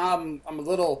Wreckfest. I'm a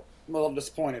little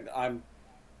disappointed.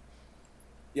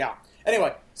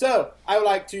 Anyway, so I would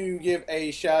like to give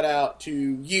a shout out to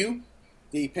you,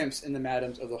 the pimps and the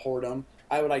madams of the whoredom.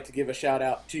 I would like to give a shout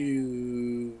out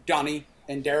to Donnie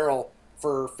and Daryl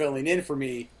for filling in for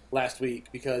me last week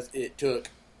because it took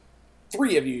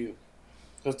 3 of you,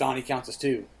 because Donnie counts as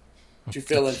 2, to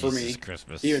fill in for me.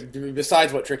 Christmas. Even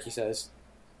besides what Tricky says.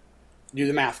 Do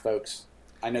the math, folks.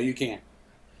 I know you can.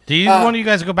 Do either one of you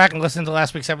guys go back and listen to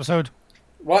last week's episode?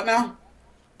 What now?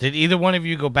 Did either one of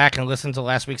you go back and listen to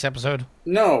last week's episode?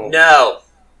 No.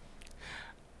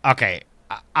 Okay.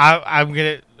 I'm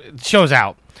going to... Show's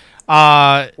out.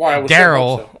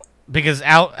 Daryl, because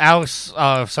Alex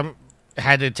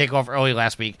had to take off early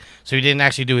last week, so he didn't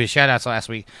actually do his shout-outs last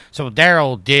week. So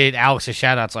Daryl did Alex's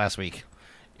shout-outs last week.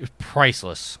 It was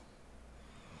priceless.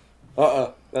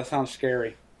 That sounds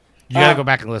scary. You got to go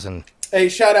back and listen. A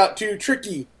shout-out to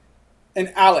Tricky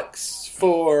and Alex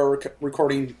for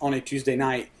recording on a Tuesday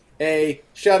night. A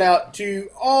shout-out to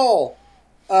all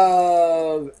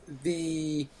of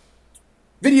the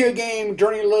video game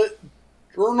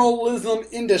journalism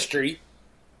industry,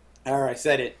 I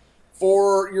said it,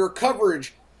 for your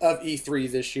coverage of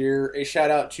E3 this year. A shout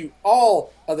out to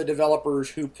all of the developers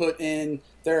who put in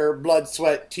their blood,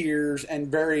 sweat, tears,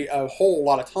 and a whole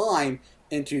lot of time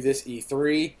into this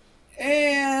E3.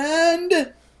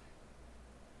 And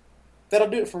that'll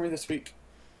do it for me this week.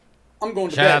 I'm going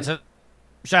to bed.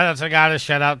 Shout out to Goddess.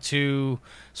 Shout out to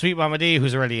Sweet Mama D,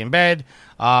 who's already in bed.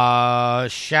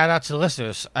 Shout out to the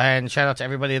listeners. And shout out to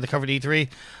everybody that covered E3.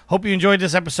 Hope you enjoyed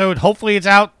this episode. Hopefully it's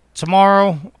out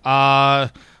tomorrow.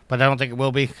 But I don't think it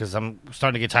will be because I'm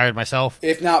starting to get tired myself.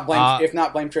 If not,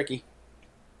 blame Tricky.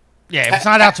 Yeah, if it's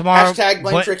not out tomorrow... Hashtag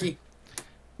blame Tricky.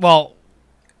 Well,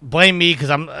 blame me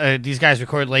because these guys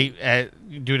recorded late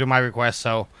due to my request.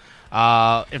 So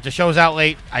if the show's out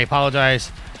late, I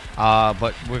apologize.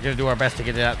 But we're going to do our best to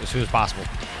get it out as soon as possible.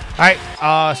 All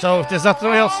right, so if there's nothing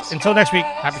else, until next week,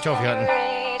 happy trophy hunting.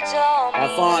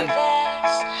 Have fun.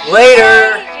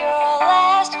 Later.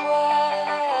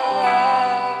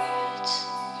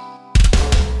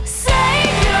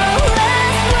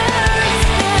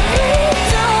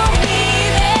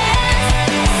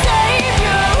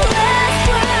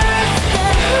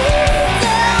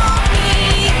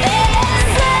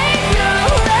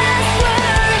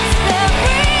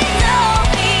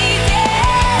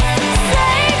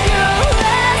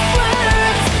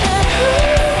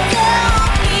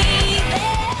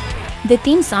 The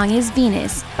theme song is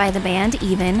Venus by the band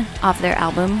Even off their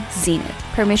album Zenith.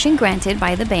 permission granted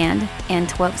by the band and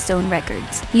 12 Stone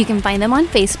Records. You can find them on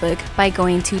Facebook by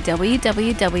going to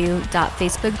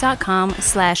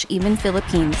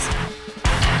www.facebook.com/evenphilippines.